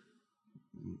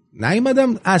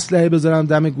 نیومدم اسلحه بذارم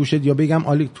دم گوشت یا بگم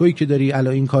آلی تویی که داری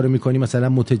الان این کارو میکنی مثلا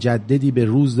متجددی به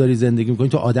روز داری زندگی میکنی،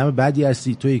 تو آدم بدی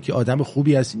هستی، تویی که آدم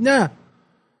خوبی هستی. نه،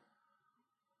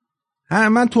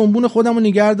 من تنبون خودم رو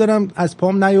نگه دارم از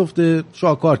پام نیفته،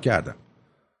 شاکار کردم.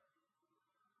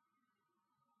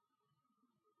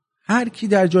 هر کی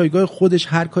در جایگاه خودش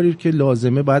هر کاری که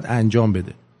لازمه باید انجام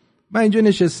بده. من اینجا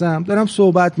نشستم دارم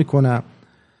صحبت میکنم.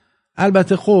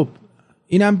 البته خب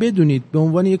اینم بدونید به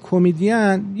عنوان یک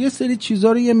کمدین یه سری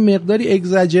چیزا رو یه مقداری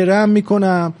اگزاجرم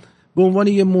میکنم، به عنوان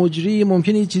یه مجری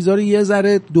ممکنه یه چیزا رو یه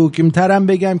ذره دوکیمترم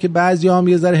بگم که بعضیام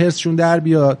یه ذره حرصشون در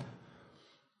بیاد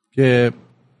که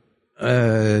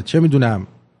چه میدونم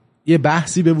یه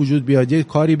بحثی به وجود بیاد، یه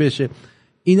کاری بشه.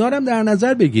 اینا رو هم در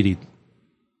نظر بگیرید.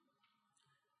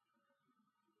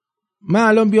 من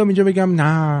الان بیام اینجا بگم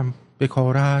نه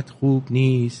بکارت خوب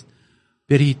نیست،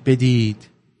 برید بدید،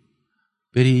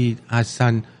 برید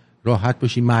اصلا راحت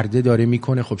باشی، مرده داره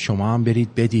میکنه، خب شما هم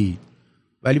برید بدید.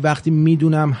 ولی وقتی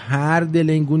میدونم هر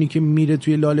دلنگونی که میره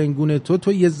توی لالنگونه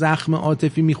تو یه زخم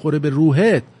عاطفی میخوره به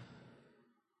روحت،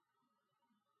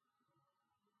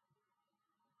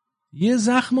 یه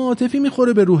زخم عاطفی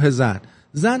میخوره به روح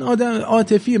زن آدم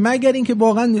عاطفیه، مگر اینکه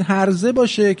واقعا هرزه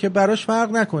باشه که براش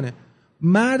فرق نکنه.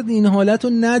 مرد این حالتو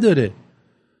نداره.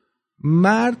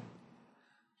 مرد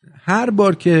هر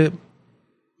بار که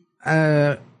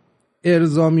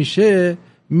ارضا میشه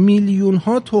میلیون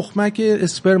ها تخمک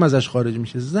اسپرم ازش خارج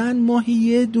میشه. زن ماهی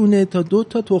 1 تا 2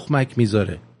 تخمک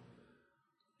میذاره.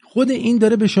 خود این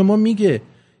داره به شما میگه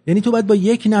یعنی تو باید با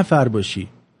 1 نفر باشی.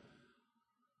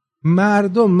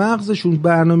 مردم مغزشون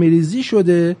برنامه ریزی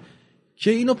شده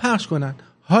که اینو پخش کنن.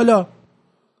 حالا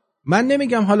من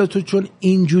نمیگم حالا تو چون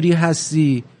اینجوری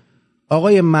هستی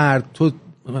آقای مرد تو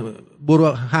برو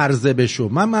هرزه بشو،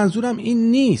 من منظورم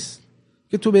این نیست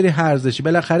که تو بری هرزه شی.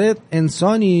 بالاخره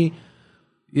انسانی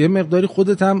یه مقداری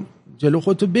خودت هم جلو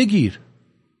خودتو بگیر،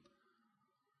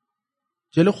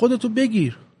 جلو خودتو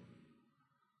بگیر.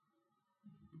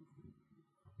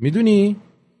 میدونی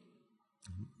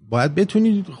باید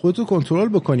بتونی خودتو کنترل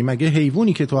بکنی، مگه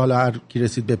حیوانی که تو حالا هر کی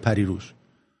رسید بپری روش.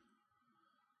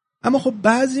 اما خب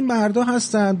بعضی مردا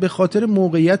هستن به خاطر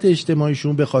موقعیت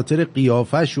اجتماعیشون، به خاطر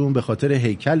قیافشون، به خاطر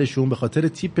هیکلشون، به خاطر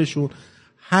تیپشون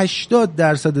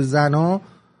 80% زنا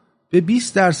به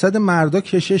 20% مردا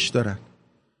کشش دارن.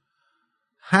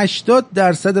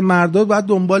 80% مردا باید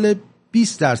دنبال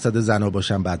 20% زنا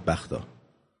باشن بدبختا.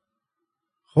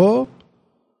 خب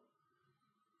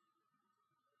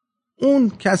اون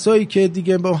کسایی که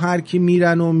دیگه با هر کی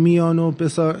میرن و میان و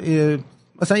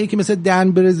مثلا یکی مثل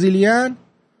دن برزیلیان،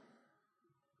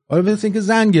 آره مثل اینکه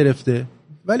زن گرفته،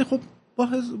 ولی خب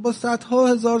با صدها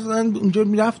هزار زن اونجا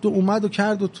میرفت و اومد و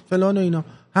کرد و فلان و اینا،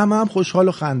 هم خوشحال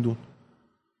و خندون،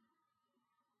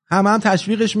 هم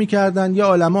تشویقش میکردن. یه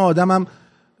عالمه آدم هم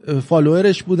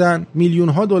فالوورش بودن، میلیون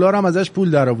ها دلار هم ازش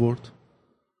پول در آورد.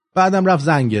 بعدم رفت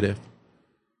زن گرفت.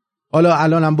 حالا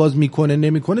الان هم باز میکنه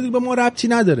نمیکنه دیگه به ما ربطی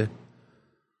نداره.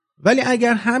 ولی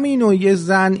اگر همینو یه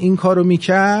زن این کارو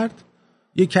میکرد،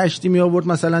 یه کشتی می آورد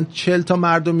مثلا 40 تا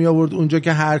مردم می آورد اونجا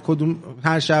که هر کدوم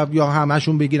هر شب یا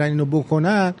همشون بگیرن اینو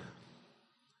بکنن،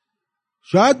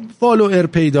 شاید فالوور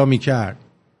پیدا میکرد.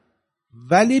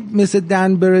 ولی مثل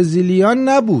دن برزیلیان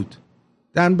نبود.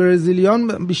 دن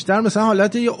برزیلیان بیشتر مثلا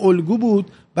حالت یه الگو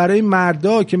بود برای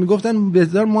مردا که میگفتن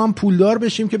بذار ما هم پولدار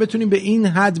بشیم که بتونیم به این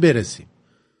حد برسیم.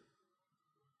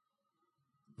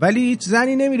 ولی هیچ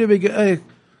زنی نمیره بگه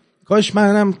کاش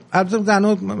منم. البته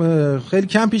زنا خیلی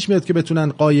کم پیش میاد که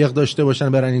بتونن قایق داشته باشن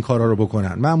برن این کارا رو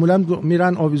بکنن. معمولا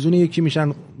میرن آویزون یکی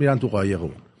میشن میرن تو قایق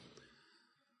اون.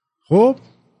 خب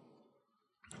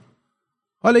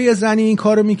حالا یه زنی این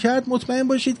کارو میکرد، مطمئن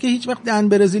باشید که هیچ وقت دن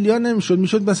برزیلیان نمیشد.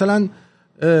 میشد مثلا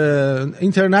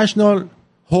اینترنشنال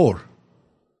هور،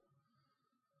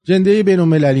 جنده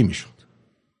بین‌المللی میشد.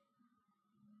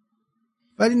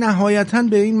 ولی نهایتاً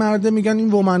به این مرده میگن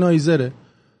این وومنایزره.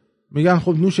 میگن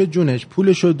خب نوش جونش،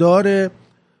 پولشو داره،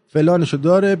 فلانشو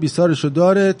داره، بیسارشو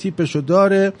داره، تیپشو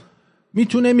داره،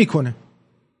 میتونه میکنه،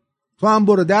 تو هم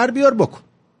برو در بیار بکن.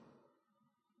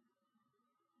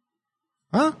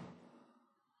 ها؟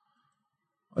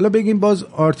 حالا بگیم باز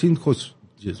آرتین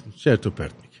شرط و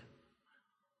پرت میگه،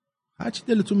 هرچی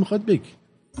دلتون میخواد بگی.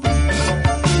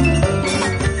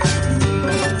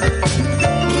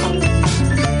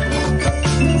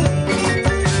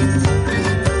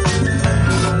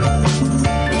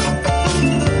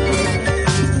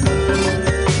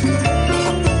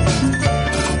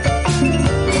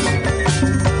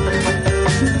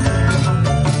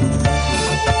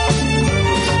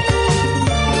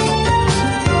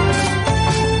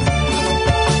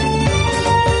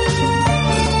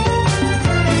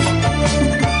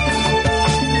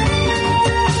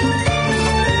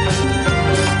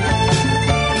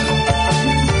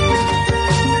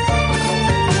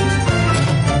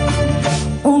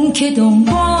 که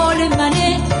دنبال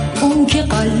منه، اون که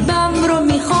قلبم رو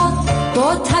میخواد،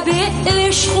 با تب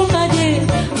عشق اومده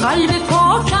قلب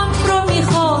پاکم رو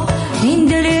میخواد، این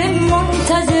دل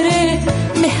منتظره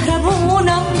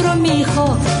مهربونم رو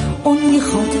میخواد، اون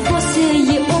میخواد واسه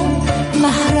اون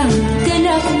محرم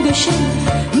دلم بشه،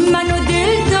 منو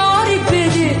دلداری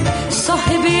بده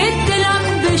صاحب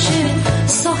دلم بشه،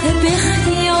 صاحب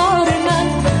اختیار من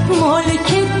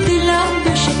مالک دلم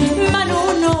بشه، من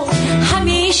اونو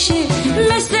همیشه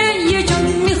مثل یه جون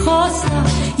میخواستم،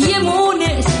 یه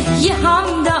مونس یه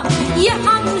همدم یه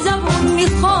همزبون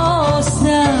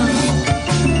میخواستم.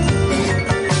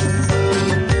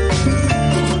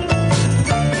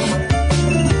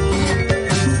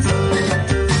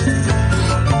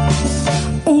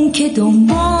 اون که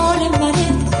دنبال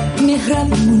منه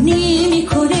مهربونی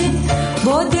میکنه،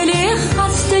 با دل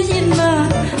خسته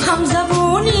من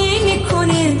همزبونی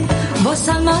میکنه،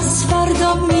 واسم از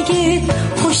فردا میگه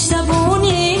خوش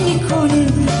زبونی میکنه،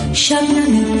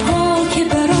 شبنم پاک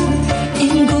برام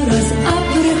انگار از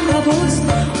ابر حواس،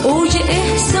 اوج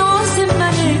احساس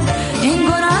منه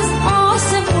انگار از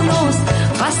آسموناست،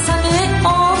 قسم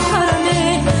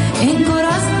آخرمه انگار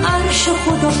از عرش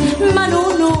خدا، من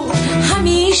اونو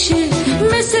همیشه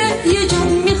مثل یه جون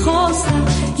میخواستم،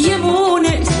 یه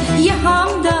مونس یه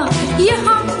همدم یه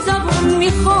همزبون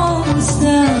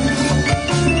میخواستم.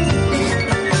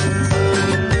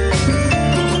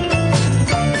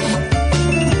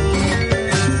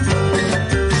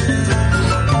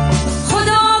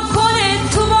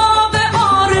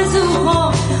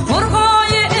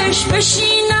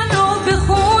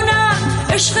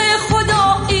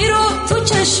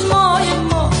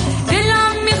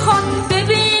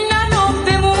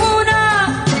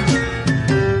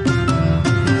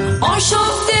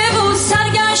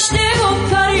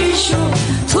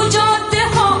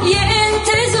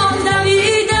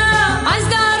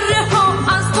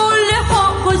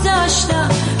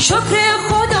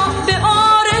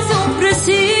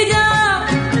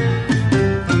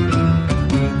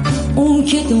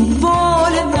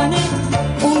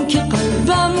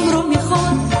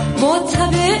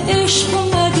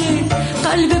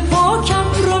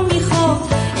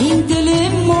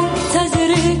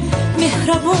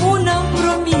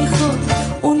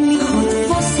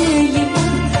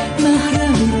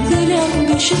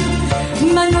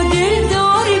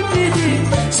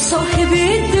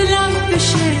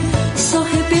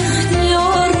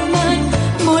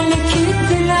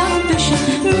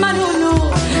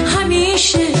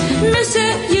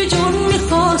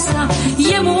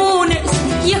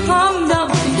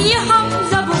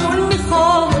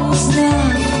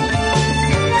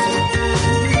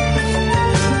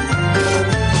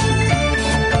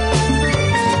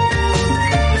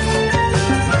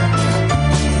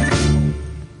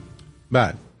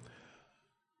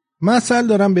 مثل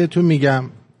دارم بهتون میگم،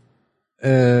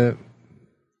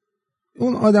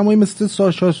 اون آدمایی مثل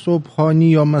ساشا صبحانی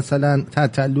یا مثلا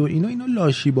تتلو اینا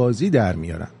لاشی بازی در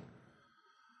میارن.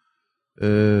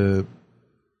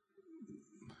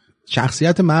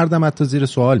 شخصیت مردم حتی زیر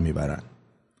سوال میبرن.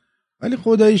 ولی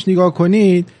خداییش نگاه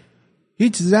کنید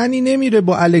هیچ زنی نمیره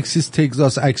با الکسیس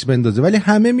تگزاس عکس بندازه، ولی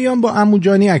همه میان با عمو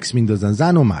جانی عکس میندازن،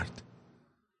 زن و مرد.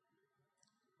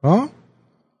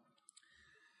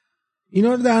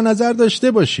 اینا رو در نظر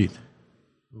داشته باشید.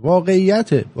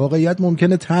 واقعیت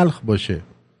ممکنه تلخ باشه.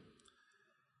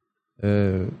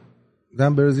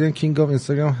 Dan Brazilian king of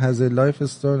Instagram has a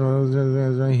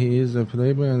lifestyle. He is a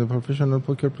player and a professional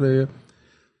poker player.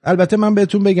 البته من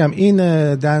بهتون بگم این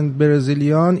دن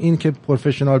برزیلیان، این که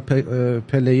پروفشنال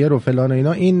پلیر و فلان و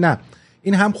اینا، این نه،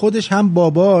 این هم خودش هم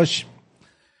باباش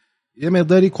یه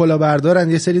مقداری کلاهبردارن،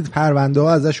 یه سری پرونده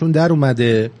ها ازشون در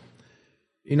اومده،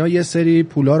 اینا یه سری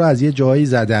پولا رو از یه جایی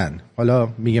زدن.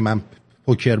 حالا میگه من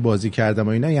پوکر بازی کردم و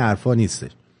اینا، این حرفا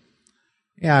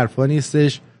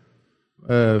نیستش.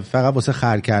 فقط واسه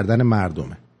خر کردن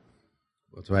مردمه.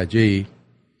 متوجهی؟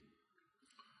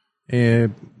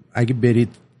 اگه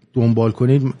برید دنبال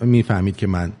کنید میفهمید که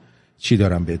من چی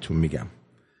دارم بهتون میگم.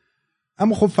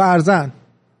 اما خب فرضاً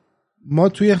ما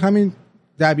توی همین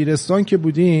دبیرستان که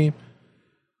بودیم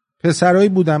پسرایی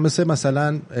بودن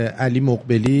مثلا علی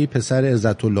مقبلی، پسر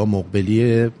عزت الله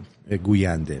مقبلی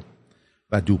گوینده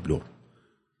و دوبلور،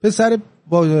 پسر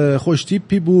با خوش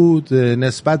تیپی بود،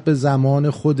 نسبت به زمان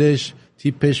خودش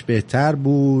تیپش بهتر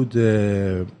بود،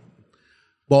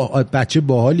 با بچه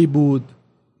باحالی بود،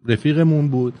 رفیقمون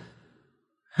بود.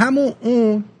 همون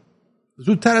اون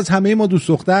زودتر از همه ما دوست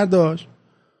دختر داشت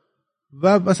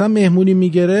و مثلا مهمونی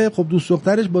میگره، خب دوست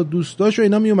دخترش با دوستاش و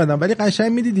اینا می اومدن، ولی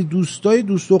قشنگ میدیدی دوستای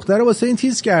دوست دختره واسه این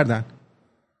تیز کردن.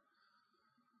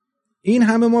 این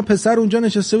همه ما پسر اونجا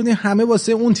نشسته بودیم، همه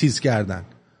واسه اون تیز کردن،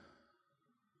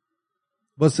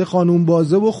 واسه خانوم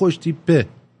بازه و خوش تیپه.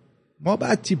 ما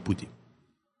بد تیپ بودیم.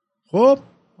 خب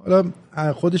حالا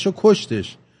خودشو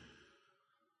کشتش،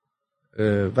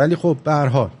 ولی خب به هر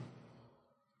حال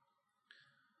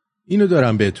اینو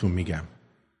دارم بهتون میگم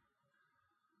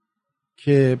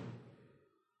که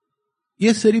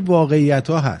یه سری واقعیت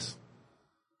ها هست.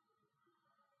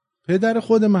 پدر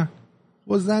خود من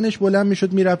با زنش بلند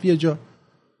میشد میرفت یه جا،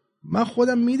 من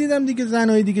خودم میدیدم دیگه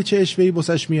زنهای دیگه چه اشوهی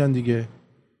بسش میان دیگه.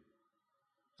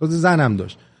 تازه زنم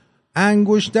داشت،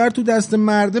 انگشتر تو دست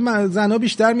مرده، زنها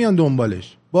بیشتر میان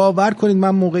دنبالش. باور کنید من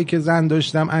موقعی که زن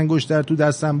داشتم انگشتر تو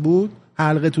دستم بود،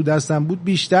 حلقه تو دستم بود،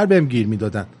 بیشتر بهم گیر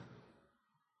میدادن.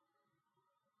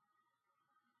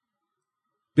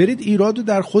 برید ایرادو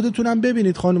در خودتونم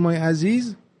ببینید خانمای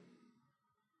عزیز،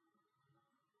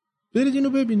 برید اینو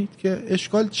ببینید که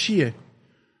اشکال چیه.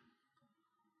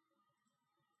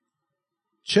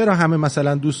 چرا همه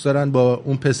مثلا دوست دارن با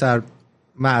اون پسر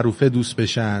معروفه دوست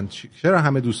بشن؟ چرا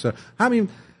همه دوست دارن همین؟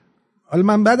 حالا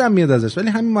من بدم میاد ازش، ولی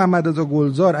همین محمد رضا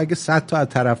گلزار اگه 100 تا از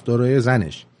طرفدارای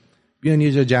زنش بیان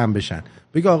یه جا جمع بشن،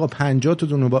 بگه آقا 50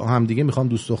 تاتون با هم دیگه میخوام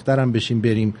دوست دخترم بشیم،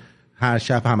 بریم هر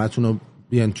شب همتون رو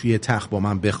بیان توی تخت با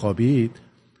من بخوابید،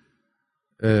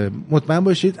 مطمئن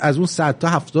باشید از اون 100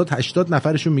 تا 70-80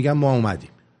 نفرشون میگن ما اومدیم.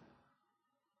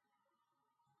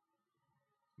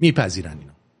 میپذیرن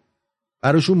اینو.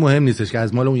 براشون مهم نیستش که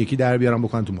از مال اون یکی در بیارن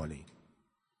بکنن تو مال این.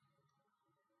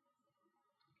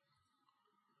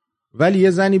 ولی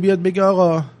یه زنی بیاد بگه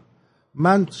آقا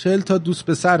من 40 تا دوست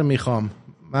پسر میخوام،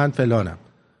 من فلانم،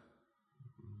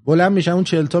 بلند میشن اون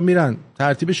 40 تا میرن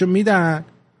ترتیبشو میدن،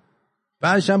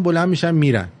 بعدش هم بلند میشن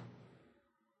میرن،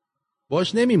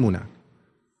 باش نمیمونن.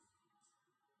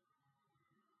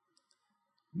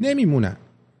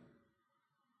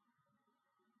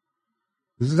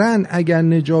 زن اگر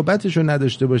نجابتشو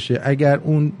نداشته باشه، اگر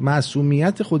اون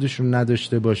معصومیت خودشو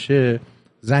نداشته باشه،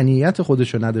 زنیت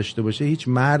خودشو نداشته باشه، هیچ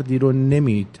مردی رو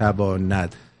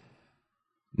نمیتواند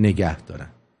نگه دارن.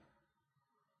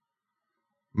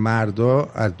 مردا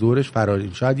از دورش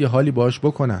فراری، شاید یه حالی باش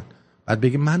بکنن، بعد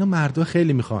بگه منو مردا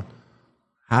خیلی میخوان،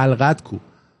 حلقت کو.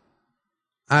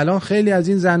 الان خیلی از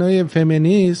این زنای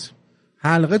فمینیست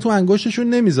حلقه تو انگشتشون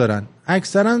نمیذارن،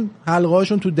 اکثرا حلقه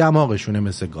هاشون تو دماغشونه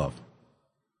مثل گاو،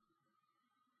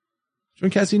 چون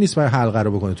کسی نیست برای حلقه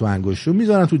رو بکنه تو انگشتشون،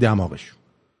 میذارن تو دماغشون.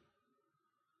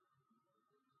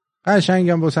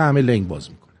 قشنگم واسه همه لنگ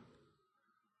باز میکنه.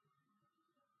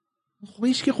 خب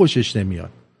هیچ که خوشش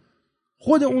نمیاد.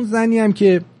 خود اون زنی هم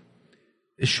که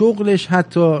شغلش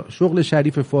حتی شغل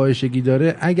شریف فاحشگی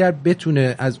داره، اگر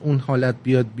بتونه از اون حالت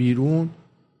بیاد بیرون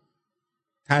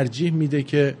ترجیح میده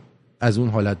که از اون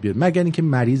حالت بیاد، مگر اینکه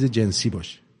مریض جنسی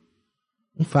باشه.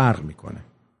 اون فرق میکنه.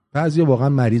 بعضیا واقعا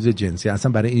مریض جنسی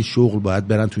اصلا برای این شغل باید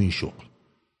برن تو این شغل.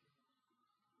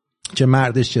 چه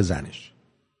مردش چه زنش.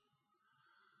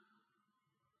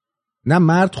 نه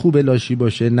مرد خوبه لاشی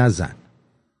باشه نه زن،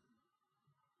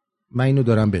 من اینو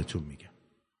دارم بهتون میگم.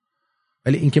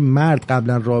 ولی اینکه مرد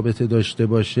قبلا رابطه داشته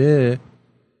باشه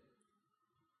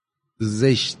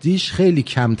زشتیش خیلی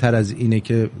کمتر از اینه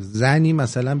که زنی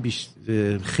مثلا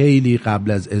خیلی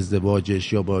قبل از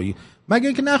ازدواجش یا با مگه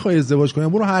اینکه نخوای ازدواج کنی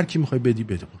برو هر کی میخوای بدی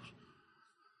بده.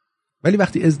 ولی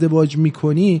وقتی ازدواج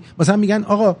میکنی مثلا میگن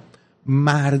آقا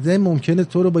مرده ممکنه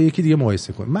تو رو با یکی دیگه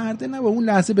مقایسه کنه، مرده نه با اون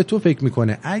لحظه به تو فکر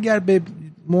میکنه. اگر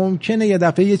ممکنه یه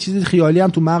دفعه یه چیزی خیالی هم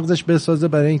تو مغزش بسازه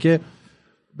برای اینکه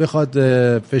بخواد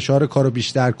فشار کارو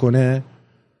بیشتر کنه،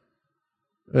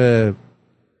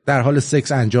 در حال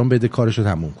سکس انجام بده، کارشو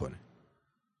تموم کنه.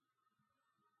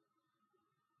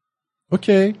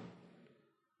 اوکی،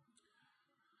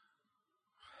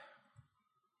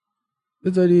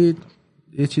 بذارید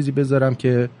یه چیزی بذارم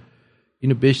که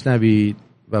اینو بشنوید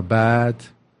و بعد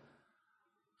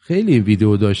خیلی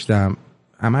ویدیو داشتم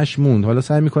همش موند. حالا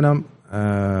سعی میکنم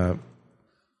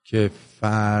که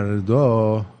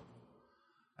فردا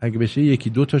اگه بشه یکی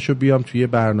دو تاشو بیام توی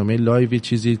برنامه لایو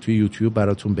چیزی توی یوتیوب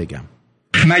براتون بگم.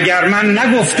 مگر من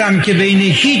نگفتم که بین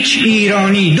هیچ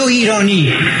ایرانی دو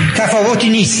ایرانی تفاوتی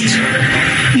نیست،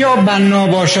 یا بنا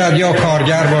باشد یا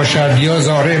کارگر باشد یا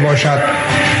زارع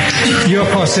باشد یا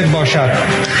کاسب باشد،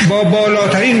 با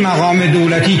بالاترین مقام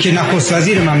دولتی که نخست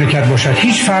وزیر مملکت باشد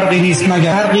هیچ فرقی نیست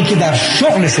مگر فرقی که در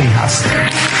شغل سین هست.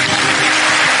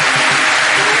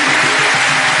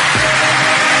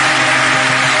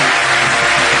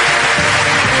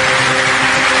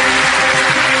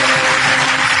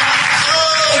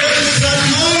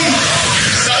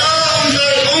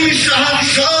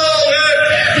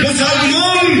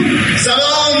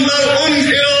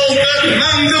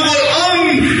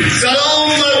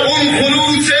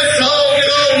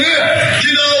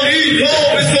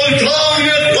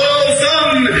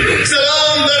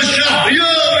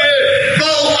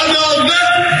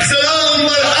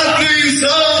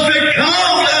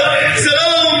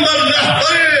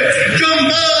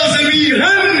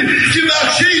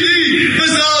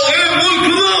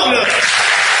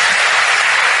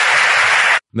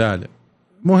 بله،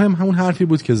 مهم همون حرفی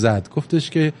بود که زد، گفتش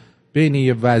که بین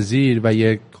یه وزیر و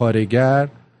یه کارگر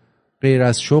غیر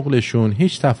از شغلشون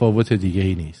هیچ تفاوت دیگه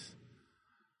ای نیست.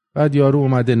 بعد یارو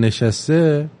اومده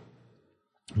نشسته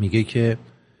میگه که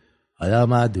حالا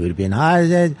ما دوربین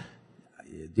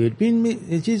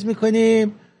چیز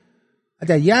میکنیم،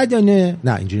 حتی یه دانه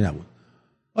نه اینجوری نبود،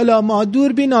 حالا ما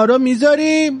دوربین ها رو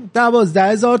میذاریم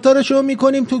 12,000 تا رو شو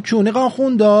میکنیم تو کونه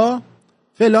قاخوندا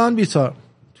فلان بیسار.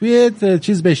 توی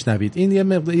چیز بشنوید، این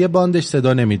یه باندش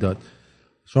صدا نمیداد،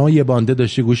 شما یه بانده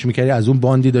داشتی گوش میکردی، از اون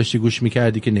باندی داشتی گوش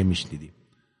میکردی که نمیشنیدی.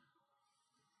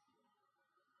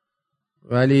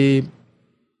 ولی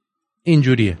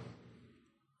اینجوریه.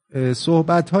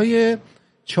 صحبت‌های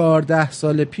 14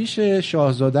 سال پیش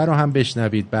شاهزاده رو هم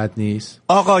بشنوید، بد نیست.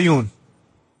 آقایون،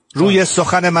 روی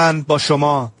سخن من با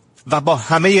شما و با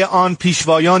همه آن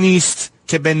پیشوایانی است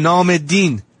که به نام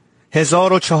دین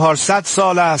 1400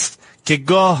 سال است که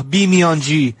گاه بی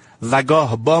میانجی و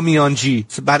گاه با میانجی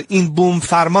بر این بوم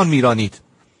فرمان میرانید.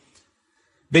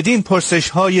 بدین پرسش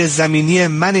های زمینی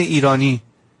من ایرانی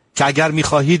که اگر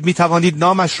میخواهید میتوانید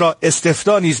نامش را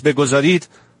استفتا نیز بگذارید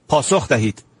پاسخ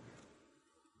دهید.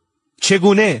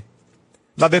 چگونه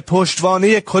و به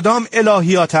پشتوانه کدام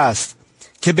الهیات است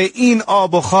که به این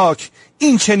آب و خاک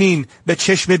این چنین به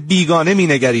چشم بیگانه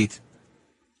مینگرید؟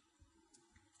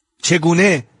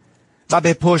 چگونه و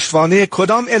به پشتوانه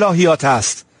کدام الهیات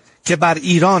است که بر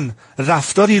ایران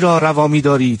رفتاری را روا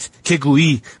می‌دارید که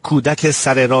گویی کودک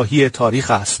سر راهی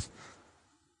تاریخ است؟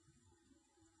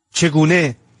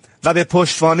 چگونه و به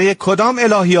پشتوانه کدام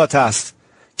الهیات است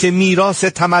که میراث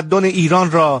تمدن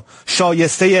ایران را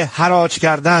شایسته حراج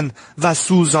کردن و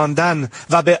سوزاندن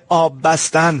و به آب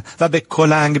بستن و به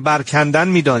کلنگ برکندن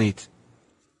می‌دانید؟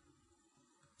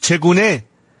 چگونه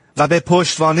و به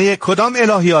پشتوانه کدام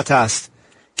الهیات است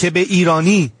که به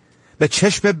ایرانی به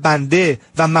چشم بنده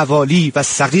و موالی و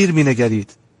صغیر می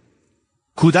نگرید؟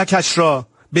 کودکش را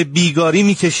به بیگاری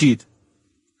می کشید،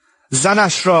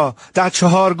 زنش را در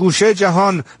 4 گوشه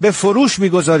جهان به فروش می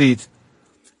گذارید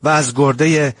و از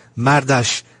گرده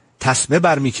مردش تسمه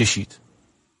بر می کشید.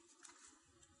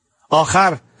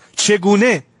 آخر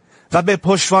چگونه و به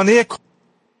پشتوانه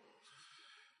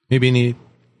می بینید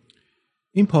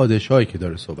این پادشاهی که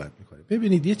داره صحبت میکنه.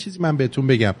 ببینید یه چیزی من بهتون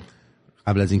بگم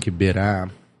قبل از اینکه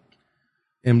برم.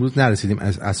 امروز نرسیدیم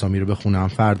از اسامی رو بخونم،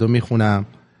 فردا میخونم.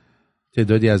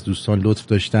 تعدادی از دوستان لطف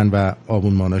داشتن و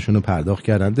آبونماناشون رو پرداخت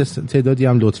کردن، تعدادی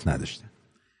هم لطف نداشتن.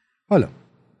 حالا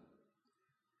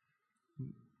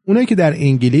اونایی که در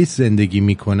انگلیس زندگی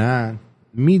میکنن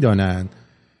میدانن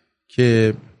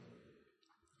که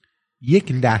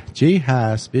یک لهجه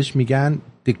هست بهش میگن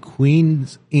The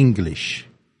Queen's English،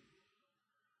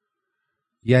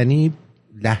 یعنی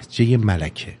لهجه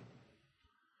ملکه.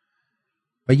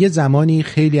 و یه زمانی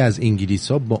خیلی از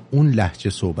انگلیس‌ها با اون لهجه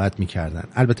صحبت میکردن.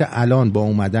 البته الان با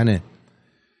اومدن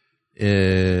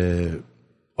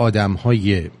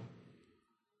آدم‌های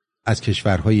از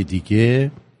کشورهای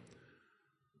دیگه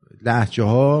لهجه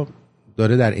ها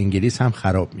داره در انگلیس هم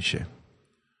خراب میشه.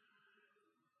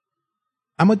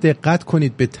 اما دقت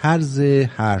کنید به طرز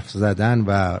حرف زدن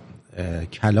و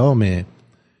کلام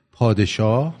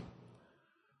پادشاه،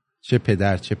 چه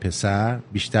پدر چه پسر،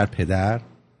 بیشتر پدر،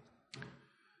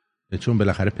 چون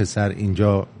بالاخره پسر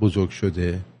اینجا بزرگ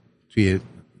شده، توی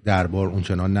دربار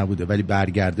اونچنان نبوده، ولی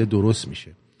برگرده درست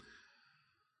میشه.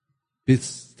 به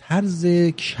طرز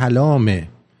کلام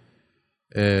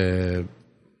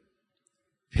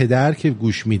پدر که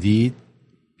گوش میدید،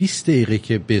 20 دقیقه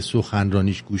که به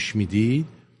سخنرانیش گوش میدید،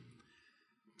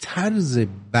 طرز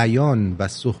بیان و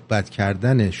صحبت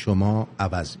کردن شما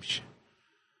عوض میشه.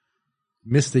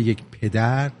 مثل یک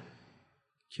پدر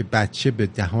که بچه به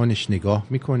دهانش نگاه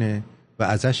میکنه و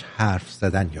ازش حرف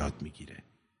زدن یاد میگیره.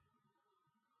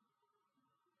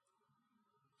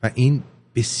 و این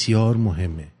بسیار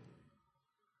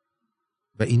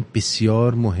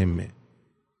مهمه.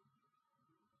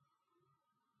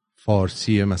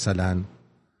 فارسی مثلا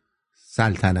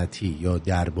سلطنتی یا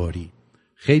درباری،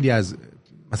 خیلی از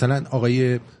مثلا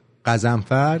آقای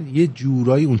غضنفر یه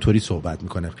جورایی اونطوری صحبت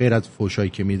میکنه، غیر از فحشایی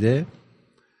که میده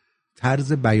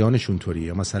طرز بیانش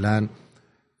اونطوریه. مثلا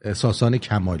ساسان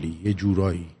کمالی یه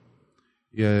جورایی،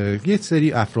 یه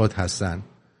سری افراد هستن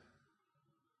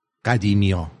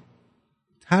قدیمیا،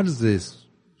 طرز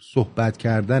صحبت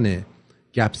کردن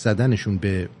گپ زدنشون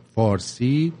به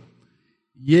فارسی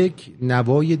یک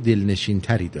نوای دلنشین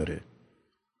تری داره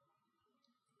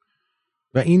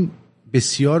و این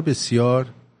بسیار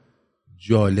بسیار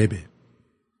جالبه.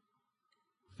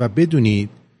 و بدونید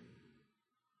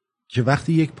که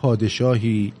وقتی یک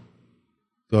پادشاهی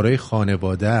دارای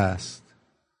خانواده است،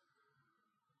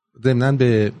 ضمناً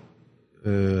به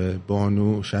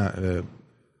بانو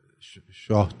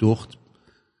شاه دخت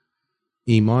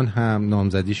ایمان هم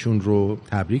نامزدیشون رو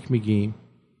تبریک میگیم،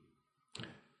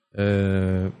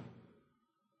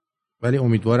 ولی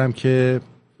امیدوارم که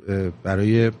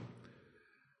برای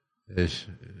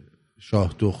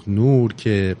شاه دخت نور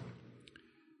که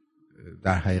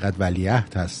در حقیقت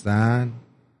ولیعهد هستن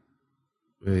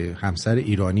همسر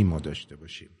ایرانی ما داشته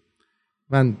باشیم.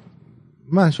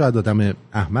 من شاید آدم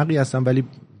احمقی هستم ولی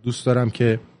دوست دارم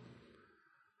که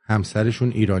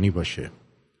همسرشون ایرانی باشه.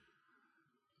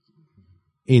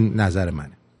 این نظر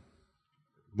منه.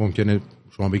 ممکنه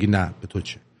شما بگی نه به تو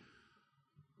چه،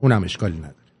 اونم اشکالی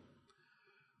نداره،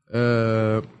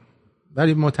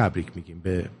 ولی ما تبریک میگیم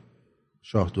به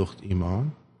شاه دخت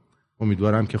ایمان.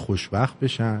 امیدوارم که خوشبخت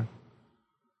بشن.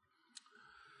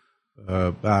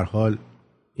 به هر حال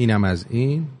اینم از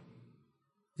این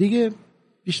دیگه،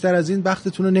 بیشتر از این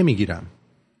وقتتون رو نمیگیرم.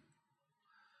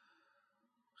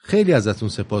 خیلی ازتون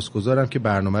سپاسگزارم که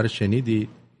برنامه رو شنیدید.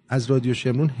 از رادیو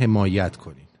شمرون حمایت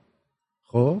کنید.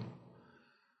 خب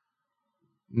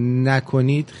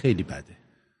نکنید خیلی بده.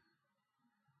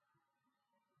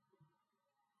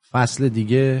 فصل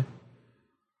دیگه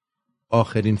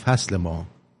آخرین فصل ما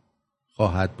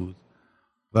خواهد بود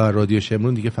و رادیو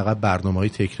شمرون دیگه فقط برنامه‌های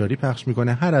تکراری پخش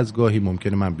میکنه. هر از گاهی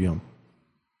ممکنه من بیام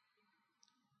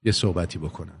یه صحبتی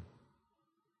بکنم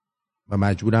و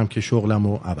مجبورم که شغلم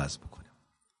رو عوض بکنم.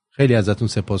 خیلی ازتون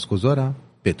سپاسگزارم.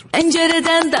 بدرود.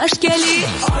 Pencereden daş gelir,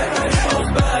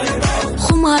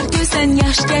 xumar gözden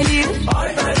yaş gelir,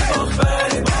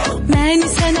 məni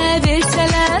sənə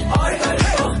versələr,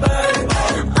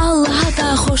 Allaha da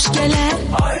xoş gələr.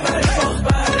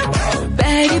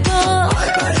 Bəri bax,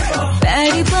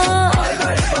 bəri bax,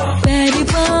 bəri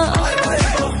bax,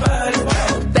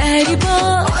 bəri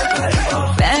bax,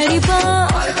 bəri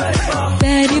bax,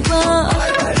 bəri bax.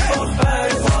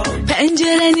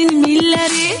 Pəncərənin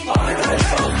milləri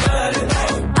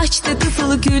açdı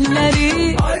qızıl gülləri,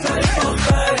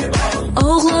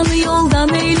 oğlanı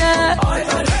yoldan eylə,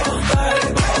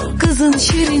 qızın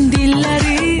şirin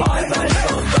dilləri.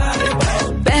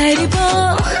 Bəri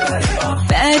bax,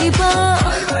 bəri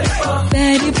bax,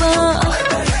 bəri bax,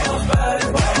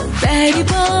 bəri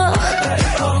bax,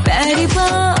 bəri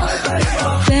bax,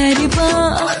 bəri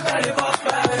bax.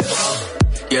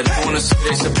 Yeah, they wanna say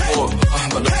they support,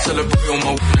 but don't celebrate all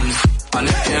my wins. And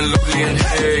it's getting lovely in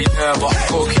here, yeah, but I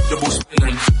gotta keep the ball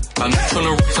spinning. And I'm trying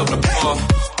to raise up the bar,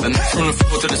 and I'm trying to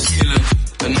floor to the ceiling.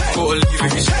 And I gotta leave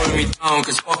if you slow me down,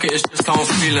 cause fuck it, it's just how I'm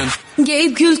feeling.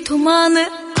 Geyip gül tumanı,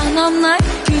 anamlar,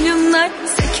 gülümler,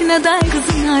 sekine day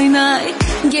kızın aynay.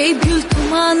 Geyip gül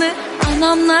tumanı,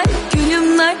 anamlar,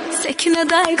 gülümler, sekine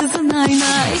day kızın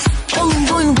aynay. Olun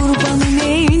boyun kurbanı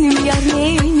neynim yar,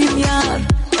 neynim yar.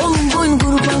 Olun boyun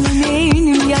kurbanı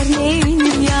neynim yar,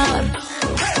 neynim yar.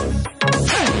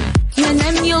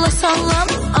 Nenem yola sallam,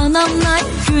 anamlar,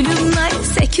 gülümler,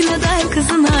 sekine day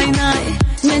kızın aynay.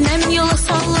 Nenem yola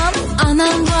sallam,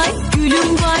 anam vay,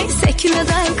 gülüm vay, sekine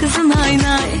day kızın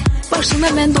aynay.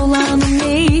 Başına ben dolanım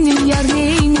neynim yar,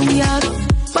 neynim yar.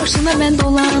 Başına ben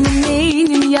dolanım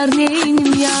neynim yar,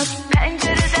 neynim yar.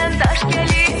 Pencereden taş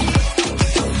gelir,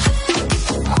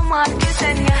 kumar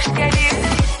gözden yaş gelir.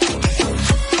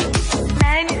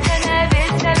 Beni sana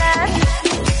verseler,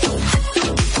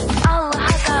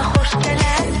 Allah'a da hoş gelir.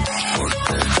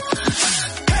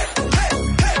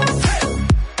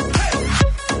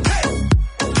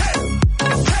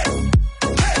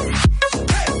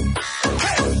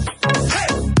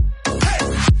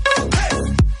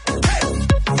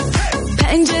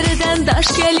 Pencereden taş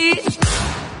gelir,